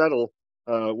parties settle,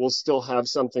 we'll still have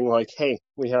something like, hey,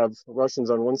 we have Russians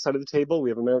on one side of the table,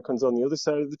 we have Americans on the other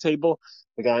side of the table.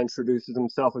 The guy introduces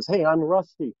himself as, hey, I'm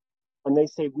Rusty. And they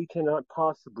say, we cannot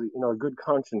possibly, in our good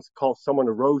conscience, call someone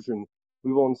erosion.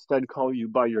 We will instead call you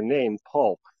by your name,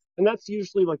 Paul. And that's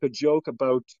usually like a joke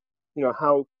about,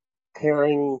 how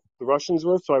caring the Russians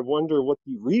were. So I wonder what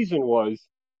the reason was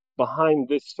behind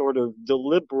this sort of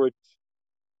deliberate,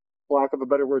 for lack of a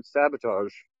better word,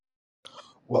 sabotage.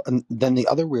 Well, and then the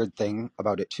other weird thing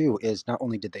about it, too, is not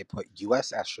only did they put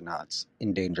U.S. astronauts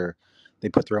in danger, they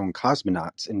put their own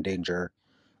cosmonauts in danger.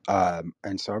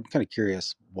 And so I'm kind of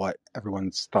curious what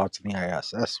everyone's thoughts on the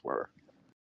ISS were.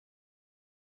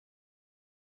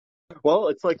 Well,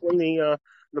 it's like when the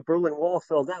Berlin Wall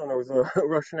fell down. There was a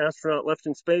Russian astronaut left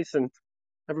in space, and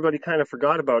everybody kind of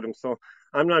forgot about him. So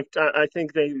I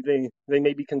think they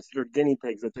may be considered guinea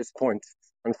pigs at this point,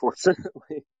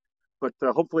 unfortunately. But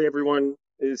hopefully everyone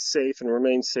is safe and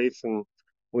remains safe, and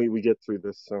we get through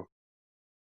this. So.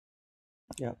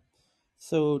 Yeah.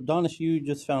 So, Donish, you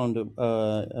just found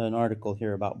an article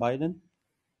here about Biden.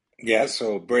 Yeah,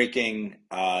 so breaking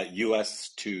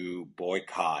U.S. to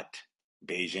boycott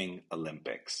Beijing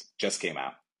Olympics just came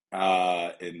out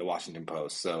in the Washington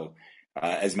Post. So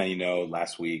as many know,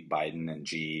 last week Biden and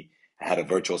Xi had a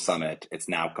virtual summit. It's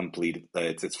now complete.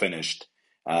 It's finished.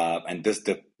 And this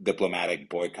diplomatic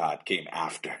boycott came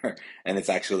after. And it's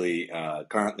actually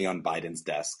currently on Biden's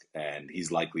desk, and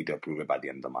he's likely to approve it by the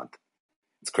end of the month.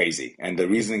 It's crazy, and the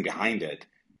reasoning behind it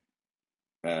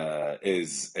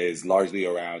is largely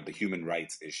around the human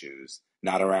rights issues,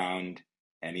 not around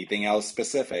anything else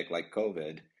specific like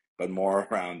COVID, but more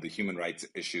around the human rights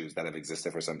issues that have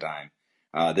existed for some time.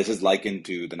 This is likened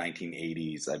to the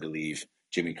 1980s, I believe,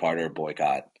 Jimmy Carter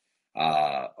boycott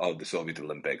of the Soviet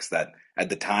Olympics that at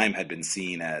the time had been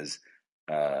seen as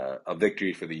a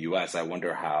victory for the U.S. I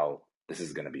wonder how this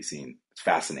is going to be seen. It's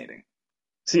fascinating.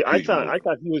 See, Huge move. I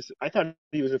thought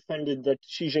he was offended that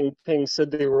Xi Jinping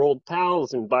said they were old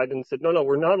pals, and Biden said, no,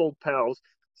 we're not old pals.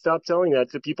 Stop telling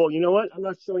that to people. You know what? I'm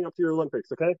not showing up to your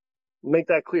Olympics, okay? Make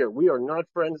that clear. We are not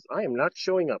friends. I am not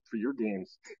showing up for your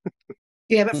games.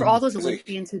 Yeah, but for all those It's like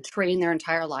Olympians who train their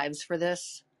entire lives for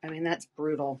this, I mean, that's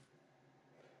brutal.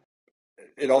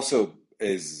 it also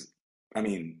is, I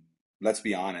mean, let's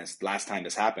be honest, last time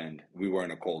this happened, we were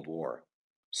in a Cold War.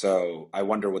 So I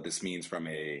wonder what this means from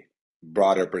a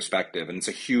broader perspective. And it's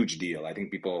a huge deal. I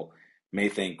think people may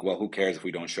think, well, who cares if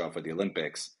we don't show up for the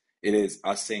Olympics? It is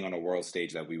us saying on a world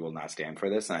stage that we will not stand for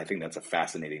this. And I think that's a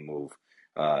fascinating move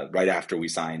right after we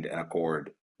signed an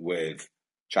accord with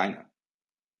China.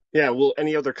 Yeah, will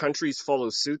any other countries follow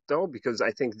suit, though? Because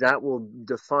I think that will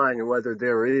define whether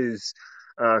there is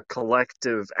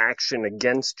collective action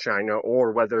against China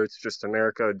or whether it's just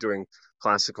America doing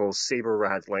classical saber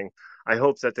rattling. I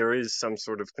hope that there is some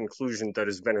sort of conclusion that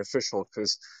is beneficial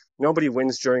because nobody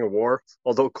wins during a war.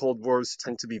 Although Cold Wars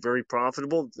tend to be very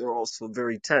profitable, they're also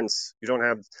very tense. You don't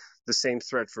have the same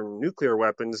threat from nuclear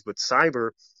weapons, but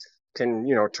cyber can,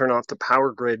 turn off the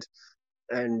power grid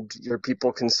and your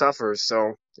people can suffer.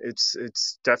 So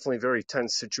it's definitely a very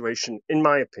tense situation, in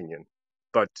my opinion.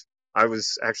 But I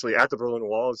was actually at the Berlin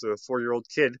Wall as a 4-year-old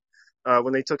kid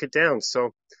when they took it down.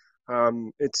 So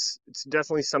it's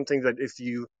definitely something that if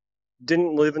you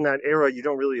didn't live in that era, you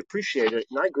don't really appreciate it.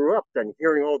 And I grew up then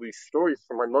hearing all these stories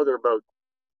from my mother about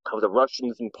how the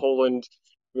Russians in Poland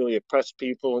really oppressed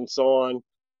people and so on.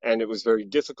 And it was very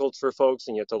difficult for folks,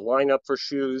 and you had to line up for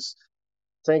shoes.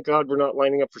 Thank God we're not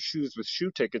lining up for shoes with shoe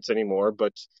tickets anymore,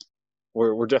 but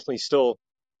we're definitely still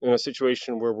in a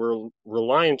situation where we're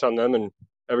reliant on them, and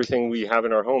everything we have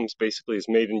in our homes basically is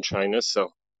made in China.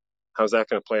 So how's that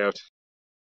going to play out?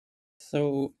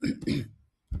 So,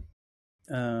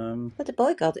 But the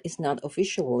boycott is not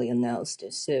officially announced,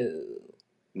 so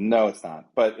No, it's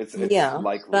not, but it's yeah.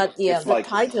 likely. But yeah, It's the likely.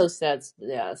 title says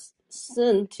yes,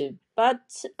 soon to. But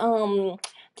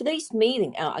today's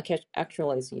meeting,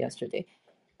 actually it's yesterday.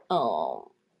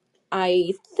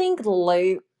 I think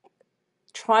they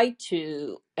try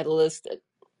to at least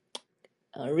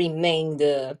remain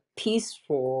the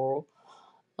peaceful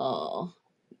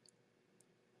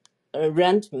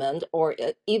arrangement or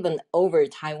even over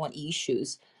Taiwan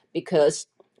issues, because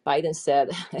Biden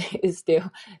said it's still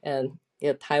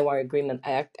Taiwan Agreement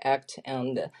Act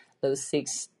and those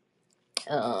six.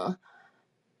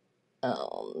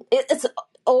 It's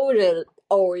old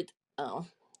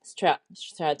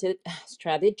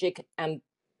strategic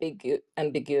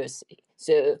ambiguous.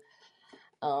 So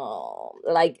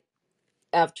like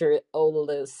after all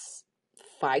this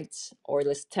fights or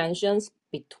these tensions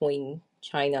between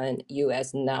China and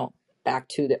US, now back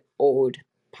to the old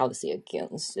policy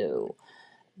again. So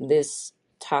this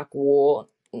tug war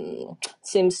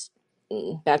seems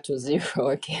back to zero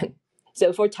again.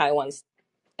 So for Taiwan's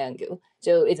angle,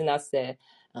 so it's not the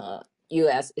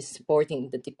US is supporting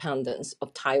the dependence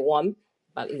of Taiwan,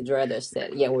 but it rather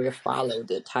said, yeah, we'll follow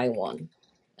the Taiwan.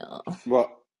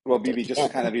 Well, BB, just to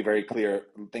kind And of be very clear,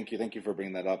 thank you for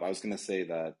bringing that up. I was going to say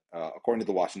that according to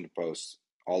the Washington Post,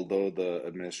 although the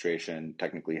administration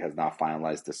technically has not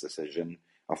finalized this decision,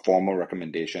 a formal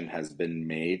recommendation has been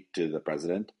made to the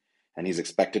president, and he's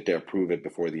expected to approve it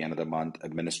before the end of the month.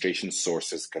 Administration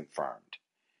sources confirmed.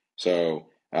 So,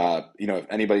 if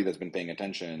anybody that's been paying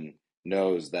attention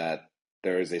knows that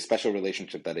there is a special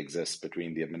relationship that exists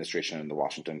between the administration and the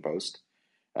Washington Post.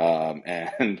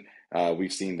 And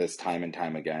we've seen this time and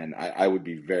time again. I would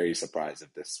be very surprised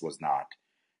if this was not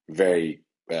very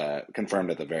confirmed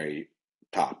at the very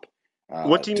top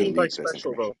What do you to mean by leak this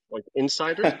special, though? information. Like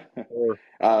insider? Or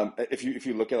If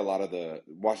you look at a lot of the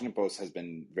Washington Post has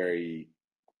been very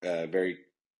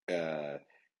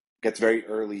gets very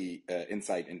early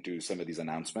insight into some of these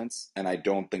announcements, and I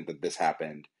don't think that this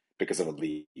happened because of a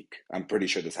leak. I'm pretty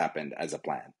sure this happened as a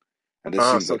plan, and this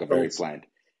seems so like a very planned.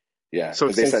 Yeah, so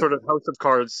because it's they some said, sort of House of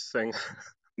Cards thing.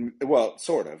 well,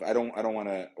 sort of. I don't want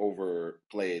to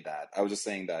overplay that. I was just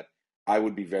saying that I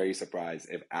would be very surprised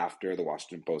if after the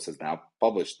Washington Post has now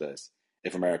published this,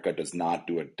 if America does not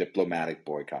do a diplomatic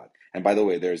boycott. And by the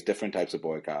way, there's different types of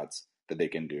boycotts that they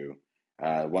can do.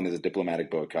 One is a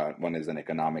diplomatic boycott. One is an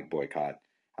economic boycott.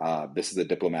 This is a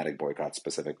diplomatic boycott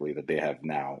specifically that they have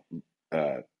now,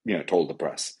 told the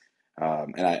press.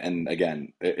 And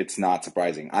again, it's not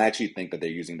surprising. I actually think that they're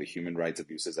using the human rights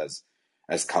abuses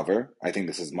as cover. I think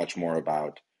this is much more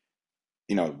about,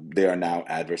 they are now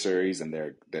adversaries, and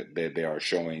they are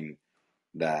showing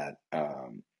that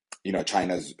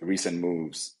China's recent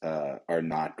moves are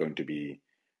not going to be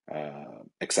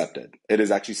accepted. It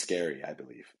is actually scary, I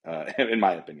believe, in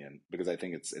my opinion, because I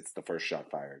think it's the first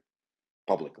shot fired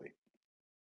publicly.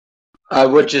 I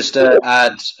would just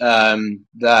add that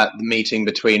the meeting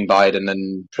between Biden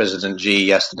and President Xi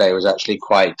yesterday was actually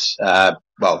quite,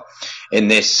 well, in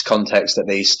this context at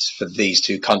least, for these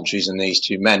two countries and these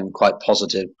two men, quite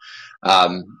positive.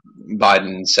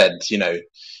 Biden said, he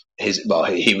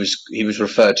was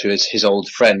referred to as his old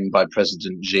friend by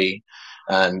President Xi,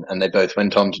 and they both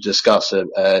went on to discuss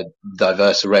a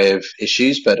diverse array of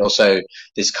issues, but also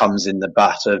this comes in the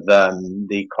bat of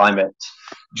the climate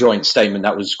joint statement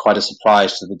that was quite a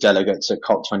surprise to the delegates at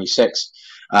COP26.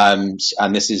 And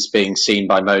this is being seen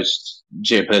by most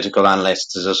geopolitical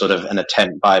analysts as a sort of an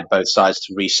attempt by both sides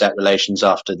to reset relations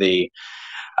after the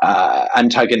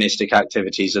antagonistic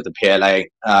activities of the PLA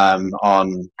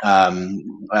on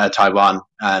Taiwan,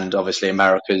 and obviously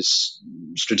America's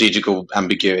strategical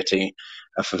ambiguity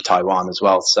for Taiwan as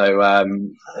well. So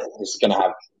this is going to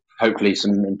have hopefully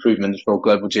some improvements for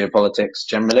global geopolitics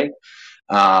generally.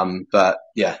 But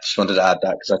yeah, just wanted to add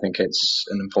that because I think it's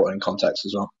an important context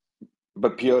as well.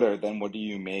 But Piotr, then what do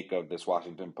you make of this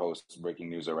Washington Post breaking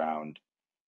news around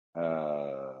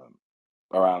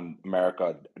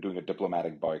America doing a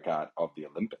diplomatic boycott of the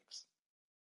Olympics?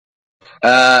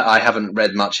 I haven't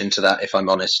read much into that, if I'm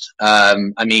honest.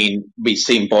 I mean, we've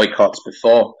seen boycotts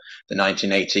before, the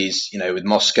 1980s, with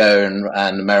Moscow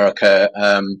and America.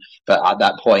 But at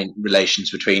that point,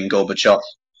 relations between Gorbachev,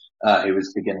 who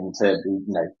was beginning to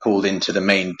be, pulled into the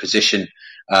main position,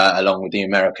 along with the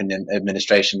American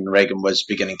administration, Reagan was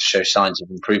beginning to show signs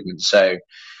of improvement. So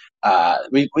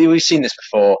we've seen this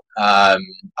before.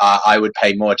 I would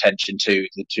pay more attention to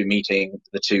the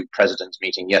two presidents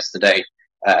meeting yesterday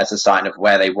as a sign of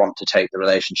where they want to take the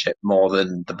relationship more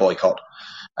than the boycott.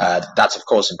 That's of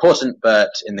course important,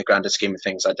 but in the grander scheme of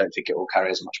things, I don't think it will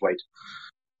carry as much weight.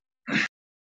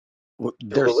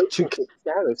 The relationship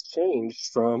status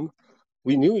changed from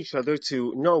we knew each other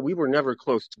to no, we were never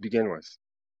close to begin with.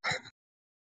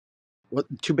 Well,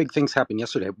 two big things happened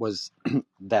yesterday was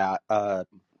that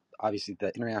obviously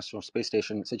the International Space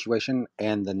Station situation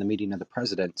and then the meeting of the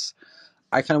presidents.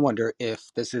 I kind of wonder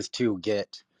if this is to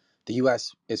get the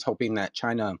U.S. is hoping that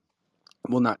China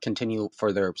will not continue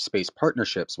further space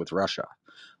partnerships with Russia.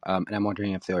 And I'm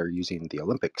wondering if they're using the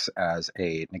Olympics as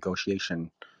a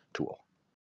negotiation tool.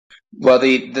 Well,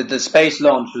 the space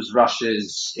launch was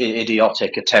Russia's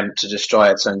idiotic attempt to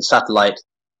destroy its own satellite,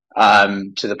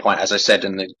 to the point, as I said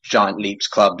in the Giant Leaps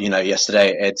Club,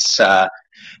 yesterday, it's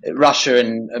Russia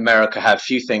and America have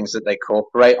few things that they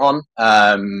cooperate on,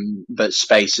 but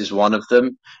space is one of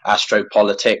them.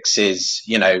 Astropolitics is,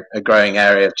 a growing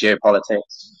area of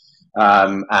geopolitics.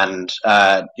 And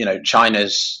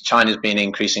China's been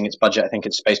increasing its budget. I think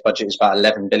its space budget is about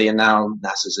 11 billion now.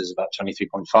 NASA's is about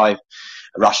 23.5.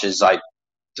 Russia's, I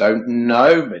don't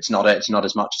know. It's not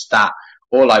as much as that.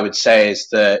 All I would say is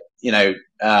that,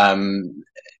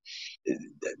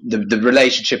 the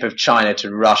relationship of China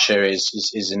to Russia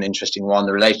is an interesting one.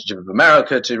 The relationship of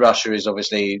America to Russia is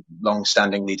obviously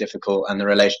long-standingly difficult, and the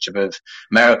relationship of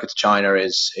America to China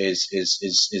is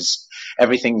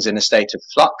everything's in a state of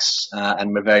flux,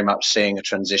 and we're very much seeing a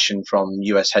transition from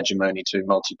U.S. hegemony to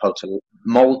multipolar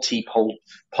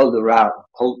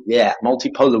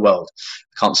world.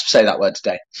 I can't say that word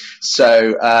today.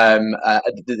 So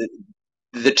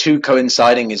the two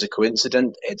coinciding is a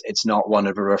coincidence. It's not one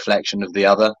of a reflection of the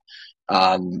other.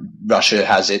 Russia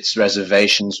has its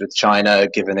reservations with China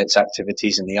given its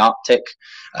activities in the Arctic.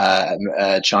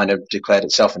 China declared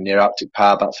itself a near-Arctic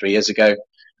power about 3 years ago.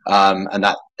 And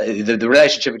that the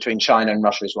relationship between China and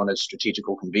Russia is one of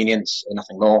strategical convenience and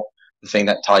nothing more. The thing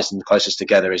that ties them closest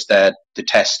together is the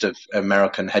test of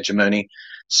American hegemony.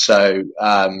 So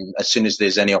as soon as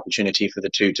there's any opportunity for the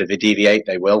two to deviate,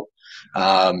 they will.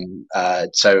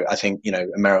 So I think,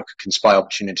 America can spy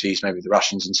opportunities, maybe the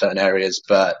Russians in certain areas,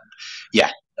 but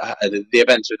yeah, the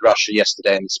events with Russia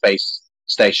yesterday in the space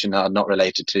station are not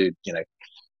related to,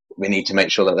 we need to make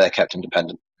sure that they're kept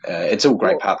independent. It's all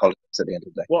great power politics at the end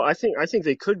of the day. Well, I think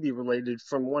they could be related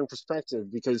from one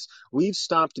perspective, because we've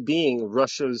stopped being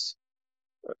Russia's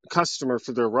customer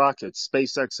for their rockets.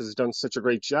 SpaceX has done such a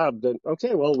great job that,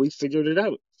 okay, well, we figured it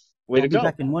out. Way to go.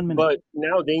 Back in 1 minute. But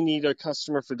now they need a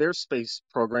customer for their space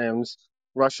programs,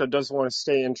 Russia does want to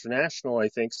stay international, I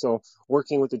think. So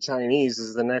working with the Chinese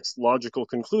is the next logical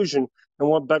conclusion. And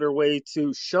what better way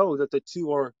to show that the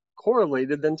two are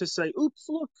correlated than to say, oops,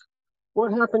 look,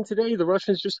 what happened today? The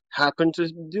Russians just happened to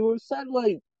do a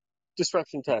satellite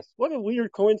disruption test. What a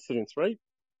weird coincidence, right,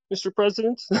 Mr.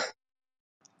 President?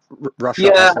 Russia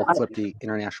Yeah, also flipped the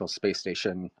International Space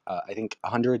Station, I think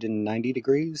 190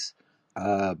 degrees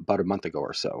about a month ago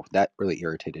or so. That really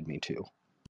irritated me too.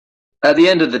 at the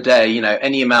end of the day,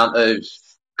 any amount of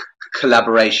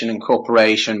collaboration and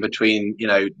cooperation between,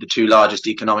 the two largest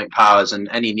economic powers and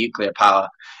any nuclear power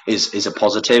is a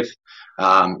positive.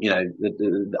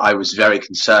 I was very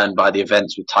concerned by the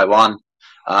events with Taiwan.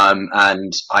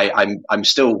 And I'm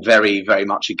still very, very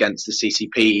much against the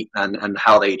CCP and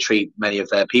how they treat many of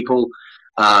their people,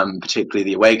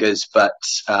 particularly the Uyghurs. But,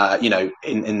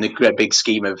 in the big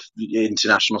scheme of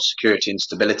international security and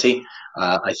stability,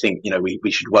 I think,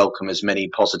 we should welcome as many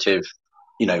positive,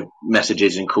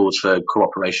 messages and calls for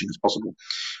cooperation as possible.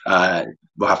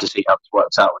 We'll have to see how this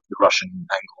works out with the Russian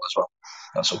angle as well.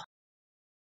 That's all.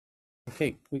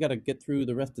 Okay, we got to get through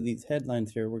the rest of these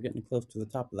headlines here. We're getting close to the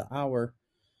top of the hour.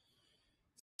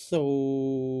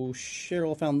 So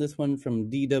Cheryl found this one from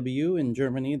DW in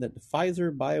Germany that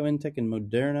Pfizer, BioNTech, and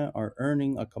Moderna are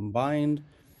earning a combined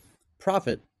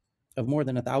profit of more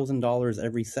than $1,000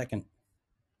 every second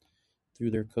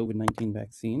through their COVID-19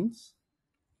 vaccines.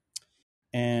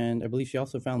 And I believe she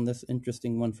also found this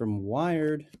interesting one from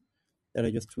Wired that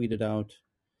I just tweeted out,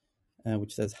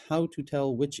 which says how to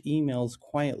tell which emails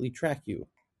quietly track you.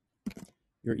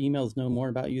 Your emails know more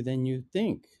about you than you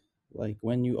think, like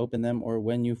when you open them or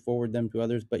when you forward them to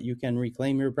others, but you can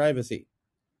reclaim your privacy.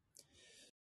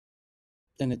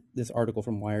 And this article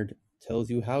from Wired tells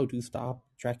you how to stop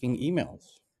tracking emails,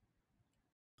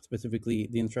 specifically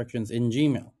the instructions in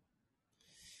Gmail.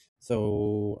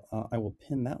 So I will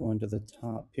pin that one to the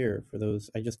top here for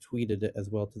those. I just tweeted it as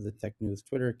well to the Tech News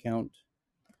Twitter account.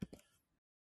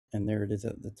 And there it is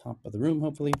at the top of the room,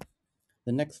 hopefully.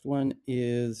 The next one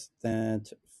is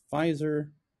that Pfizer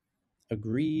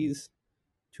agrees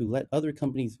to let other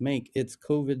companies make its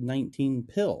COVID-19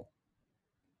 pill.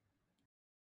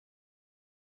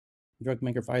 Drug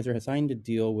maker Pfizer has signed a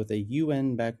deal with a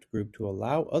UN-backed group to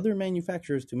allow other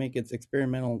manufacturers to make its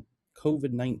experimental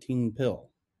COVID-19 pill.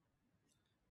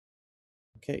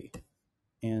 Okay,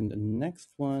 and next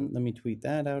one, let me tweet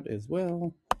that out as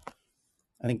well.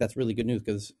 I think that's really good news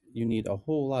because you need a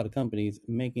whole lot of companies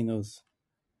making those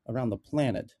around the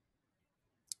planet.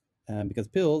 Because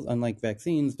pills, unlike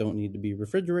vaccines, don't need to be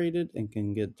refrigerated and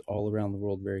can get all around the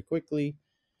world very quickly.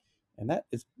 And that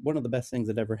is one of the best things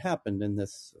that ever happened in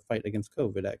this fight against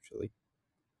COVID, actually.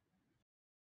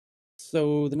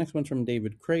 So the next one's from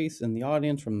David Crace in the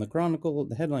audience from the Chronicle.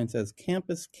 The headline says,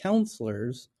 campus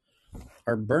counselors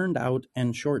are burned out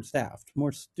and short-staffed.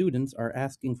 More students are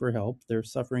asking for help. Their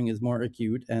suffering is more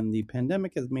acute, and the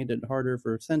pandemic has made it harder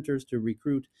for centers to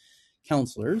recruit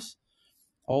counselors,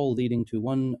 all leading to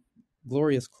one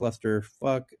glorious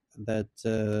clusterfuck that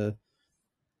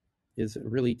is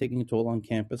really taking a toll on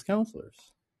campus counselors.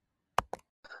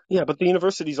 Yeah, but the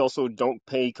universities also don't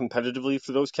pay competitively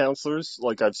for those counselors.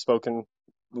 Like I've spoken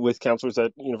with counselors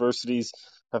at universities,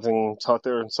 having taught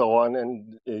there and so on,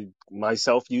 and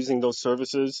myself using those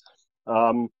services.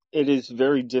 It is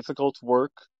very difficult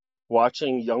work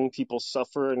watching young people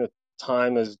suffer in a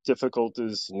time as difficult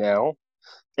as now.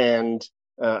 And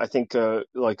I think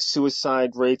like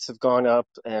suicide rates have gone up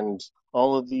and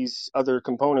all of these other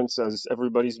components as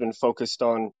everybody's been focused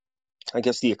on, I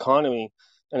guess, the economy,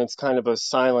 and it's kind of a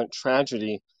silent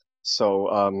tragedy.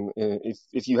 So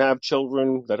if you have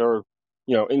children that are,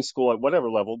 in school at whatever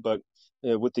level, but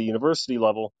with the university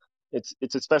level,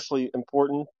 it's especially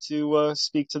important to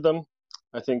speak to them.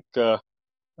 I think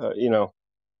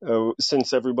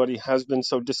since everybody has been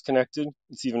so disconnected,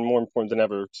 it's even more important than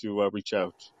ever to reach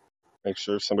out, make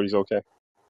sure somebody's okay.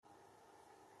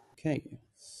 Okay,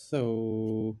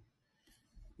 so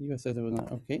you guys said it was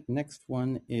not okay. Next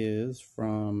one is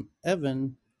from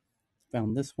Evan.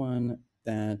 Found this one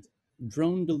that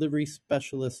drone delivery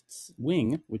specialists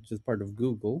Wing, which is part of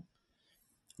Google,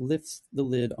 lifts the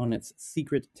lid on its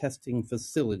secret testing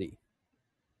facility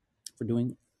for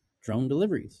doing drone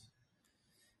deliveries.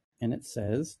 And it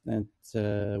says that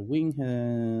Wing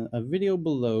has a video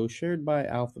below shared by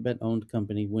Alphabet-owned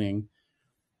company Wing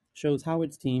shows how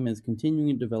its team is continuing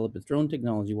to develop its drone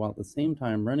technology while at the same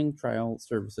time running trial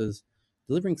services,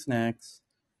 delivering snacks,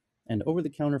 and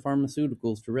over-the-counter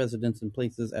pharmaceuticals to residents in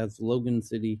places as Logan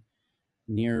City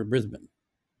near Brisbane.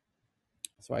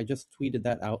 So I just tweeted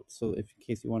that out, so in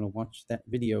case you want to watch that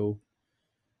video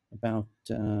about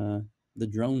the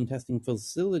drone testing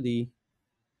facility,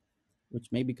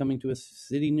 which may be coming to a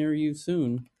city near you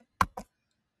soon.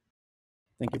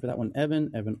 Thank you for that one,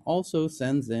 Evan. Evan also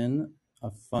sends in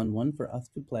a fun one for us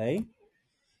to play.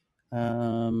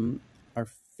 Our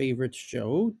favorite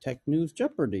show, Tech News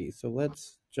Jeopardy. So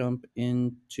let's jump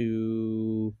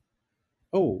into...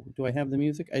 Oh, do I have the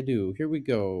music? I do. Here we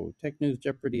go. Tech News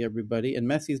Jeopardy, everybody. And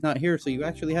Messi's not here, so you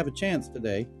actually have a chance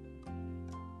today.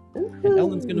 And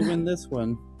Ellen's going to win this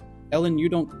one. Ellen, you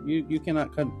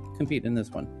cannot compete in this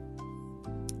one.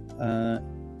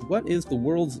 What is the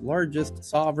world's largest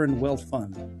sovereign wealth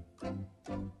fund?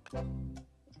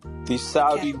 The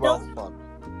Saudi Capital? Wealth Fund.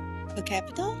 The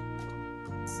capital?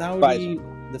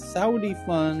 The Saudi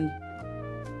fund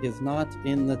is not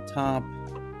in the top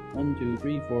 1, 2,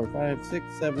 3, 4, 5, 6,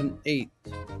 7, 8.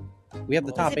 We have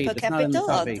the top 8. It's not in the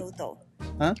top 8. Total?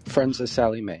 Huh? Friends of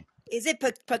Sally Mae. Is it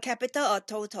per capita or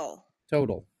total?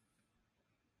 Total.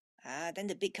 Then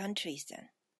the big countries then.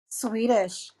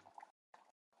 Swedish.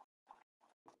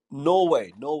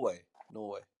 Norway.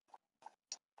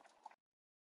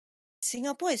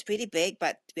 Singapore is pretty big,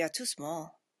 but we are too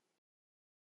small.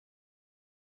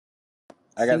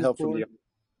 I got help from the...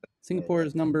 Singapore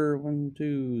is number 1,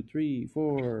 2, 3,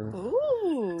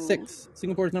 4, 6.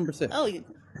 Singapore is number 6. Oh,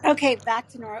 Okay, back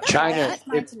to Norway. China. That's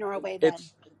mine to Norway then.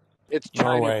 It's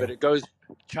China, Norway. but it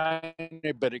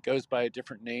goes by a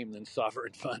different name than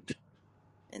sovereign fund.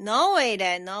 Norway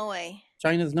then, Norway.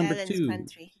 China's number Island 2.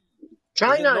 country.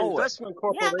 China Norway? Investment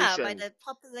Corporation. Yeah, by the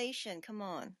population. Come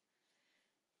on.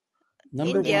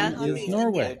 Number India, 1 is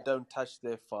Norway. They don't touch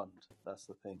their fund. That's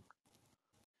the thing.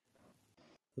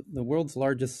 The world's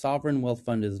largest sovereign wealth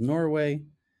fund is Norway.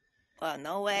 Well,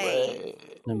 no way.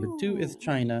 Number 2 is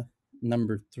China.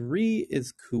 Number 3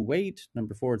 is Kuwait.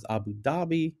 Number 4 is Abu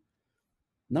Dhabi.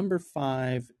 Number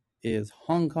 5 is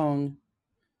Hong Kong.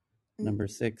 Number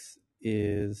 6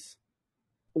 is...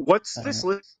 What's this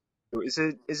list? Is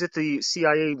it the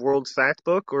CIA World Fact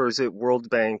Book, or is it World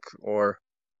Bank, or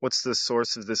what's the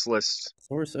source of this list?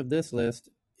 Source of this list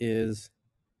is...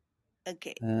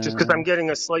 Okay. Just because I'm getting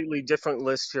a slightly different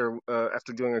list here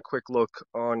after doing a quick look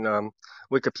on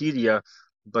Wikipedia,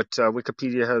 but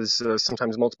Wikipedia has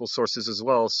sometimes multiple sources as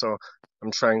well, so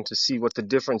I'm trying to see what the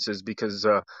difference is, because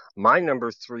my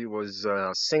number 3 was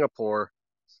Singapore,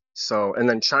 and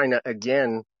then China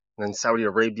again, and then Saudi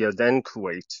Arabia, then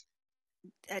Kuwait.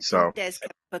 I think there's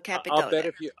per capita.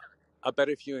 I'll bet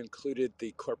if you included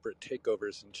the corporate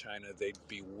takeovers in China, they'd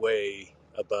be way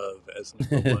above as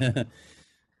number 1.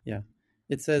 Yeah.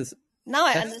 It says... Now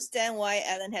I understand why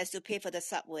Ellen has to pay for the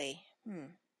subway.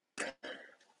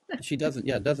 She doesn't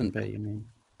pay, you mean.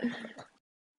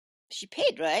 She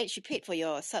paid, right? She paid for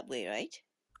your subway, right?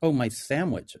 Oh, my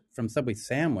sandwich from Subway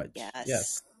Sandwich.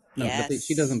 Yes. No, yes. But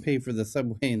she doesn't pay for the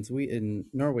subway in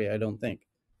Norway, I don't think.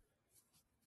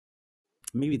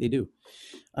 Maybe they do.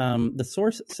 The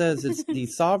source says it's the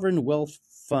Sovereign Wealth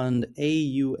Fund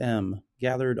AUM,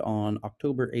 gathered on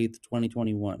October 8th,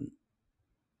 2021.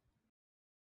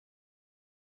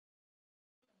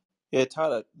 Yeah,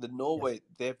 Tyler, the Norway,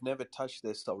 they've never touched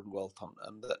their sovereign wealth fund,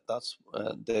 and that's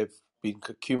they've been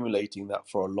accumulating that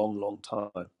for a long, long time.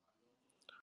 Well,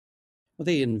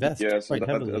 they invest quite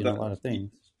heavily in a lot of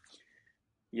things.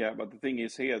 Yeah, but the thing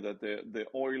is here that the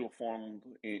oil fund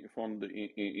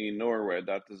in Norway,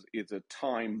 that is a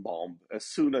time bomb. As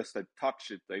soon as they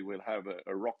touch it, they will have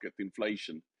a rocket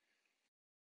inflation.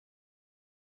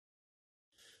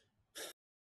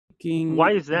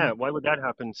 Why is that? Why would that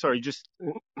happen? Sorry, just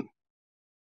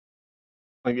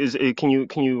like can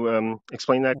you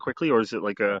explain that quickly, or is it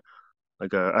like a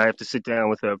I have to sit down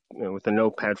with a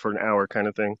notepad for an hour kind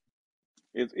of thing?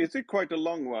 It's quite a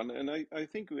long one, and I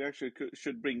think we actually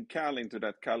should bring Cal into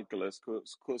that calculus,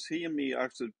 because he and me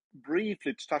actually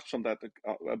briefly touched on that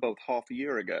about half a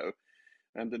year ago.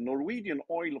 And the Norwegian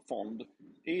oil fund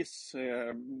is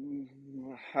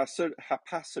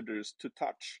hazardous to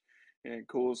touch,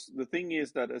 because the thing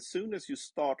is that as soon as you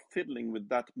start fiddling with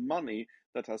that money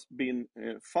that has been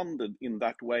funded in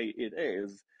that way it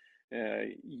is,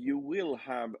 you will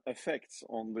have effects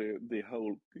on the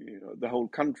whole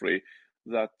country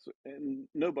that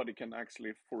nobody can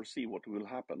actually foresee what will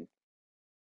happen.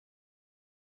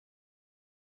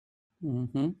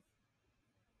 Mm-hmm.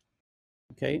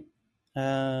 Okay.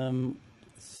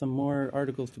 Some more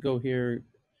articles to go here.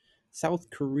 South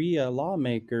Korea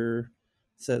lawmaker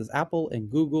says Apple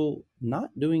and Google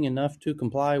not doing enough to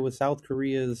comply with South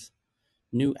Korea's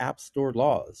new App Store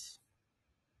laws,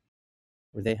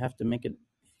 where they have to make it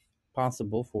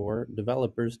possible for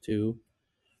developers to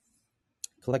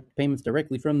collect payments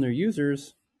directly from their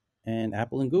users, and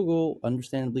Apple and Google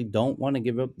understandably don't want to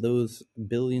give up those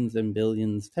billions and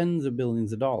billions, tens of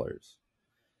billions of dollars.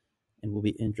 and will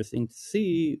be interesting to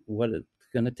see what it's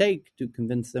going to take to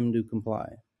convince them to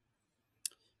comply.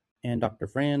 And Dr.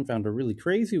 Fran found a really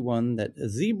crazy one that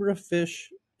zebrafish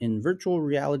in virtual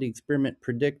reality experiment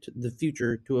predict the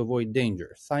future to avoid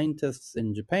danger. Scientists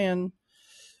in Japan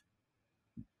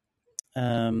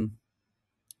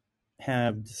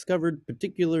have discovered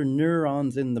particular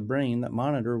neurons in the brain that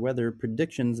monitor whether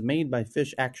predictions made by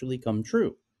fish actually come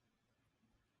true.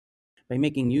 By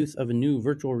making use of a new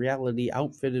virtual reality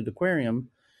outfitted aquarium,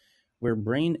 where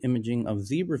brain imaging of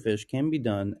zebrafish can be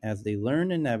done as they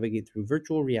learn and navigate through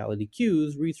virtual reality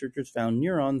cues, researchers found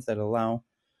neurons that allow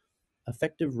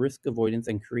effective risk avoidance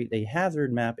and create a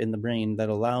hazard map in the brain that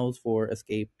allows for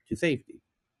escape to safety.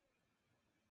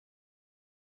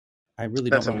 I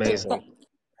really don't That's know amazing.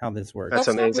 how this That's works. That's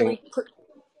not amazing. really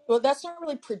well, that's not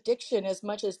really prediction as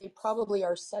much as they probably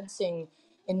are sensing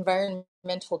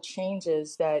environmental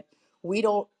changes that we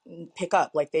don't pick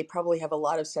up. Like they probably have a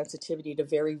lot of sensitivity to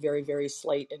very, very, very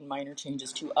slight and minor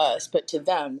changes to us, but to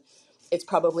them, it's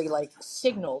probably like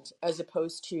signaled as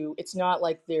opposed to, it's not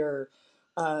like they're,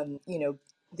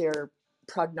 they're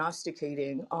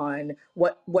prognosticating on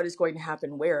what is going to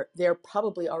happen where. They're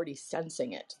probably already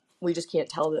sensing it. We just can't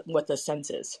tell them what the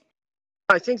sense is.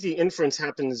 I think the inference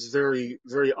happens very,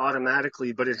 very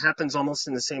automatically, but it happens almost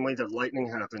in the same way that lightning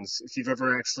happens. If you've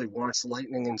ever actually watched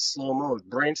lightning in slow mo, it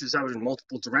branches out in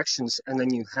multiple directions, and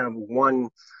then you have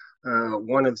one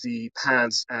of the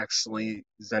paths actually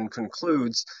then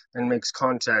concludes and makes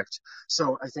contact.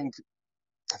 So I think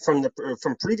from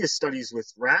previous studies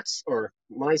with rats or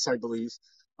mice, I believe,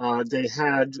 they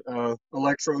had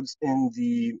electrodes in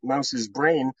the mouse's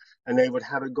brain, and they would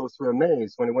have it go through a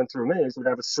maze. When it went through a maze, it would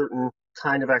have a certain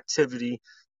kind of activity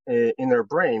in their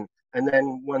brain. And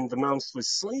then when the mouse was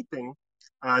sleeping,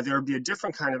 there would be a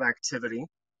different kind of activity,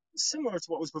 similar to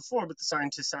what was before. But the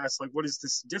scientists asked, like, what is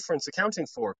this difference accounting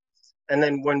for? And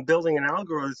then when building an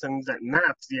algorithm that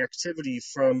mapped the activity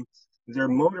from their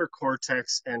motor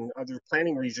cortex and other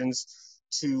planning regions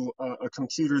to a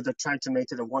computer that tried to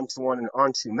make it a one-to-one and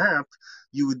onto map,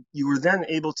 you were then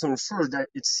able to infer that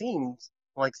it seemed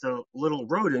like the little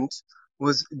rodent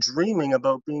was dreaming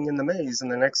about being in the maze,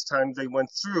 and the next time they went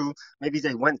through, maybe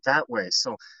they went that way.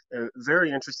 So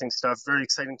very interesting stuff, very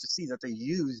exciting to see that they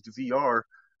used VR,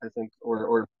 I think,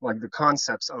 or like the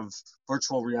concepts of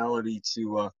virtual reality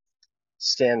to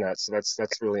scan that. So that's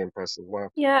really impressive. Wow.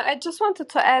 Yeah, I just wanted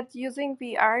to add using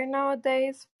VR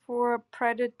nowadays for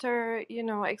predator,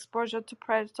 exposure to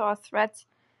predator or threats,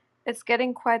 it's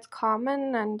getting quite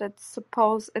common, and it's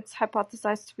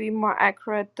hypothesized to be more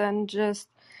accurate than just,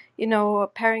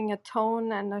 pairing a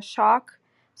tone and a shock.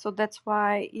 So that's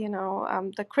why,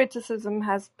 the criticism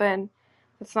has been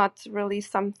it's not really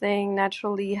something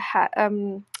naturally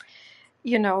happening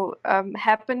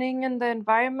in the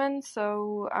environment.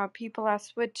 So people are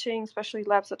switching, especially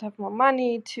labs that have more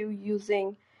money, to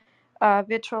using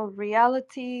virtual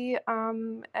reality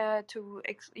to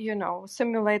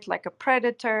simulate like a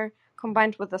predator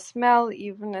combined with a smell.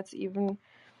 It's even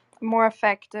more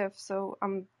effective. So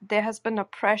there has been a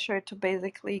pressure to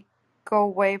basically go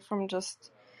away from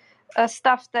just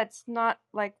stuff that's not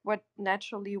like what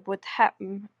naturally would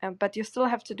happen, but you still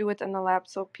have to do it in the lab.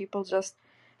 So people just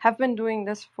have been doing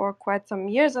this for quite some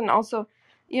years. And also,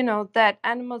 that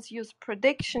animals use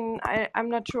prediction. I'm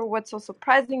not sure what's so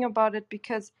surprising about it,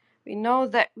 because we know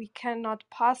that we cannot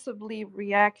possibly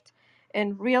react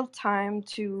in real time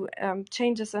to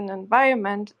changes in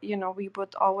environment. We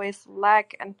would always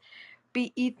lag and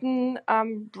be eaten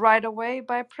right away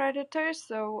by predators.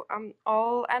 So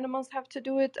all animals have to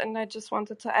do it. And I just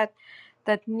wanted to add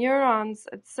that neurons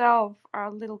itself are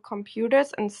little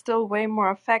computers and still way more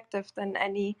effective than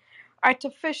any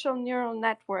artificial neural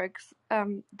networks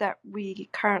that we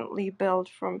currently build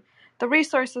from the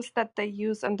resources that they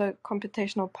use and the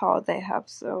computational power they have.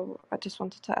 So I just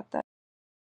wanted to add that.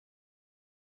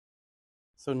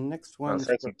 So next one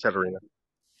Thank you, Katerina.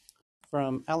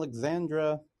 from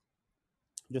Alexandra.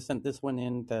 Just sent this one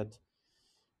in that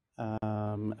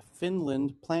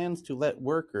Finland plans to let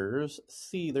workers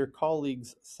see their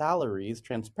colleagues' salaries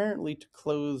transparently to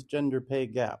close gender pay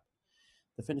gap.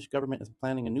 The Finnish government is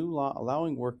planning a new law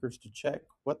allowing workers to check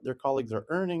what their colleagues are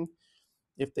earning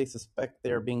if they suspect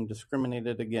they are being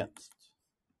discriminated against.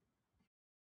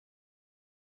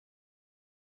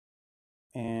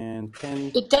 And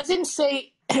It doesn't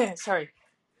say sorry.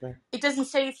 Right. It doesn't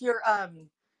say if you're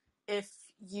if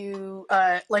you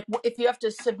if you have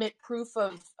to submit proof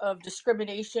of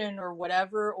discrimination or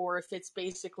whatever, or if it's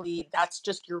basically that's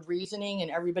just your reasoning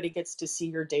and everybody gets to see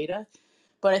your data.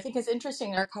 But I think it's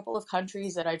interesting. There are a couple of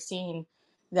countries that I've seen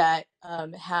that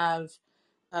have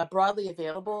broadly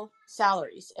available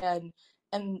salaries, and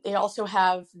they also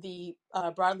have the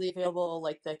broadly available,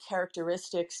 like the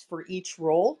characteristics for each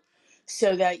role,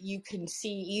 so that you can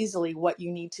see easily what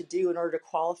you need to do in order to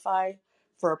qualify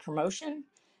for a promotion,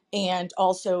 and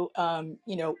also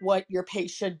what your pay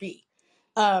should be.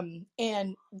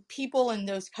 And people in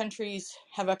those countries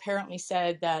have apparently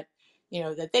said that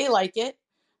that they like it,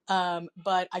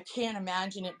 but I can't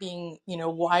imagine it being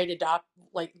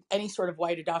like any sort of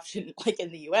wide adoption like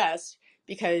in the US,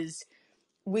 because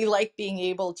we like being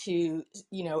able to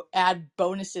add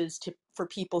bonuses for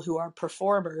people who are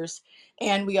performers,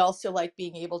 and we also like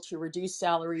being able to reduce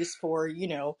salaries for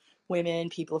women,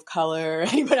 people of color,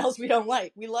 anyone else we don't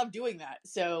like. We love doing that.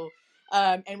 So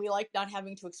and we like not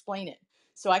having to explain it.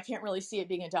 So I can't really see it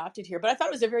being adopted here, but I thought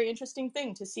it was a very interesting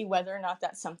thing to see whether or not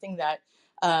that's something that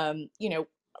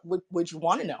would you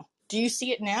want to know. Do you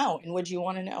see it now, and would you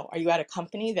want to know? Are you at a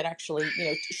company that actually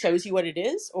shows you what it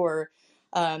is, or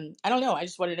I don't know. I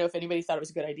just want to know if anybody thought it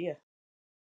was a good idea.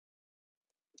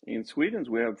 In Sweden,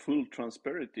 we have full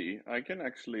transparency. I can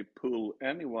actually pull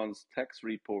anyone's tax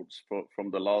reports from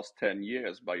the last 10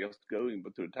 years by just going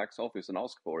to the tax office and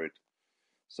ask for it.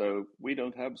 So we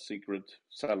don't have secret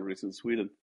salaries in Sweden.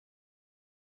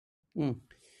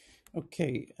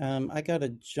 Okay, I gotta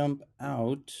jump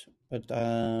out, but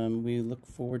we look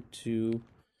forward to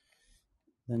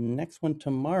the next one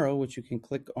tomorrow, which you can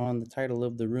click on the title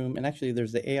of the room. And actually,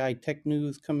 there's the AI tech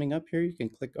news coming up here. You can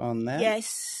click on that.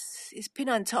 Yes, it's pinned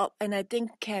on top, and I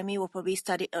think Cami will probably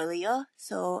start it earlier.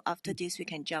 So after this, we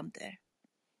can jump there.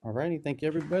 All righty, thank you,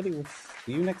 everybody. We'll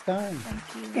see you next time.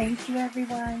 Thank you. Thank you,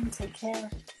 everyone. Take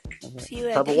care. See you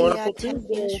at Have a the AI wonderful Tech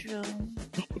Tuesday. Newsroom.